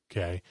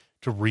 okay,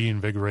 to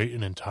reinvigorate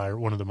an entire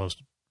one of the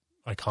most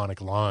iconic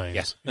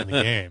lines Yeah. in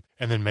the game,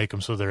 and then make them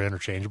so they're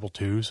interchangeable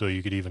too. So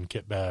you could even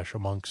kit bash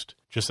amongst.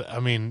 I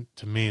mean,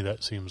 to me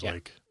that seems Yeah.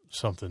 like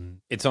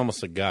something. It's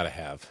almost a gotta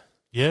have.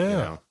 Yeah, You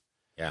know?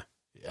 Yeah.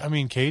 I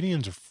mean,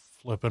 Cadians are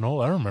flipping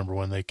old. I remember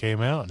when they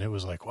came out, and it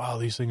was like, wow,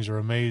 these things are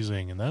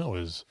amazing, and that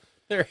was.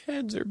 Their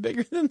heads are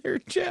bigger than their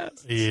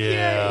chests.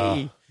 Yeah.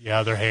 Yay.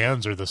 Yeah, their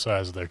hands are the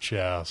size of their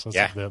chest. That's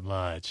Yeah. a bit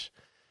much.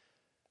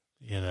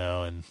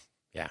 And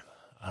Yeah.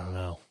 I don't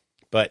know.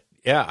 But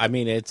yeah, I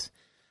mean,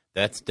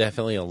 that's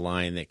definitely a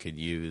line that could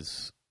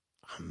use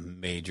a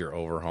major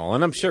overhaul,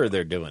 and I'm sure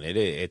they're doing it.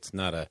 It's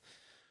not a.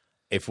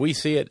 If we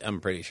see it, I'm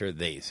pretty sure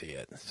they see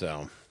it.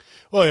 So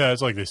Well, yeah,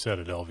 it's like they said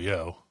at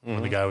LVO.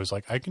 When the guy was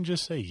like, I can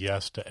just say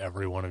yes to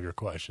every one of your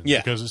questions. Yeah.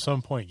 Because at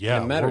some point, in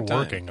a matter we're of time.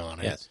 working on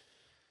it. Yes.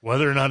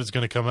 Whether or not it's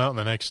going to come out in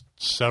the next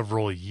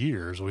several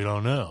years, we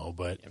don't know.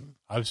 But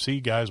I've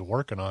seen guys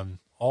working on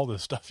all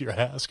this stuff you're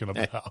asking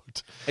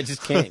about. I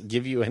just can't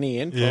give you any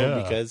info Yeah.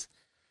 because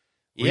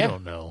We yeah.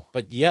 don't know.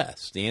 But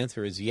yes, the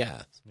answer is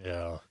yes.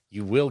 Yeah.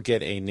 You will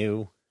get a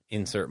new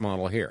insert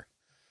model here.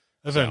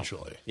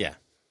 Eventually. Yeah.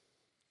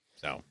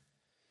 So.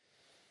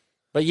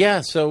 But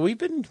yeah, so we've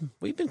been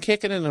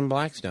kicking it in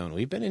Blackstone.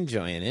 We've been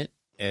enjoying it.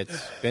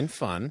 It's been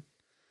fun.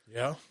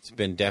 Yeah. It's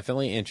been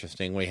definitely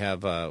interesting. We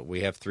have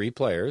 3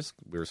 players.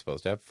 We were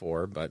supposed to have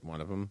 4, but one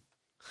of them.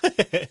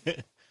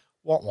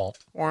 Womp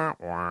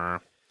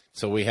womp.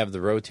 So we have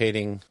the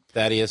rotating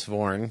Thaddeus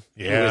Vorn,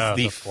 Yeah,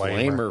 who is the the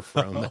flamer. flamer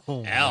from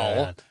Oh, Hell.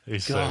 man.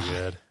 He's God. so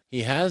good.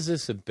 he has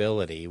this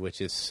ability,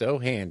 which is so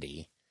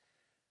handy,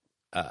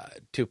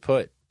 to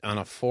put on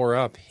a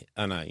 4-up,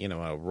 on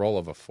a roll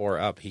of a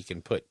 4-up, he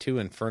can put 2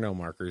 Inferno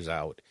markers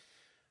out,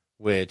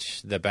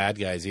 which the bad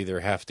guys either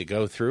have to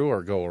go through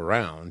or go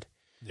around.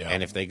 Yeah.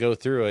 And if they go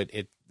through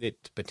it,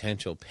 it's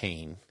potential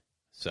pain.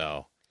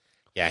 So,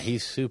 yeah,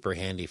 he's super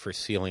handy for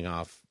sealing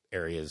off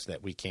areas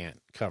that we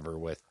can't cover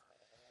with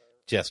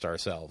just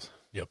ourselves.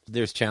 Yep.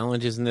 There's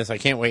challenges in this. I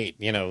can't wait.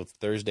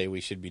 Thursday we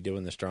should be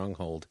doing the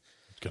Stronghold.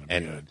 It's going to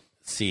be good.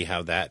 See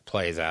how that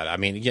plays out. I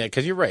mean, yeah,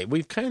 because you're right.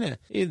 We've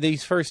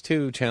these first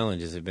 2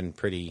 challenges have been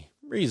pretty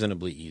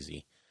reasonably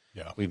easy.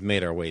 Yeah. We've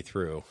made our way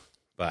through.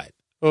 But,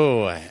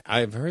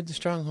 I've heard the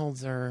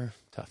Strongholds are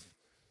tough.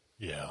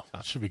 Yeah,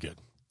 that should be good.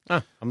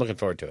 I'm looking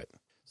forward to it.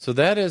 So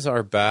that is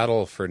our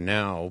battle for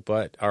now,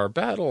 but our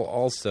battle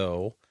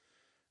also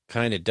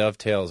kind of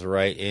dovetails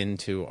right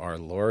into our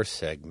lore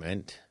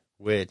segment,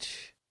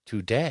 which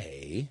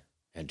today,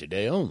 and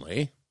today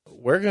only,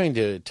 we're going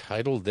to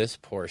title this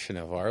portion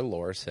of our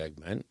lore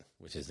segment,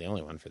 which is the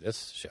only one for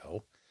this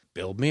show,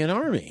 Build Me an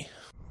Army.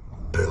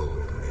 Build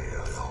me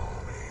an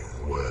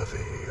army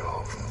worthy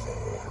of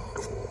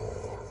Mordor.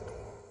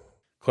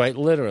 Quite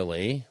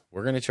literally,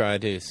 we're going to try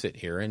to sit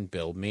here and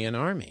build me an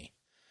army,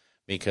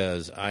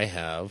 because I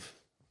have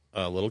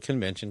a little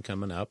convention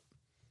coming up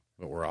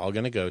that we're all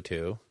going to go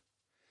to.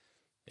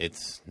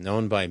 It's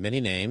known by many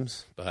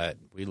names, but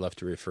we love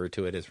to refer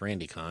to it as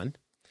RandyCon.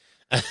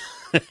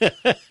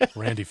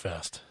 Randy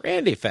Fest.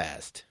 Randy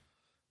Fest.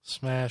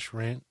 Smash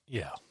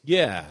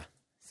Yeah.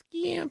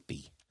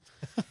 Scampy.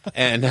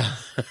 And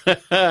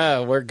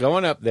we're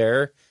going up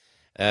there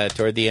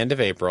toward the end of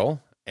April,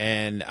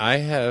 and I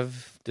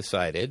have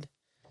decided,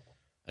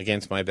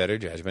 against my better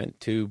judgment,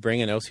 to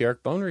bring an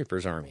Osiark Bone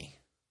Reapers army.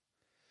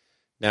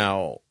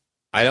 Now,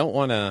 I don't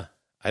want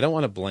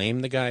to blame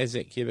the guys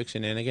at Cubic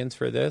Shenanigans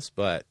for this,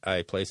 but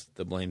I placed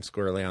the blame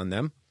squarely on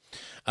them.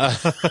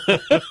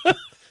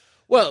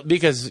 Well,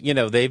 because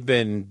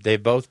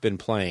they've both been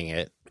playing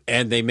it,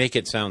 and they make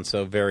it sound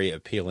so very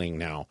appealing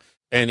now.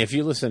 And if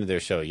you listen to their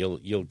show,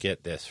 you'll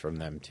get this from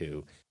them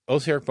too.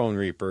 Osiark Bone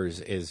Reapers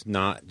is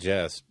not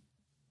just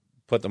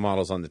put the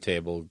models on the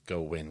table,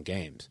 go win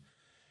games.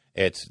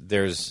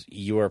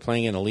 You are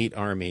playing an elite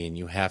army, and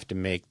you have to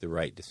make the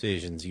right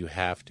decisions. You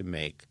have to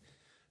make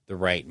the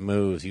right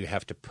moves. You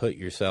have to put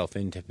yourself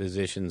into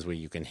positions where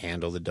you can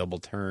handle the double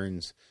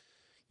turns.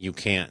 You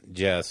can't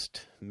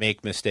just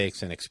make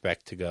mistakes and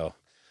expect to go,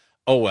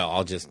 oh, well,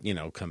 I'll just,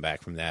 come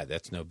back from that.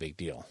 That's no big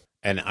deal.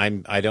 And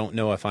I don't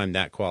know if I'm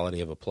that quality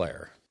of a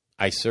player.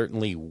 I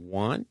certainly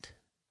want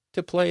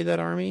to play that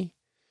army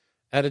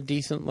at a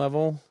decent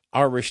level.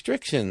 Our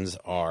restrictions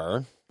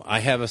are, I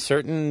have a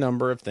certain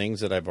number of things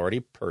that I've already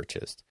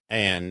purchased,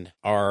 and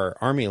our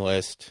army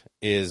list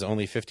is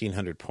only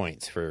 1,500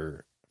 points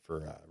for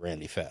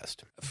Randy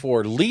Fest.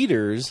 For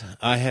leaders,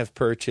 I have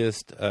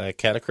purchased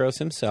Catacross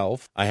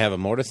himself. I have a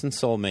Mortison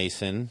Soul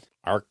Mason,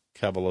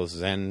 Arcabalos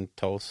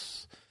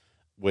Xantos,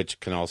 which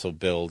can also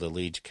build a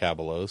Liege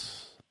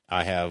Cabalos.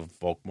 I have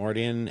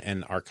Volkmordian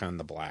and Archon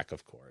the Black,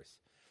 of course.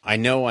 I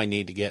know I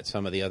need to get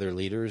some of the other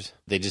leaders.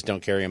 They just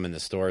don't carry them in the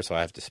store, so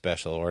I have to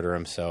special order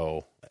them.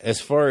 So as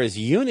far as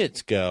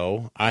units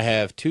go, I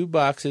have 2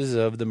 boxes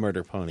of the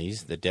Murder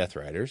Ponies, the Death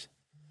Riders.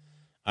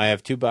 I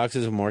have 2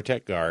 boxes of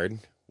Mortek Guard,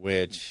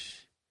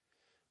 which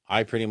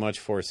I pretty much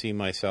foresee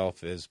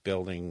myself as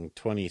building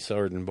 20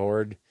 sword and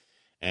board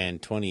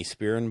and 20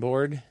 spear and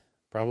board,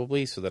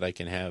 probably, so that I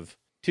can have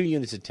 2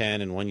 units of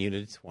 10 and 1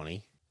 unit of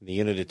 20. The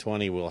unit of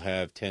 20 will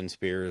have 10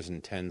 spears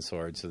and 10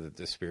 swords so that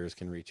the spears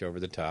can reach over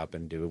the top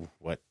and do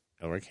what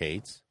Elric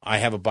hates. I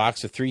have a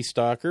box of 3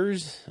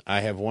 stalkers.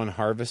 I have 1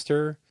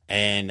 harvester.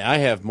 And I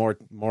have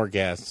more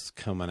guests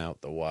coming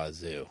out the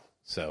wazoo.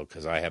 So,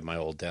 because I have my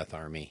old death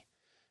army.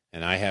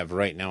 And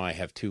right now I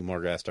have 2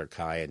 Morghast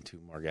Arkai and 2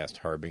 Morghast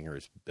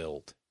Harbingers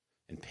built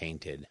and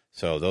painted.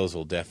 So those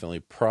will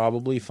definitely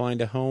probably find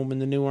a home in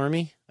the new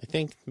army, I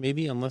think,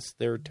 maybe, unless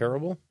they're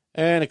terrible.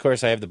 And, of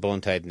course, I have the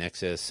Bone-Tide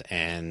Nexus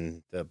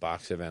and the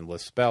box of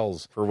endless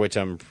spells, for which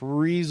I'm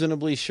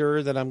reasonably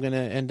sure that I'm going to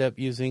end up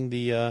using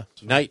the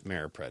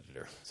Nightmare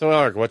Predator. So,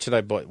 Alec, what should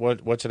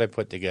I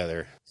put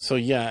together? So,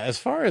 yeah, as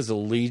far as the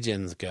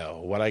legions go,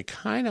 what I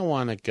kind of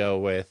want to go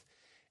with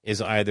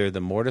is either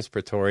the Mortis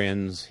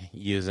Praetorians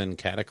using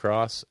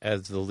Catacross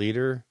as the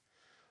leader,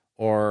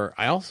 or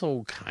I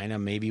also kind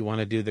of maybe want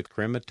to do the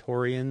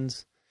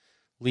Crematorians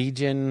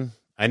Legion.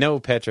 I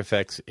know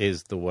Petrifex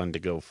is the one to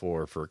go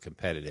for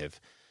competitive,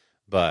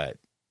 but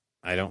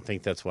I don't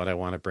think that's what I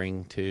want to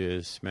bring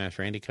to Smash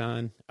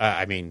RandyCon.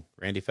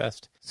 Randy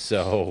Fest.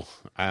 So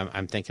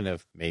I'm thinking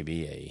of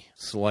maybe a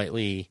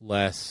slightly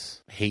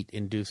less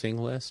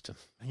hate-inducing list.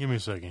 Give me a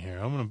second here.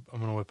 I'm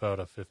gonna whip out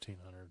a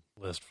 1,500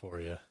 list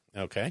for you.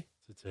 Okay.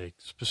 To take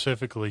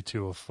specifically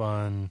to a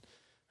fun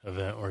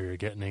event where you're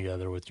getting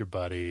together with your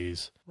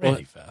buddies.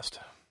 Randy Fest.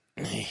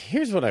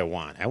 Here's what I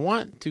want. I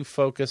want to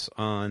focus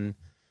on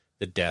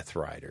the Death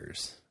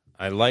Riders.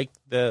 I like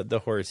the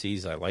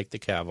horsies. I like the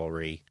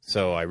cavalry.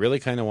 So I really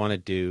kind of want to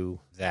do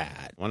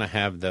that. I want to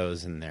have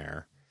those in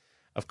there.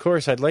 Of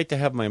course, I'd like to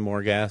have my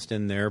Morghast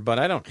in there, but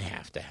I don't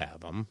have to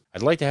have them.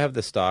 I'd like to have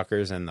the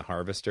Stalkers and the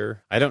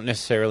Harvester. I don't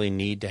necessarily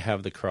need to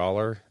have the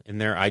Crawler in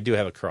there. I do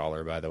have a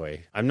Crawler, by the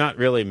way. I'm not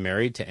really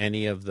married to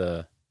any of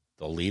the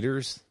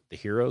leaders, the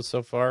heroes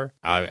so far.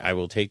 I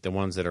will take the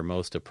ones that are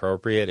most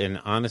appropriate, and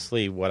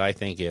honestly, what I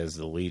think is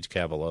the Liege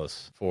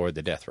Cavalos for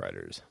the Death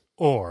Riders.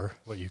 Or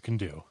what you can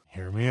do,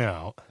 hear me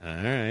out. All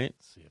right.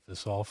 See if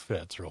this all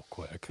fits real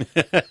quick.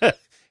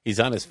 He's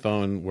on his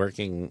phone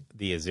working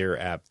the Azir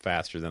app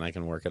faster than I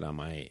can work it on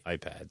my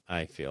iPad.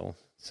 I feel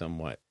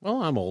somewhat.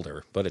 Well, I'm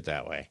older, put it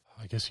that way.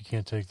 I guess you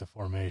can't take the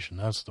formation.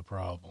 That's the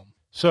problem.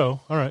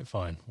 So, all right,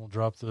 fine. We'll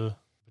drop the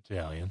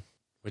battalion.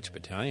 Which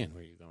battalion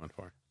were you going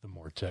for? The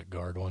Mortek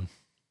Guard one.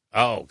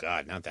 Oh,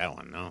 God, not that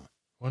one, no.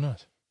 Why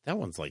not? That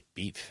one's like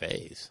beat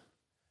phase.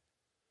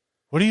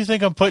 What do you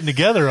think I'm putting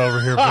together over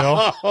here,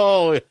 Bill?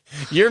 Oh,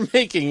 you're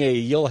making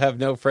you'll have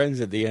no friends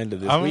at the end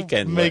of this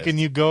weekend I'm making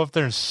list. you go up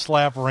there and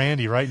slap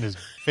Randy right in his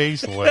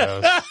face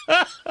list.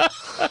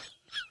 That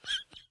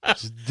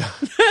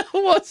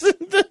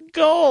wasn't the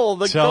goal.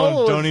 The Tell him,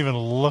 goal don't even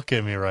look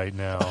at me right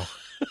now.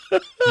 You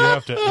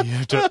have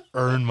to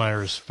earn my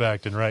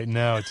respect, and right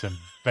now it's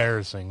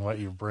embarrassing what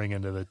you bring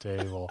into the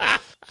table.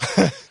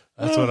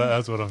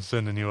 That's what I'm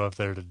sending you up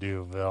there to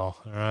do, Bill.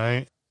 All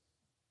right.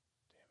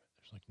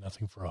 Like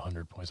nothing for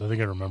 100 points. I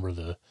think I remember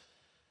the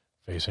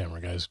Facehammer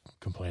guys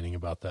complaining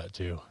about that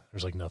too.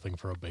 There's like nothing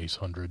for a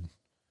base 100.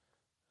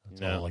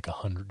 It's all like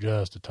 100,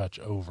 just a touch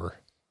over.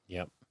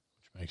 Yep.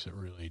 Which makes it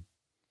really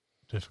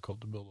difficult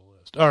to build a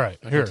list. All right,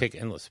 I here. can take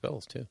endless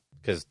spells too,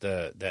 because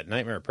that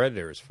Nightmare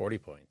Predator is 40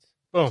 points.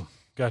 Boom,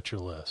 got your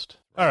list.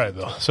 All right,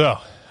 Bill. So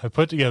I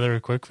put together a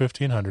quick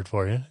 1,500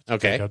 for you.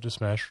 Okay. Take out to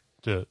Smash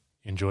to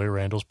enjoy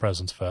Randall's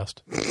Presents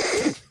Fest.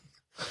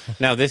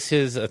 Now, this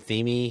is a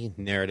themey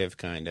narrative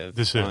kind of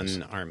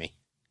fun army.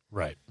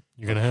 Right.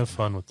 You're going to have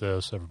fun with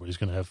this. Everybody's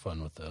going to have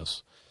fun with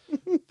this.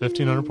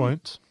 1,500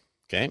 points.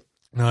 Okay.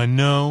 Now, I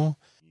know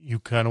you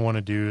kind of want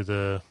to do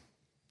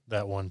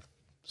that one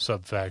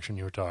sub-faction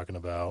you were talking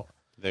about.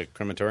 The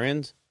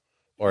Crematorians?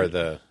 Or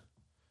the...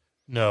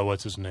 No,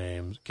 what's his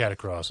name?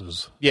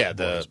 Catacross's. Yeah,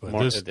 boys,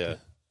 the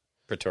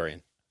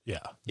Praetorian.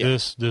 Yeah.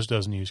 This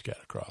doesn't use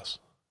Catacross.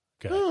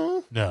 Okay.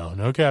 Oh.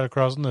 No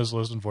Catacross on this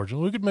list,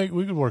 unfortunately.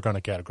 We could work on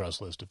a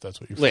Catacross list if that's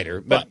what you're later,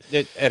 but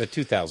at a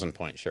 2,000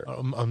 point, sure.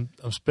 I'm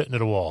spitting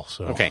at a wall.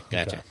 So okay,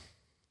 gotcha. Okay.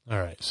 All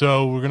right,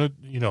 so we're gonna,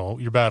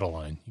 your battle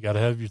line. You got to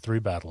have your 3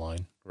 battle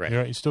line.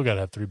 Right. You still got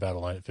to have 3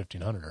 battle line at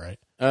 1,500, right?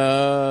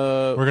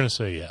 We're gonna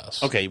say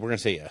yes. Okay, we're gonna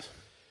say yes.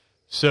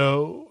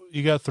 So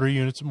you got 3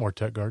 units of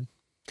Mortek Guard.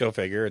 Go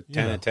figure. A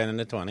 10, a 10,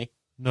 and a 20.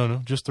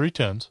 No, just 3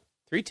 10s.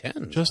 3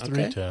 10s. Just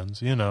 3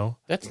 10s.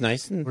 That's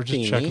nice and we're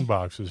just checking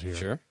boxes here.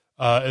 Sure.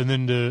 And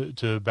then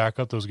to back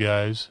up those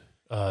guys,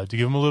 to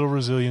give them a little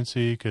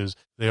resiliency because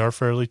they are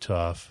fairly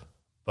tough,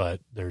 but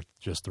they're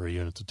just 3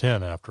 units of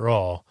 10 after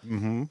all.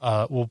 Mm-hmm.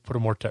 We'll put a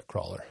Mortek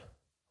Crawler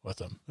with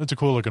them. It's a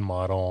cool looking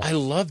model. I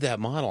love that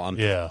model. I'm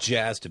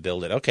jazzed to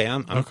build it. Okay,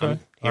 I'm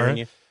hearing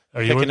you.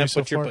 Are you picking up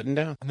what you're putting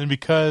down? And then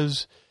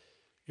because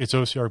it's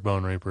OCR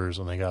Bone Reapers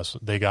and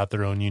they got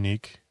their own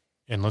unique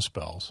endless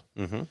spells,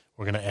 mm-hmm.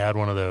 we're going to add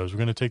one of those. We're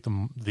going to take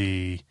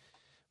the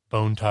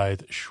Bone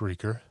Tithe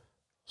Shrieker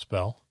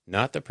spell.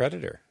 Not the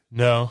Predator.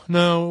 No.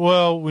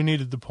 Well, we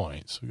needed the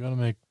points. We got to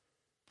make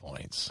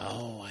points.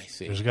 Oh, I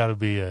see. There's got to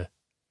be a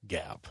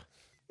gap.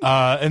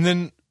 And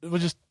then we'll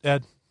just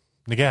add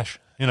Nagash,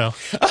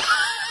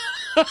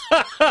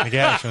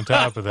 Nagash on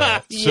top of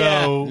that.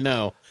 So,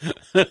 no.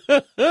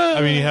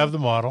 I mean, you have the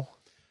model.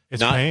 It's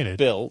not painted.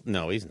 Bill.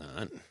 No, he's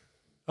not.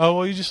 Oh,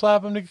 well, you just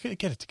slap him to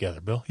get it together,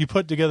 Bill. You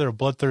put together a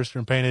Bloodthirster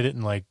and painted it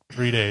in like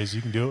 3 days.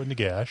 You can do it with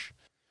Nagash,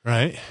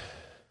 right?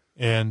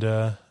 And,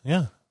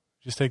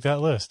 just take that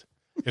list.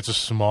 It's a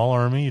small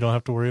army. You don't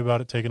have to worry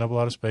about it taking up a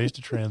lot of space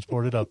to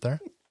transport it up there.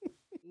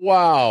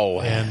 Wow.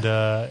 And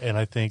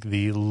I think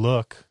the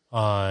look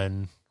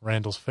on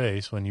Randall's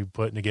face when you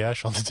put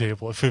Nagash on the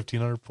table at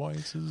 1,500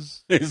 points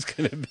is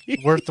going to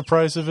be worth the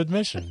price of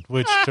admission,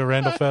 which to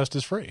Randall Fest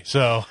is free.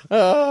 So,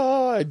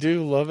 I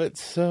do love it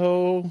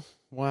so.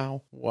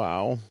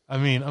 Wow. I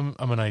mean,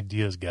 I'm an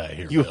ideas guy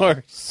here. You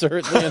are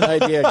certainly an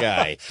idea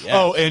guy. Yes.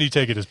 Oh, and you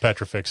take it as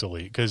Petrifix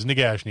Elite because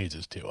Nagash needs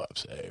his 2-up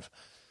save.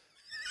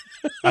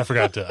 I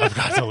forgot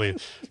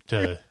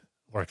to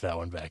work that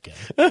one back in.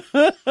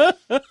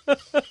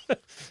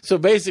 So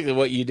basically,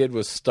 what you did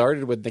was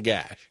started with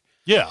Nagash.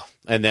 Yeah,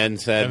 and then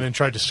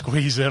tried to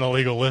squeeze in a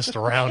legal list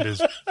around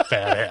his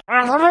fat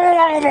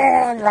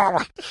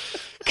ass.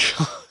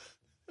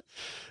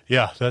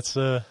 Yeah, that's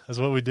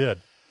what we did.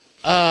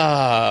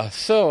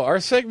 So our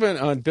segment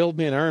on Build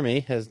Me an Army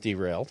has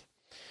derailed.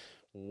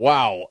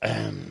 Wow.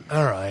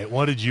 All right,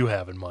 what did you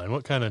have in mind?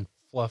 What kind of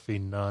fluffy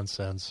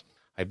nonsense?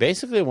 I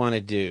basically want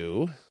to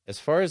do, as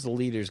far as the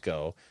leaders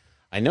go,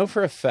 I know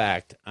for a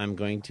fact I'm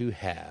going to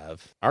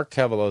have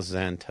Archkevalos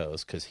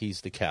Xantos because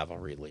he's the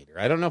cavalry leader.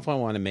 I don't know if I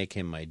want to make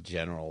him my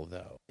general,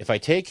 though. If I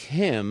take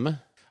him...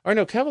 Or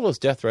no, Kevalos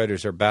Death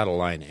Riders are battle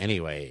line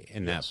anyway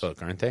in that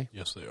book, aren't they?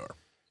 Yes, they are.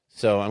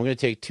 So I'm going to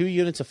take 2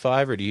 units of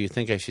 5, or do you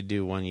think I should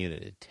do 1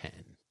 unit of 10?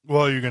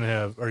 Well, you're going to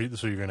have,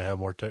 so you're going to have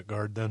more Tech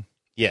Guard then?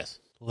 Yes.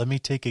 Let me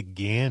take a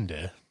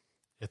gander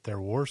at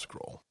their War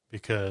Scroll,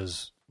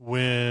 because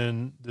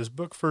when this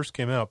book first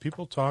came out,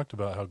 people talked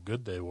about how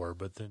good they were,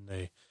 but then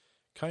they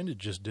kind of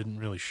just didn't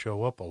really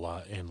show up a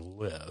lot in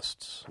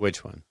lists.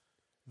 Which one?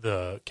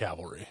 The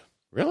Cavalry.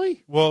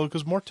 Really? Well,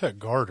 because more Tech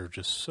Guard are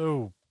just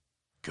so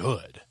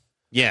good,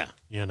 Yeah.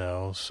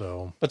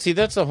 so. But see,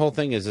 that's the whole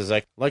thing is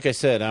like I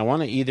said, I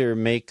want to either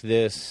make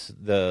this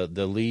the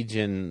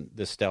Legion,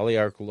 the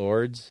Staliarch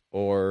Lords,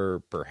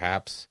 or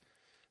perhaps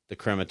the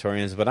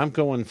Crematorians, but I'm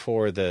going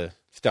for the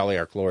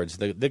Staliarch Lords,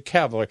 the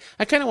Cavalry.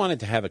 I kind of wanted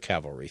to have a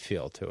cavalry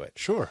feel to it.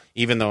 Sure.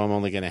 Even though I'm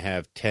only going to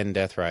have 10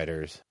 Death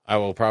Riders, I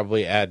will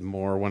probably add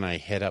more when I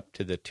head up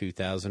to the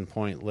 2,000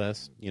 point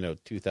list,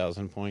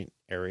 2,000 point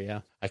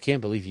area. I can't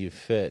believe you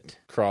fit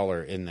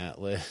Crawler in that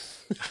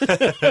list.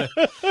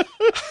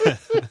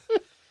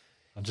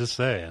 I'm just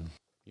saying.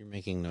 You're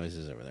making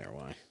noises over there.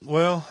 Why?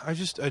 Well, I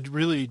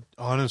really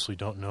honestly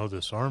don't know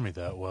this army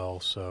that well,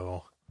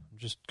 so I'm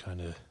just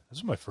this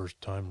is my first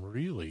time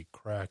really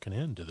cracking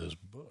into this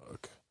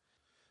book.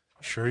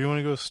 Sure you want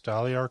to go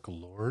Staliarch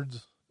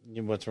Lords?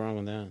 What's wrong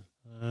with that?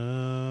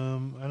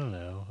 I don't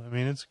know. I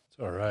mean, it's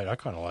all right. I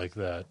kind of like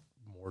that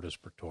Mortis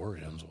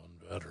Praetorians one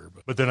better.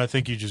 But then I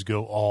think you just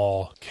go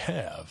all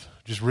Cav.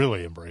 Just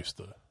really embrace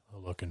the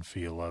look and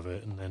feel of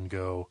it, and then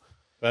go...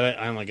 But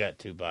I only got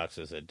 2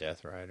 boxes of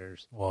Death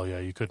Riders. Well, yeah,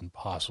 you couldn't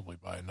possibly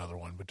buy another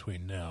one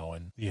between now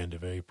and the end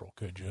of April,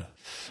 could you?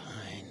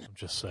 Fine. I'm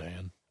just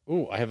saying.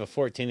 Ooh, I have a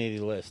 1480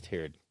 list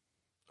here.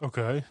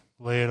 Okay,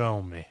 lay it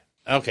on me.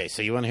 Okay,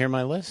 so you want to hear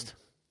my list?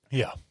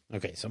 Yeah.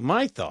 Okay, so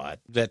my thought,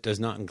 that does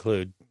not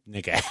include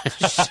Nick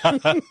Ash.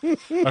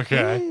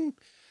 Okay.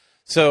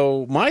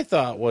 So my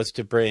thought was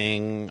to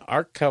bring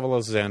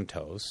Archcavalos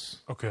Xantos.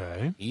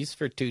 Okay. He's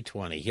for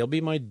 220. He'll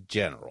be my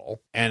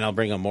general. And I'll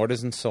bring a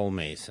Mortis and Soul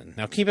Mason.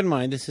 Now keep in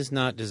mind, this is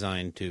not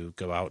designed to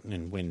go out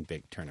and win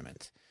big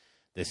tournaments.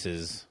 This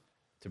is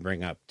to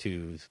bring up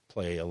to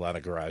play a lot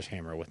of Garage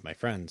Hammer with my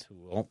friends who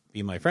won't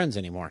be my friends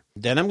anymore.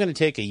 Then I'm going to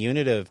take a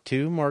unit of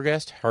 2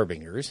 Morghast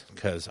Harbingers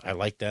because I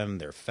like them.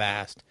 They're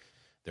fast.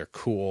 They're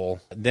cool.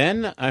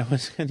 Then I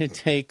was going to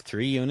take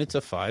 3 units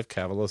of 5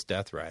 Cavalos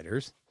Death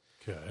Riders.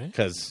 Okay.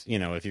 Because,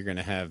 if you're going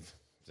to have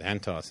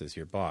Xantos as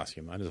your boss,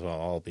 you might as well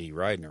all be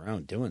riding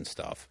around doing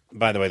stuff.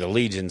 By the way, the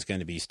Legion's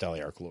going to be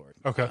Staliarch Lord.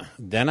 Okay.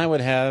 Then I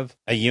would have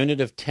a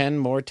unit of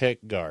 10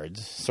 Mortec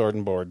guards, sword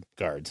and board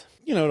guards,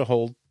 to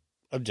hold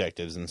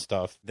objectives and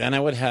stuff. Then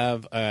I would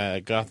have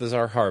a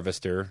Gothazar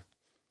Harvester,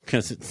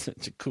 because it's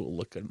such a cool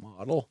looking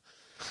model.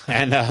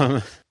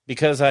 And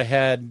because I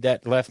had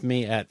that left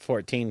me at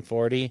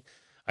 1440,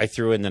 I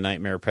threw in the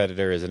Nightmare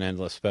Predator as an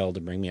endless spell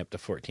to bring me up to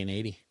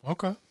 1480.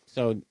 Okay.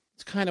 So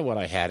it's kind of what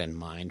I had in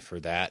mind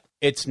for that.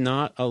 It's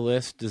not a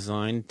list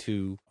designed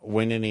to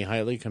win any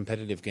highly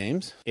competitive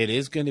games. It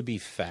is going to be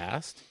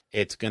fast.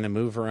 It's going to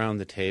move around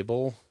the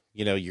table.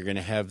 You're going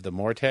to have the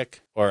Mortec,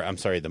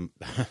 the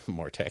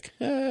Mortec,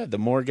 the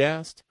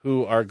Morghast,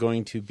 who are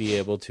going to be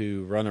able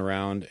to run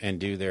around and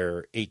do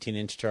their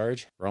 18-inch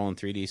charge, rolling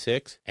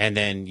 3d6. And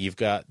then you've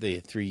got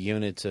the 3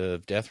 units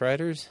of Death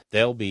Riders.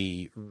 They'll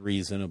be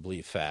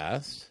reasonably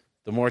fast.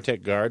 The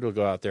Mortec Guard will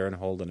go out there and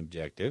hold an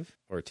objective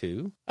or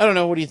 2. I don't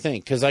know. What do you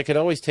think? Because I could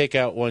always take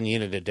out 1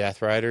 unit of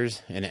Death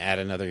Riders and add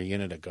another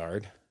unit of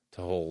Guard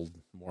to hold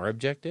more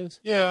objectives.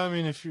 Yeah, I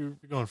mean, if you're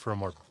going for a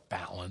more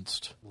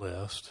balanced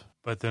list.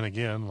 But then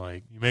again,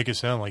 you make it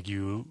sound like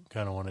you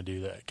kind of want to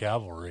do that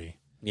cavalry.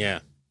 Yeah.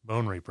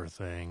 Bone Reaper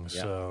thing.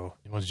 Yeah. So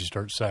once you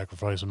start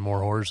sacrificing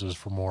more horses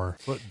for more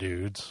foot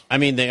dudes. I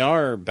mean, they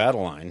are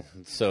battle line.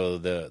 So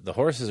the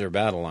horses are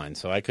battle line.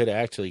 So I could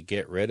actually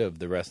get rid of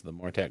the rest of the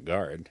Mortec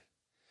Guard.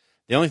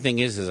 The only thing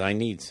is I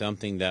need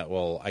something that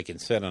I can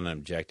set on an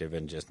objective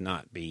and just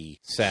not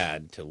be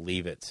sad to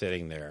leave it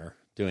sitting there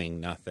doing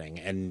nothing,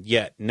 and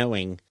yet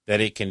knowing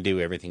that it can do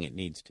everything it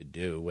needs to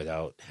do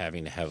without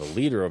having to have a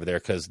leader over there.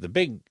 Because the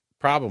big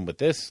problem with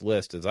this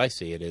list, as I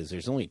see it, is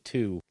there's only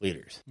 2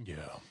 leaders.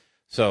 Yeah.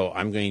 So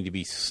I'm going to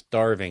be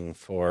starving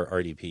for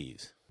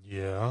RDPs.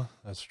 Yeah,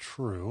 that's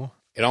true.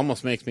 It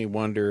almost makes me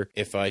wonder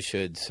if I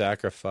should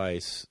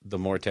sacrifice the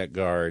Mortec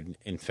Guard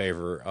in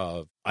favor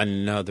of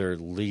another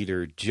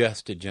leader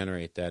just to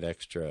generate that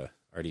extra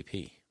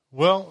RDP.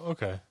 Well,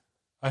 okay.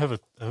 I have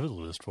a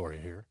list for you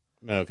here.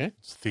 Okay.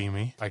 It's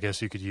themey. I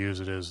guess you could use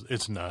it as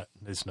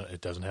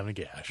it doesn't have a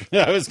gash.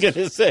 I was going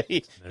to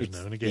say. There's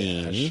no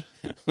gash.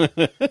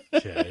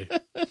 Okay.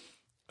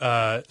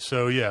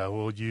 So yeah,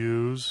 we'll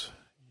use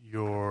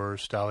your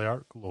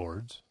Staliarch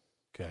Lords.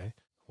 Okay.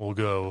 We'll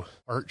go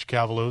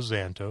Archcavalos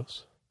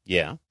Xantos.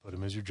 Yeah. Put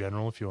him as your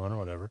general if you want or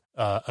whatever.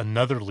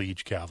 Another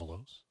Liege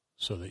Cavalos,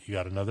 so that you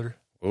got another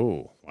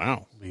Oh,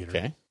 wow. leader.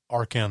 Okay.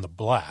 Arcan the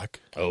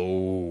Black.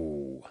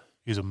 Oh.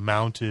 He's a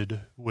mounted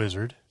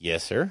wizard.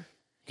 Yes, sir.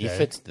 He Okay.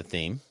 fits the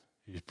theme.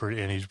 He's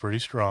pretty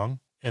strong.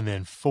 And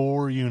then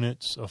 4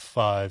 units of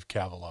 5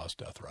 Cavalos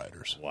Death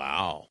Riders.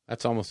 Wow.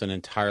 That's almost an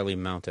entirely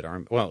mounted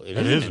army. Well, it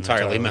It is an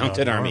entirely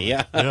mounted army.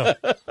 Yeah. Yeah.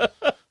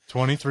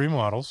 23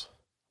 models,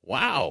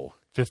 Wow.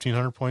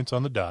 1,500 points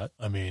on the dot.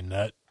 I mean,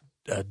 that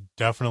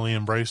definitely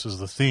embraces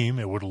the theme.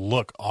 It would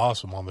look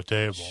awesome on the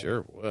table.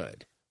 Sure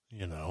would.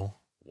 You know.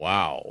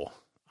 Wow.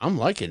 I'm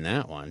liking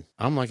that one.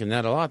 I'm liking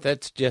that a lot.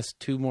 That's just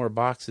 2 more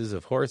boxes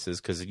of horses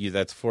because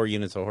that's 4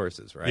 units of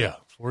horses, right? Yeah,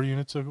 4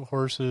 units of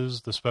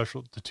horses, the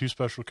 2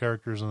 special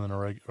characters, and then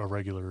a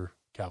regular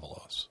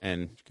Kavalos.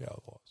 And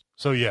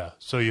So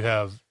you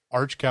have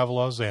Arch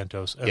Kavalos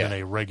Xantos, and then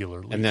a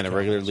regular Liege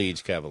regular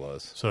Liege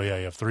Kavalos. So you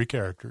have 3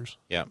 characters.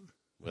 Yep,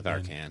 with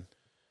Arcan.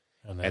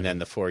 And then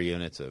the 4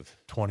 units of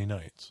 20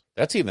 knights.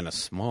 That's even a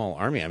small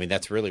army. I mean,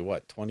 that's really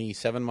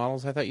 27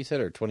 models, I thought you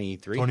said, or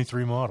 23?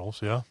 23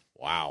 models, yeah.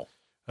 Wow.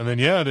 And then,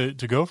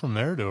 to go from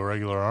there to a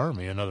regular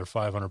army, another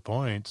 500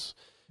 points.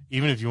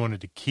 Even if you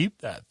wanted to keep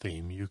that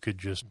theme, you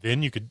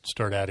could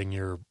start adding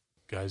your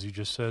guys you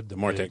just said. The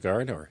Mortek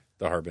Guard or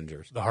the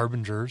Harbingers? The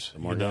Harbingers.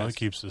 It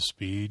keeps the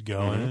speed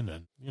going,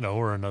 and,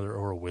 or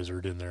a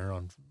wizard in there,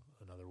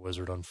 another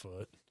wizard on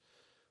foot.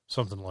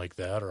 Something like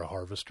that, or a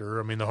harvester.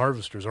 I mean, the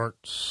harvesters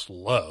aren't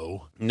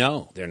slow.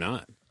 No, they're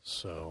not.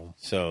 So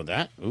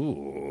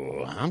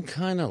I'm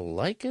kind of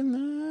liking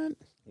that.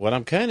 What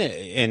I'm kind of,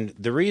 and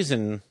the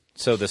reason,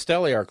 so the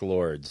Steliarch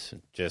Lords,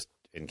 just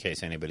in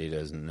case anybody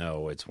doesn't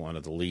know, it's one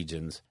of the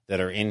legions that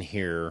are in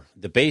here.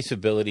 The base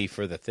ability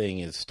for the thing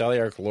is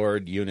Steliarch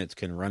Lord units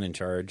can run and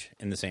charge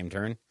in the same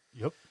turn.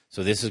 Yep.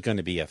 So this is going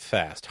to be a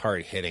fast,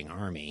 hard-hitting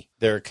army.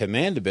 Their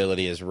command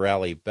ability is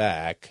Rally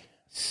Back.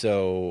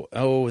 So,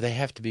 they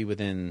have to be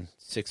within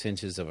 6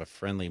 inches of a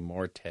friendly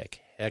Mortek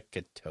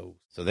Hekatos.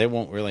 So they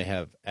won't really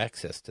have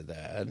access to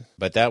that.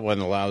 But that one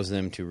allows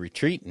them to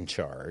retreat and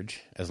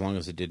charge, as long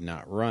as it did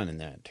not run in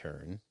that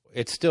turn.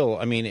 It's still,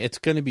 it's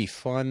going to be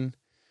fun.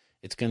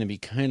 It's going to be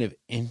kind of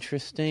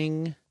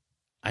interesting.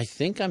 I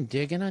think I'm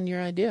digging on your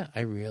idea.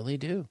 I really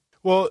do.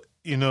 Well,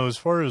 as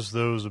far as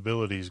those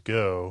abilities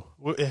go,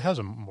 it has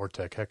a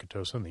Mortek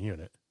Hekatos in the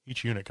unit.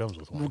 Each unit comes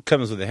with one.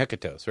 Comes with a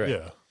Hekatos, right?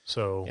 Yeah.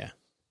 So yeah.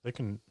 They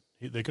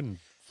can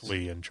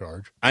flee and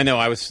charge. I know.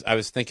 I was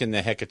thinking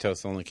the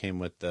Hekatos only came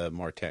with the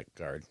Mortek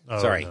Guard. Oh,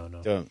 sorry,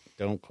 no.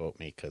 Don't quote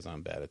me because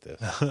I'm bad at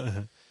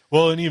this.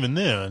 Well, and even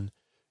then,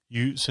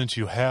 since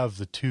you have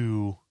the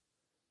 2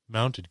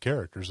 mounted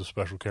characters, a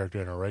special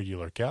character and a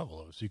regular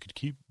Kavalos, you could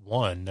keep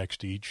one next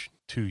to each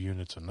 2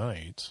 units of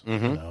knights,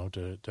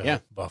 to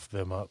help buff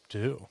them up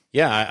too.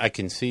 Yeah, I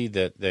can see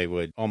that they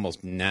would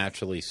almost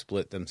naturally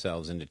split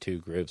themselves into 2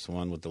 groups,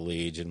 one with the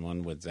Liege and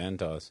one with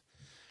Xantos.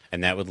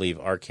 And that would leave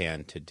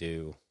Arcan to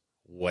do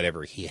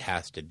whatever he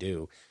has to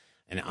do.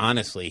 And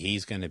honestly,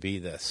 he's going to be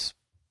the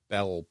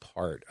spell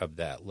part of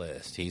that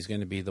list. He's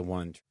going to be the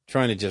one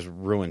trying to just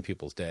ruin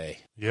people's day.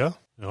 Yeah.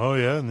 Oh,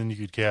 yeah. And then you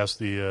could cast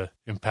the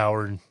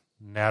empowered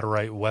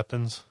Nadirite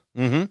weapons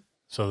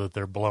so that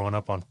they're blowing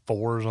up on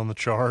 4s on the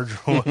charge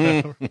or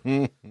whatever.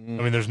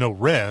 There's no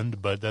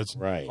rend, but that's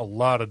right. A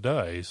lot of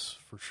dice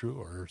for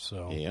sure.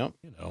 So, yep.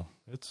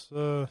 It's...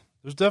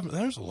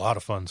 There's a lot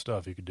of fun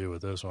stuff you could do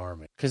with this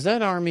army. Because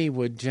that army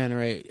would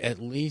generate at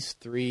least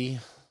 3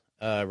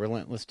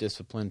 Relentless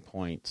Discipline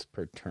points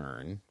per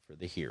turn for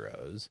the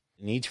heroes.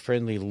 And each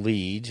friendly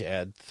liege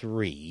add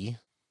 3.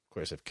 Of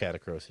course, if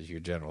Catacross is your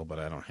general, but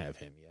I don't have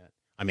him yet.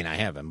 I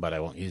have him, but I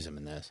won't use him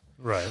in this.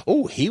 Right.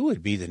 Oh, he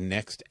would be the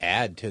next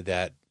add to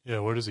that. Yeah,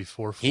 what is he,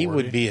 440? He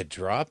would be a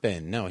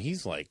drop-in. No,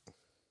 he's like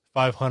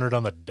 500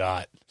 on the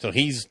dot. So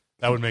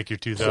that would make your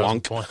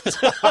 2,000 plunk. Points.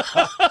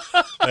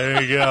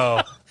 There you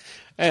go.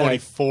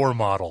 24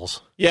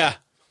 models. Yeah.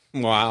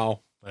 Wow.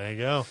 There you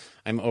go.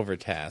 I'm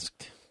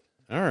overtasked.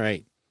 All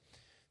right.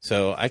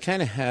 So I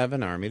kind of have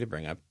an army to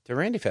bring up to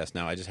Randy Fest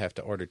now. I just have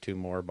to order 2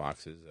 more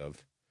boxes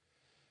of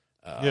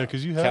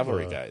because you have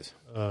cavalry guys.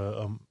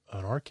 An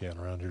Arcan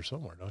around here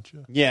somewhere, don't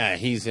you? Yeah,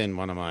 he's in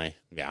one of my...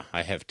 Yeah,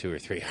 I have 2 or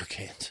 3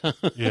 Arcans.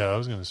 Yeah, I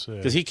was going to say.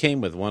 Because he came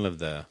with one of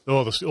the...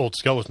 Oh, the old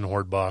Skeleton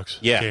Horde box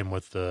came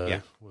with the...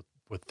 Yeah.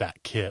 With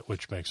that kit,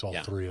 which makes all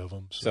 3 of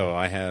them. So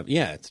I have,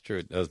 it's true,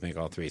 it does make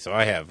all 3. So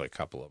I have a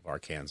couple of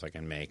Arcans I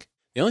can make.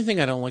 The only thing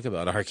I don't like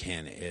about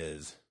Arcan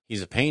is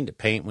he's a pain to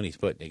paint when he's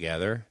put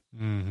together,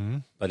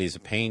 but he's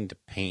a pain to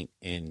paint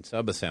in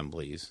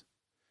sub-assemblies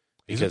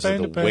because of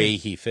the way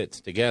he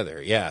fits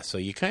together. Yeah, so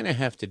you kind of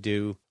have to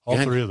do... All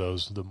 3 of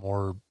those, the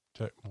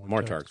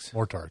Mortarchs.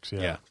 Mortarchs,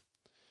 yeah.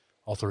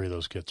 All 3 of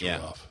those kits are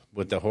rough.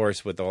 With the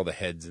horse, with all the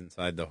heads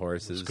inside the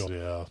horses.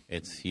 Yeah.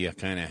 You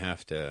kind of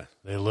have to...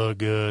 They look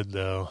good,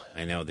 though.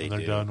 I know they do.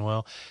 They're done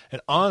well. And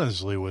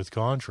honestly, with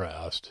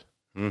contrast,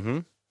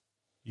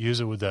 use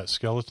it with that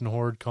Skeleton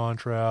Horde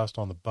contrast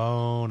on the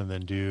bone and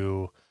then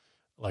do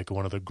like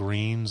one of the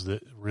greens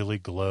that really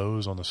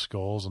glows on the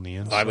skulls on the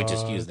inside. I would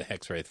just use the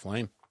Hexwraith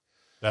Flame.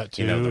 That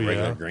too, the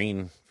regular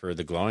green for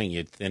the glowing.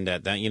 You'd thin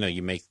that down.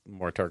 You make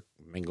Mortarch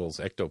Mingle's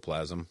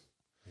ectoplasm.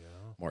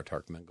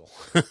 Mortarch Mingle.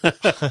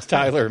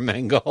 Tyler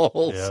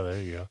Mingles. Yeah,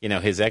 there you go.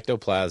 His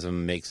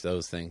ectoplasm makes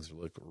those things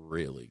look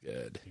really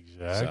good.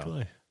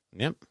 Exactly.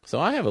 Yep. So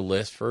I have a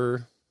list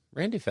for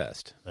Randy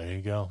Fest. There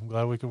you go. I'm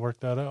glad we could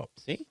work that out.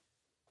 See?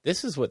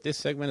 This is what this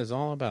segment is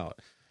all about.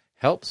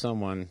 Help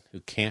someone who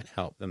can't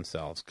help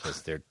themselves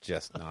because they're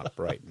just not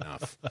bright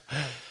enough.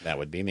 That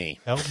would be me.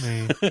 Help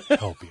me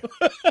help you.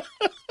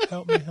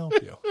 help me help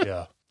you.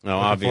 Yeah. No,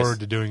 Looking obvious. forward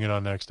to doing it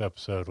on next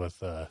episode with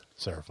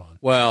Seraphon.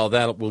 Well,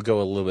 we'll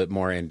go a little bit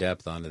more in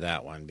depth onto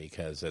that one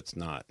because that's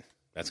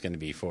going to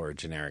be for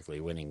generically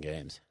winning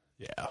games.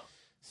 Yeah.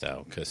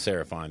 So, because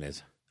Seraphon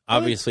is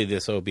obviously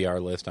this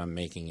OBR list I'm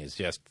making is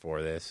just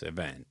for this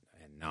event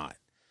and not.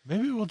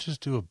 Maybe we'll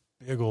just do a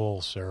big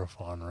old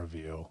Seraphon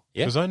review.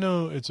 Yeah. Because I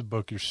know it's a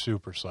book you're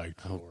super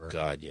psyched for. Oh,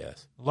 God,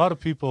 yes. A lot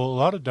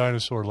of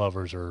dinosaur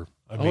lovers are.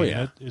 I mean,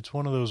 yeah. it's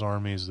one of those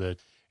armies that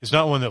it's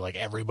not one that like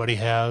everybody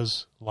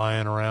has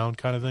lying around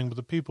kind of thing, but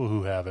the people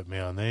who have it,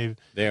 man, they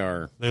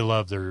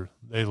love their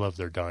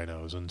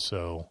dinos, and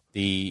so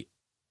the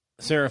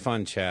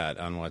Seraphon chat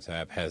on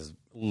WhatsApp has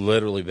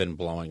literally been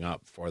blowing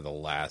up for the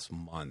last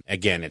month.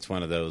 Again, it's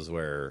one of those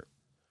where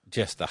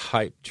just the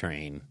hype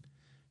train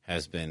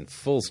has been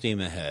full steam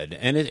ahead,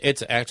 and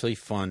it's actually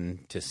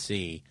fun to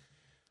see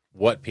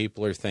what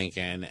people are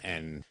thinking,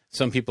 and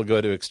some people go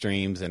to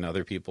extremes and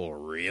other people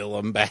reel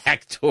them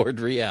back toward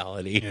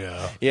reality.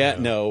 Yeah.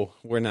 No,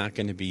 we're not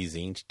going to be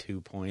Tzeentch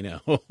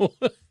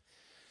 2.0.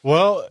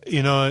 Well,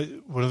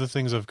 one of the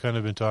things I've kind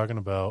of been talking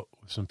about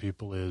with some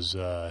people is,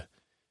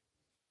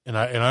 and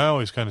I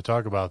always kind of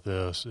talk about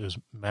this, is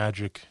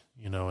Magic,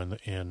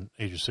 in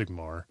Age of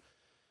Sigmar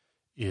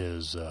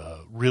is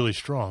really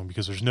strong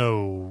because there's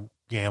no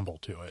gamble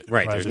to it.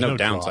 Right, there's no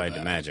downside drawback.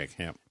 to Magic.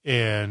 Yeah.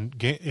 And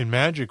in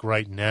Magic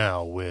right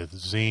now with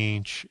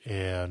Tzeentch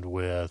and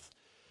with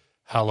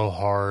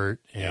Hallowheart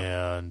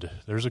and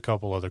there's a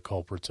couple other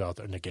culprits out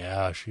there.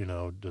 Nagash,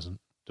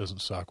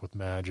 doesn't suck with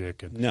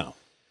Magic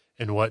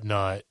and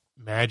whatnot.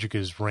 Magic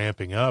is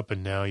ramping up,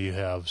 and now you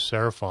have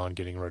Seraphon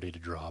getting ready to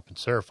drop, and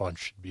Seraphon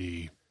should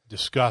be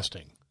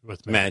disgusting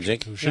with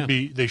Magic.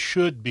 They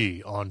should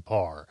be on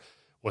par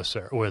with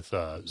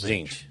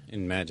Tzeentch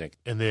in Magic.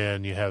 And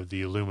then you have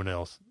the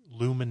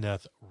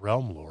Lumineth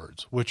Realm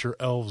Lords, which are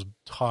elves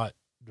taught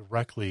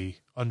directly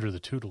under the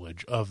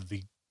tutelage of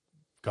the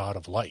God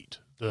of Light,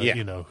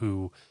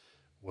 who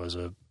was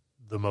the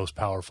most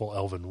powerful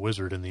elven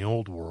wizard in the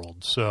old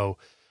world. So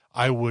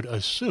I would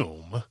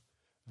assume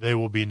they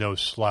will be no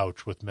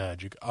slouch with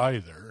Magic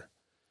either.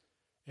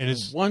 And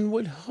one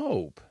would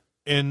hope.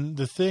 And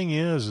the thing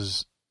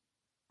is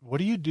what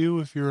do you do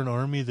if you're an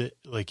army that,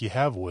 like, you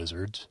have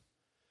wizards,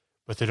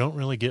 but they don't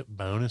really get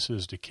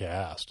bonuses to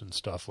cast and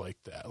stuff like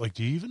that? Like,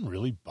 do you even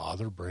really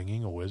bother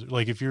bringing a wizard?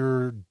 Like, if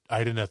you're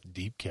Idoneth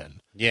Deepkin,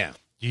 do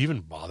you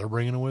even bother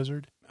bringing a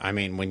wizard? I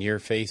mean, when you're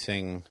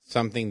facing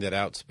something that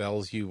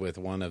outspells you with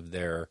one of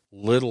their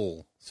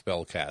little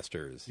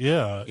spellcasters.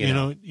 Yeah,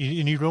 and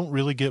you don't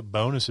really get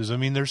bonuses. I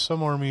mean, there's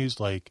some armies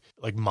like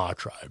Maw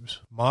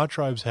Tribes. Maw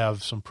Tribes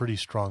have some pretty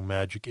strong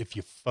magic if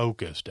you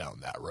focus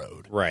down that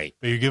road. Right.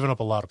 But you're giving up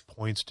a lot of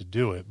points to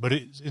do it. But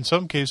in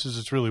some cases,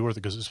 it's really worth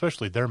it because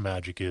especially their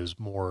magic is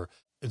more,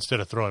 instead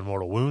of throwing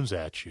mortal wounds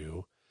at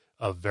you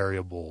of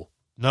variable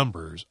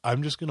numbers,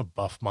 I'm just going to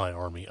buff my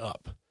army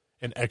up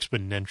and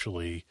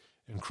exponentially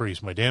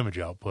increase my damage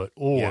output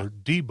or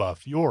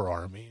debuff your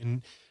army.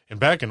 And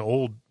back in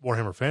old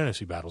Warhammer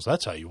Fantasy battles,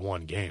 that's how you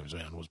won games,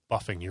 man, was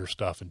buffing your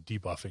stuff and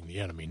debuffing the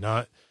enemy,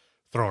 not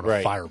throwing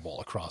a fireball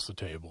across the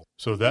table.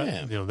 So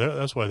that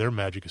that's why their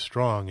magic is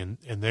strong, and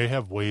they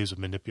have ways of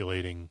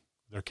manipulating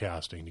their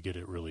casting to get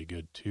it really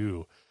good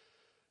too.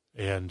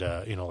 And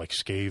like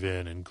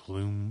Skaven and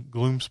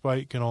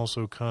Gloomspite can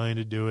also kind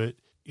of do it.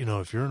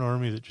 If you're an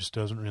army that just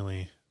doesn't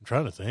really, I'm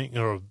trying to think,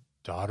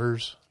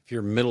 Daughters. If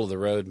you're middle of the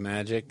road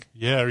Magic.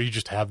 Yeah, or you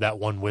just have that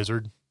one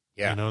wizard.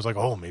 Yeah. It's like,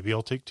 oh, maybe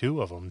I'll take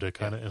two of them to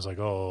kind of, it's like,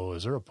 oh,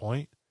 is there a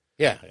point?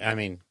 Yeah. I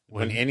mean,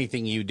 when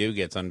anything you do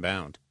gets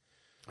unbound.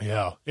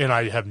 Yeah. And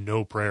I have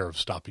no prayer of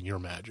stopping your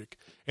magic.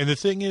 And the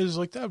thing is,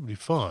 like, that would be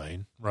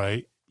fine,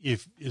 right?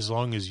 As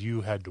long as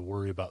you had to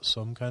worry about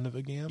some kind of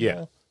a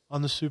gamble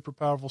on the super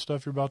powerful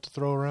stuff you're about to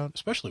throw around,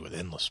 especially with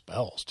endless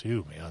spells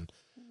too, man.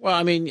 Well,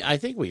 I mean, I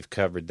think we've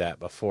covered that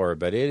before,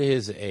 but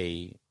I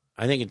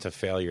think it's a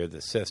failure of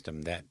the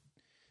system that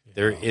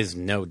there is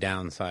no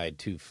downside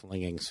to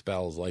flinging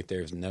spells like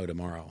there's no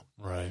tomorrow.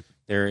 Right.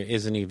 There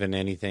isn't even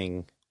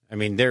anything. I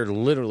mean, there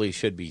literally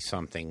should be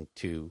something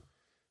to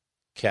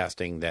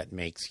casting that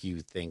makes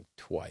you think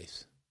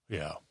twice.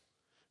 Yeah.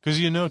 Because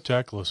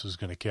Teclis is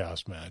going to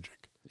cast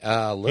magic.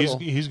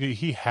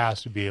 He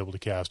has to be able to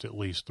cast at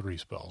least 3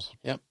 spells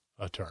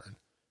a turn.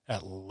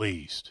 At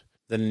least.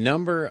 The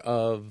number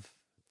of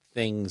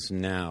things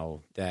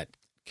now that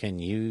can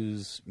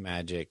use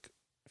magic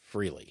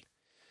freely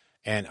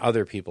and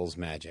other people's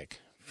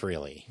magic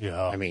freely.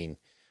 Yeah. I mean,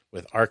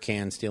 with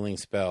Arcan stealing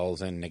spells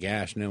and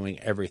Nagash knowing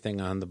everything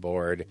on the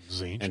board.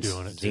 Tzeentch and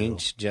doing it too.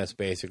 Tzeentch just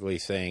basically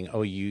saying,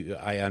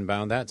 I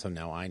unbound that, so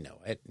now I know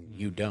it. And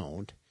you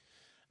don't.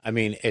 I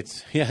mean,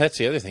 that's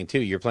the other thing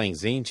too. You're playing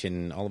Tzeentch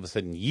and all of a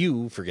sudden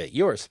you forget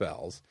your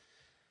spells.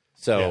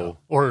 So,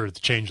 or the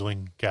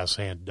Changeling casts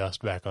Hand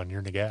Dust back on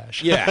your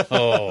Nagash. Yeah.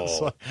 Oh.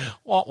 It's like,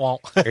 wah.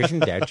 Isn't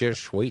that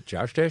just sweet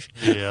justice?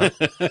 Yeah.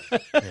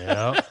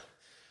 Yeah.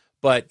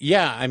 But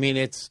I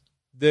mean,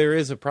 there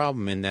is a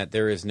problem in that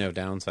there is no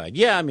downside.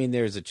 Yeah, I mean,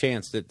 there's a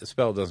chance that the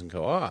spell doesn't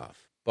go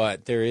off,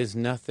 but there is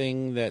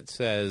nothing that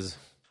says,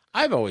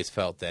 I've always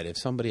felt that if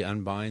somebody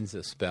unbinds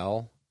a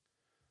spell,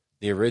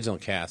 the original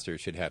caster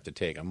should have to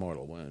take a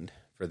mortal wound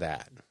for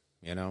that,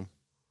 you know?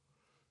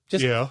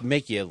 Just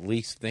make you at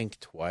least think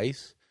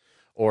twice.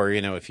 Or,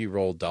 you know, if you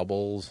roll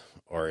doubles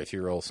or if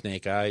you roll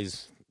snake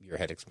eyes, your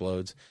head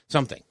explodes.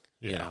 Something,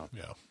 you know?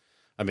 Yeah.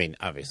 I mean,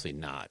 obviously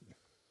not.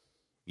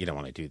 You don't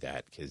want to do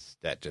that because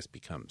that just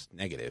becomes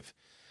negative.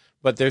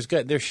 But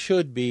there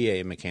should be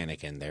a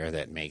mechanic in there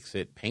that makes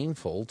it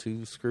painful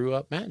to screw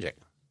up magic.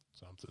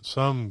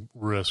 Some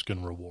risk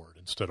and reward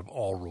instead of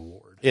all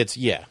reward.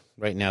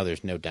 Right now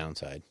there's no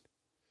downside,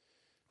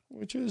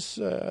 which is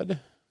sad.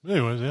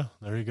 Anyways, yeah,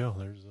 there you go.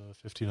 There's a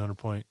 1,500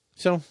 point.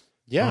 So,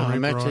 yeah,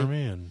 I'm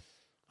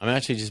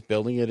actually just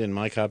building it in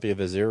my copy of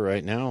Azir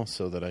right now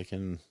so that I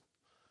can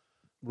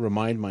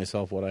remind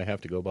myself what I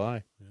have to go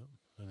buy. Yeah.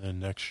 And then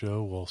next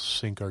show, we'll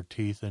sink our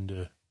teeth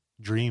into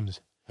Dreams.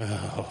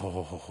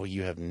 Oh,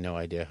 you have no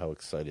idea how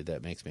excited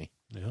that makes me.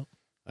 Yeah.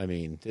 I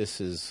mean,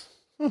 this is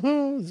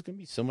going to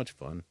be so much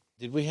fun.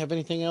 Did we have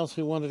anything else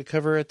we wanted to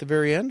cover at the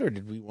very end, or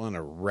did we want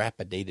to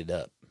wrap-a-date it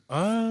up?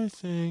 I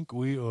think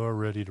we are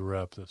ready to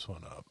wrap this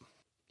one up.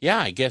 Yeah,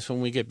 I guess when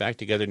we get back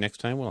together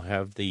next time, we'll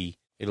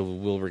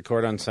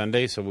record on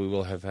Sunday, so we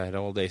will have had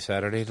all day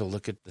Saturday to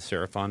look at the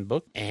Seraphon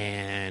book,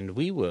 and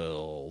we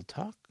will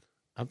talk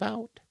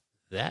about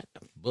that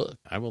book.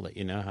 I will let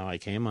you know how I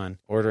came on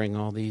ordering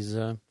all these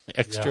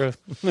extra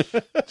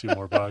 2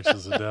 more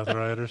boxes of Death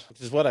Riders,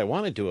 which is what I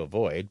wanted to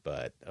avoid,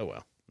 but oh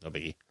well, no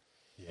biggie.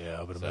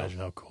 Yeah, but imagine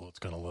how cool it's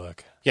going to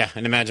look. Yeah,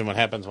 and imagine what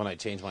happens when I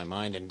change my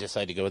mind and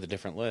decide to go with a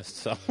different list.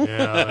 So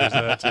yeah, there's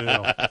that too.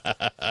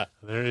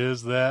 There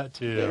is that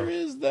too. There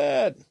is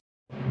that.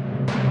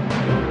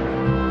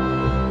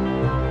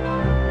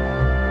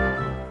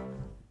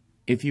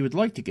 If you would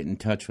like to get in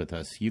touch with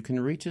us, you can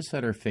reach us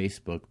at our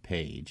Facebook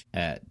page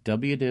at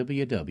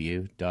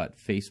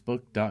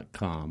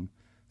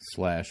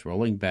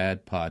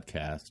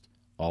www.facebook.com/rollingbadpodcast,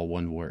 all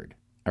one word.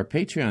 Our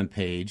Patreon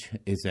page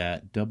is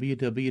at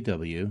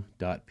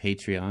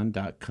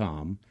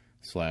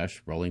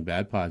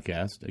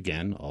www.patreon.com/rollingbadpodcast,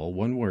 again, all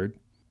one word.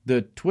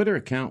 The Twitter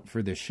account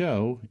for the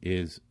show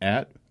is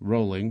at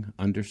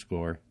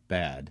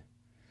rolling_bad.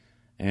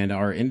 And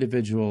our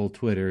individual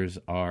Twitters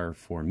are,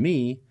 for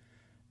me,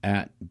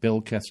 at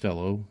Bill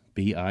Castello,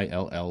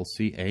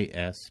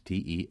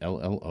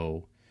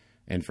 BILLCASTELLO.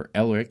 And for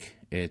Elric,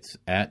 it's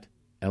at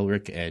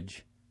Elric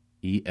Edge,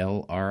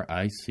 ELRICEDGE.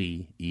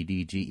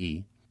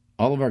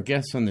 All of our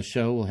guests on the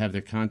show will have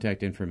their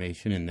contact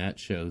information in that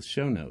show's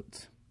show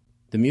notes.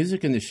 The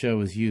music in the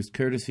show is used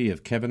courtesy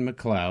of Kevin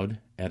MacLeod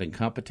at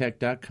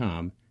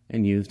Incompetech.com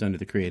and used under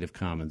the Creative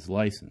Commons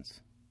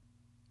license.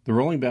 The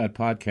Rolling Bad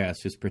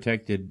podcast is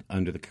protected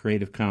under the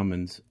Creative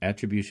Commons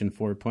Attribution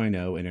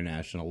 4.0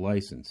 International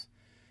License.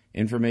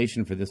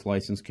 Information for this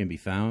license can be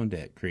found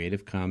at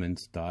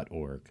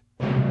creativecommons.org.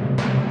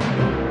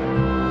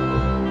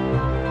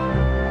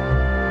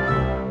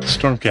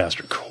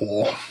 Stormcaster,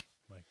 cool.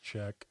 Mic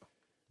check.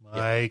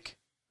 Mike.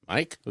 Yeah.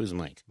 Mike? Who's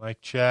Mike?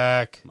 Mike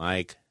check.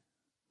 Mike,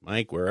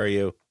 where are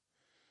you?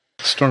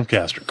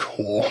 Stormcaster,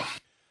 cool.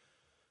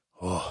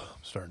 Oh,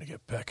 I'm starting to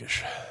get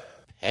peckish.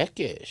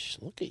 Peckish?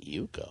 Look at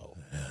you go.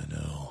 Yeah, I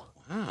know.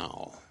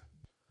 Wow.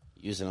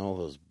 Using all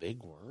those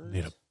big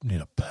words.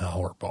 Need a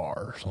power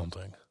bar or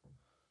something.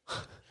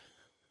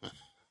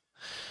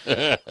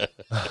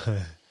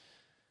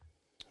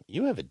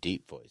 You have a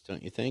deep voice,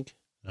 don't you think?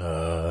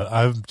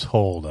 I'm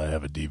told I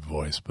have a deep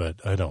voice, but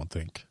I don't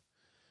think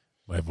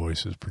my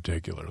voice is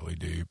particularly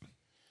deep.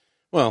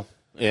 Well,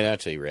 it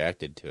actually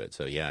reacted to it,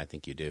 so yeah, I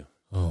think you do.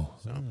 Oh,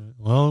 so.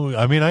 Well,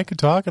 I mean, I could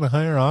talk in a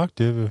higher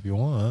octave if you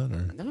want.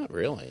 Or not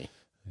really.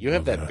 You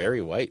have that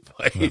very white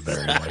voice.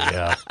 Very white,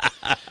 yeah.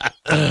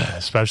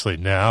 Especially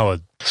now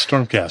with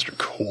Stormcaster,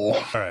 cool.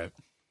 All right.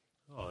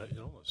 Oh, it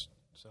almost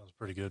sounds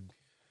pretty good.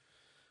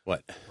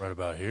 What? Right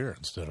about here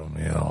instead of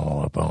me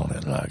all up on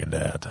it like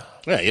that.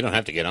 Yeah, you don't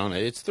have to get on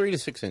it. It's 3 to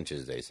 6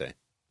 inches, they say.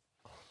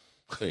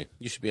 So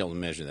you should be able to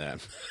measure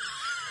that.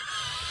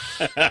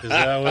 Is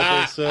that what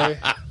they say?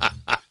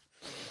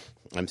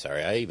 I'm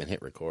sorry. I even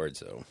hit record,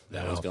 so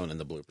that was going in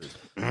the bloopers.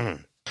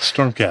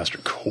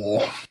 Stormcaster,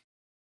 cool.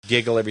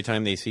 Giggle every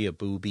time they see a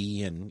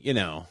booby, and, you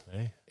know,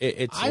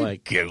 it's I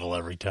like... giggle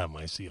every time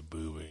I see a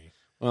booby.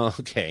 Well,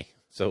 okay.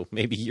 So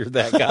maybe you're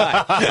that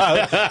guy.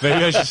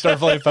 Maybe I should start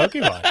playing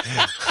Pokemon.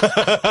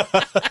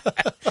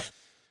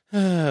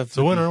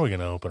 So when are we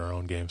going to open our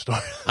own game store?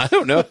 I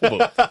don't know.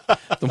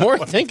 The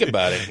more I think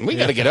about it, we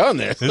got to get on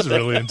this. This is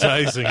really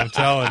enticing, I'm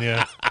telling you.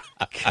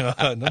 God,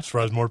 I'm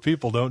surprised more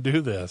people don't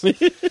do this.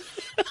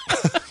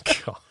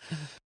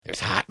 There's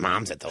hot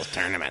moms at those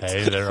tournaments.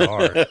 Hey, there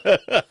are.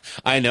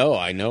 I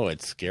know.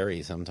 It's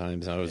scary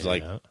sometimes. I was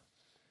like...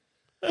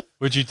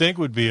 Which you think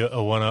would be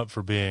a one-up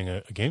for being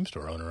a game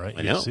store owner, right?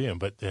 I know. You see them,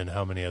 but then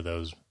how many of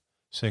those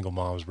single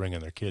moms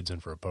bringing their kids in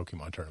for a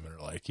Pokemon tournament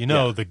are like,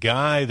 the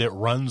guy that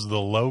runs the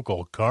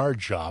local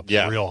card shop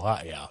is real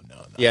hot. Yeah,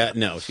 no. Yeah,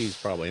 no, she's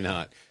probably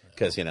not.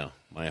 because,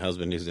 my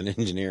husband is an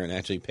engineer and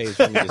actually pays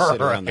for me to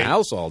sit around the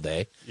house all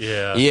day.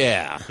 Yeah.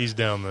 Yeah. He's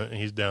down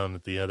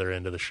at the other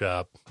end of the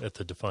shop at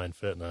the Define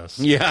Fitness.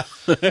 Yeah.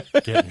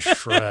 Getting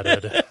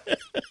shredded.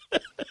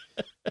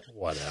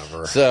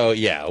 Whatever. So,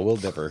 yeah,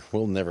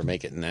 we'll never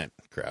make it in that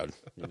crowd,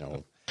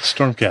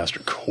 Stormcast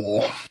are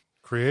cool.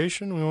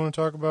 Creation, we want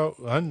to talk about.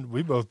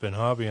 We've both been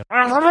hobbying.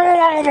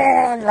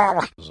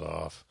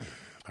 Off.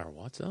 Our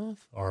what's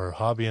off? Our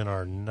hobby and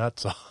our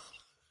nuts off.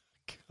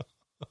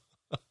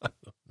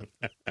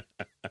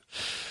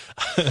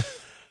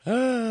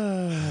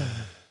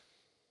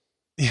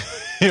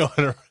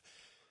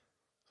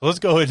 Let's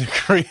go into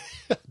create.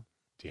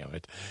 Damn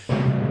it.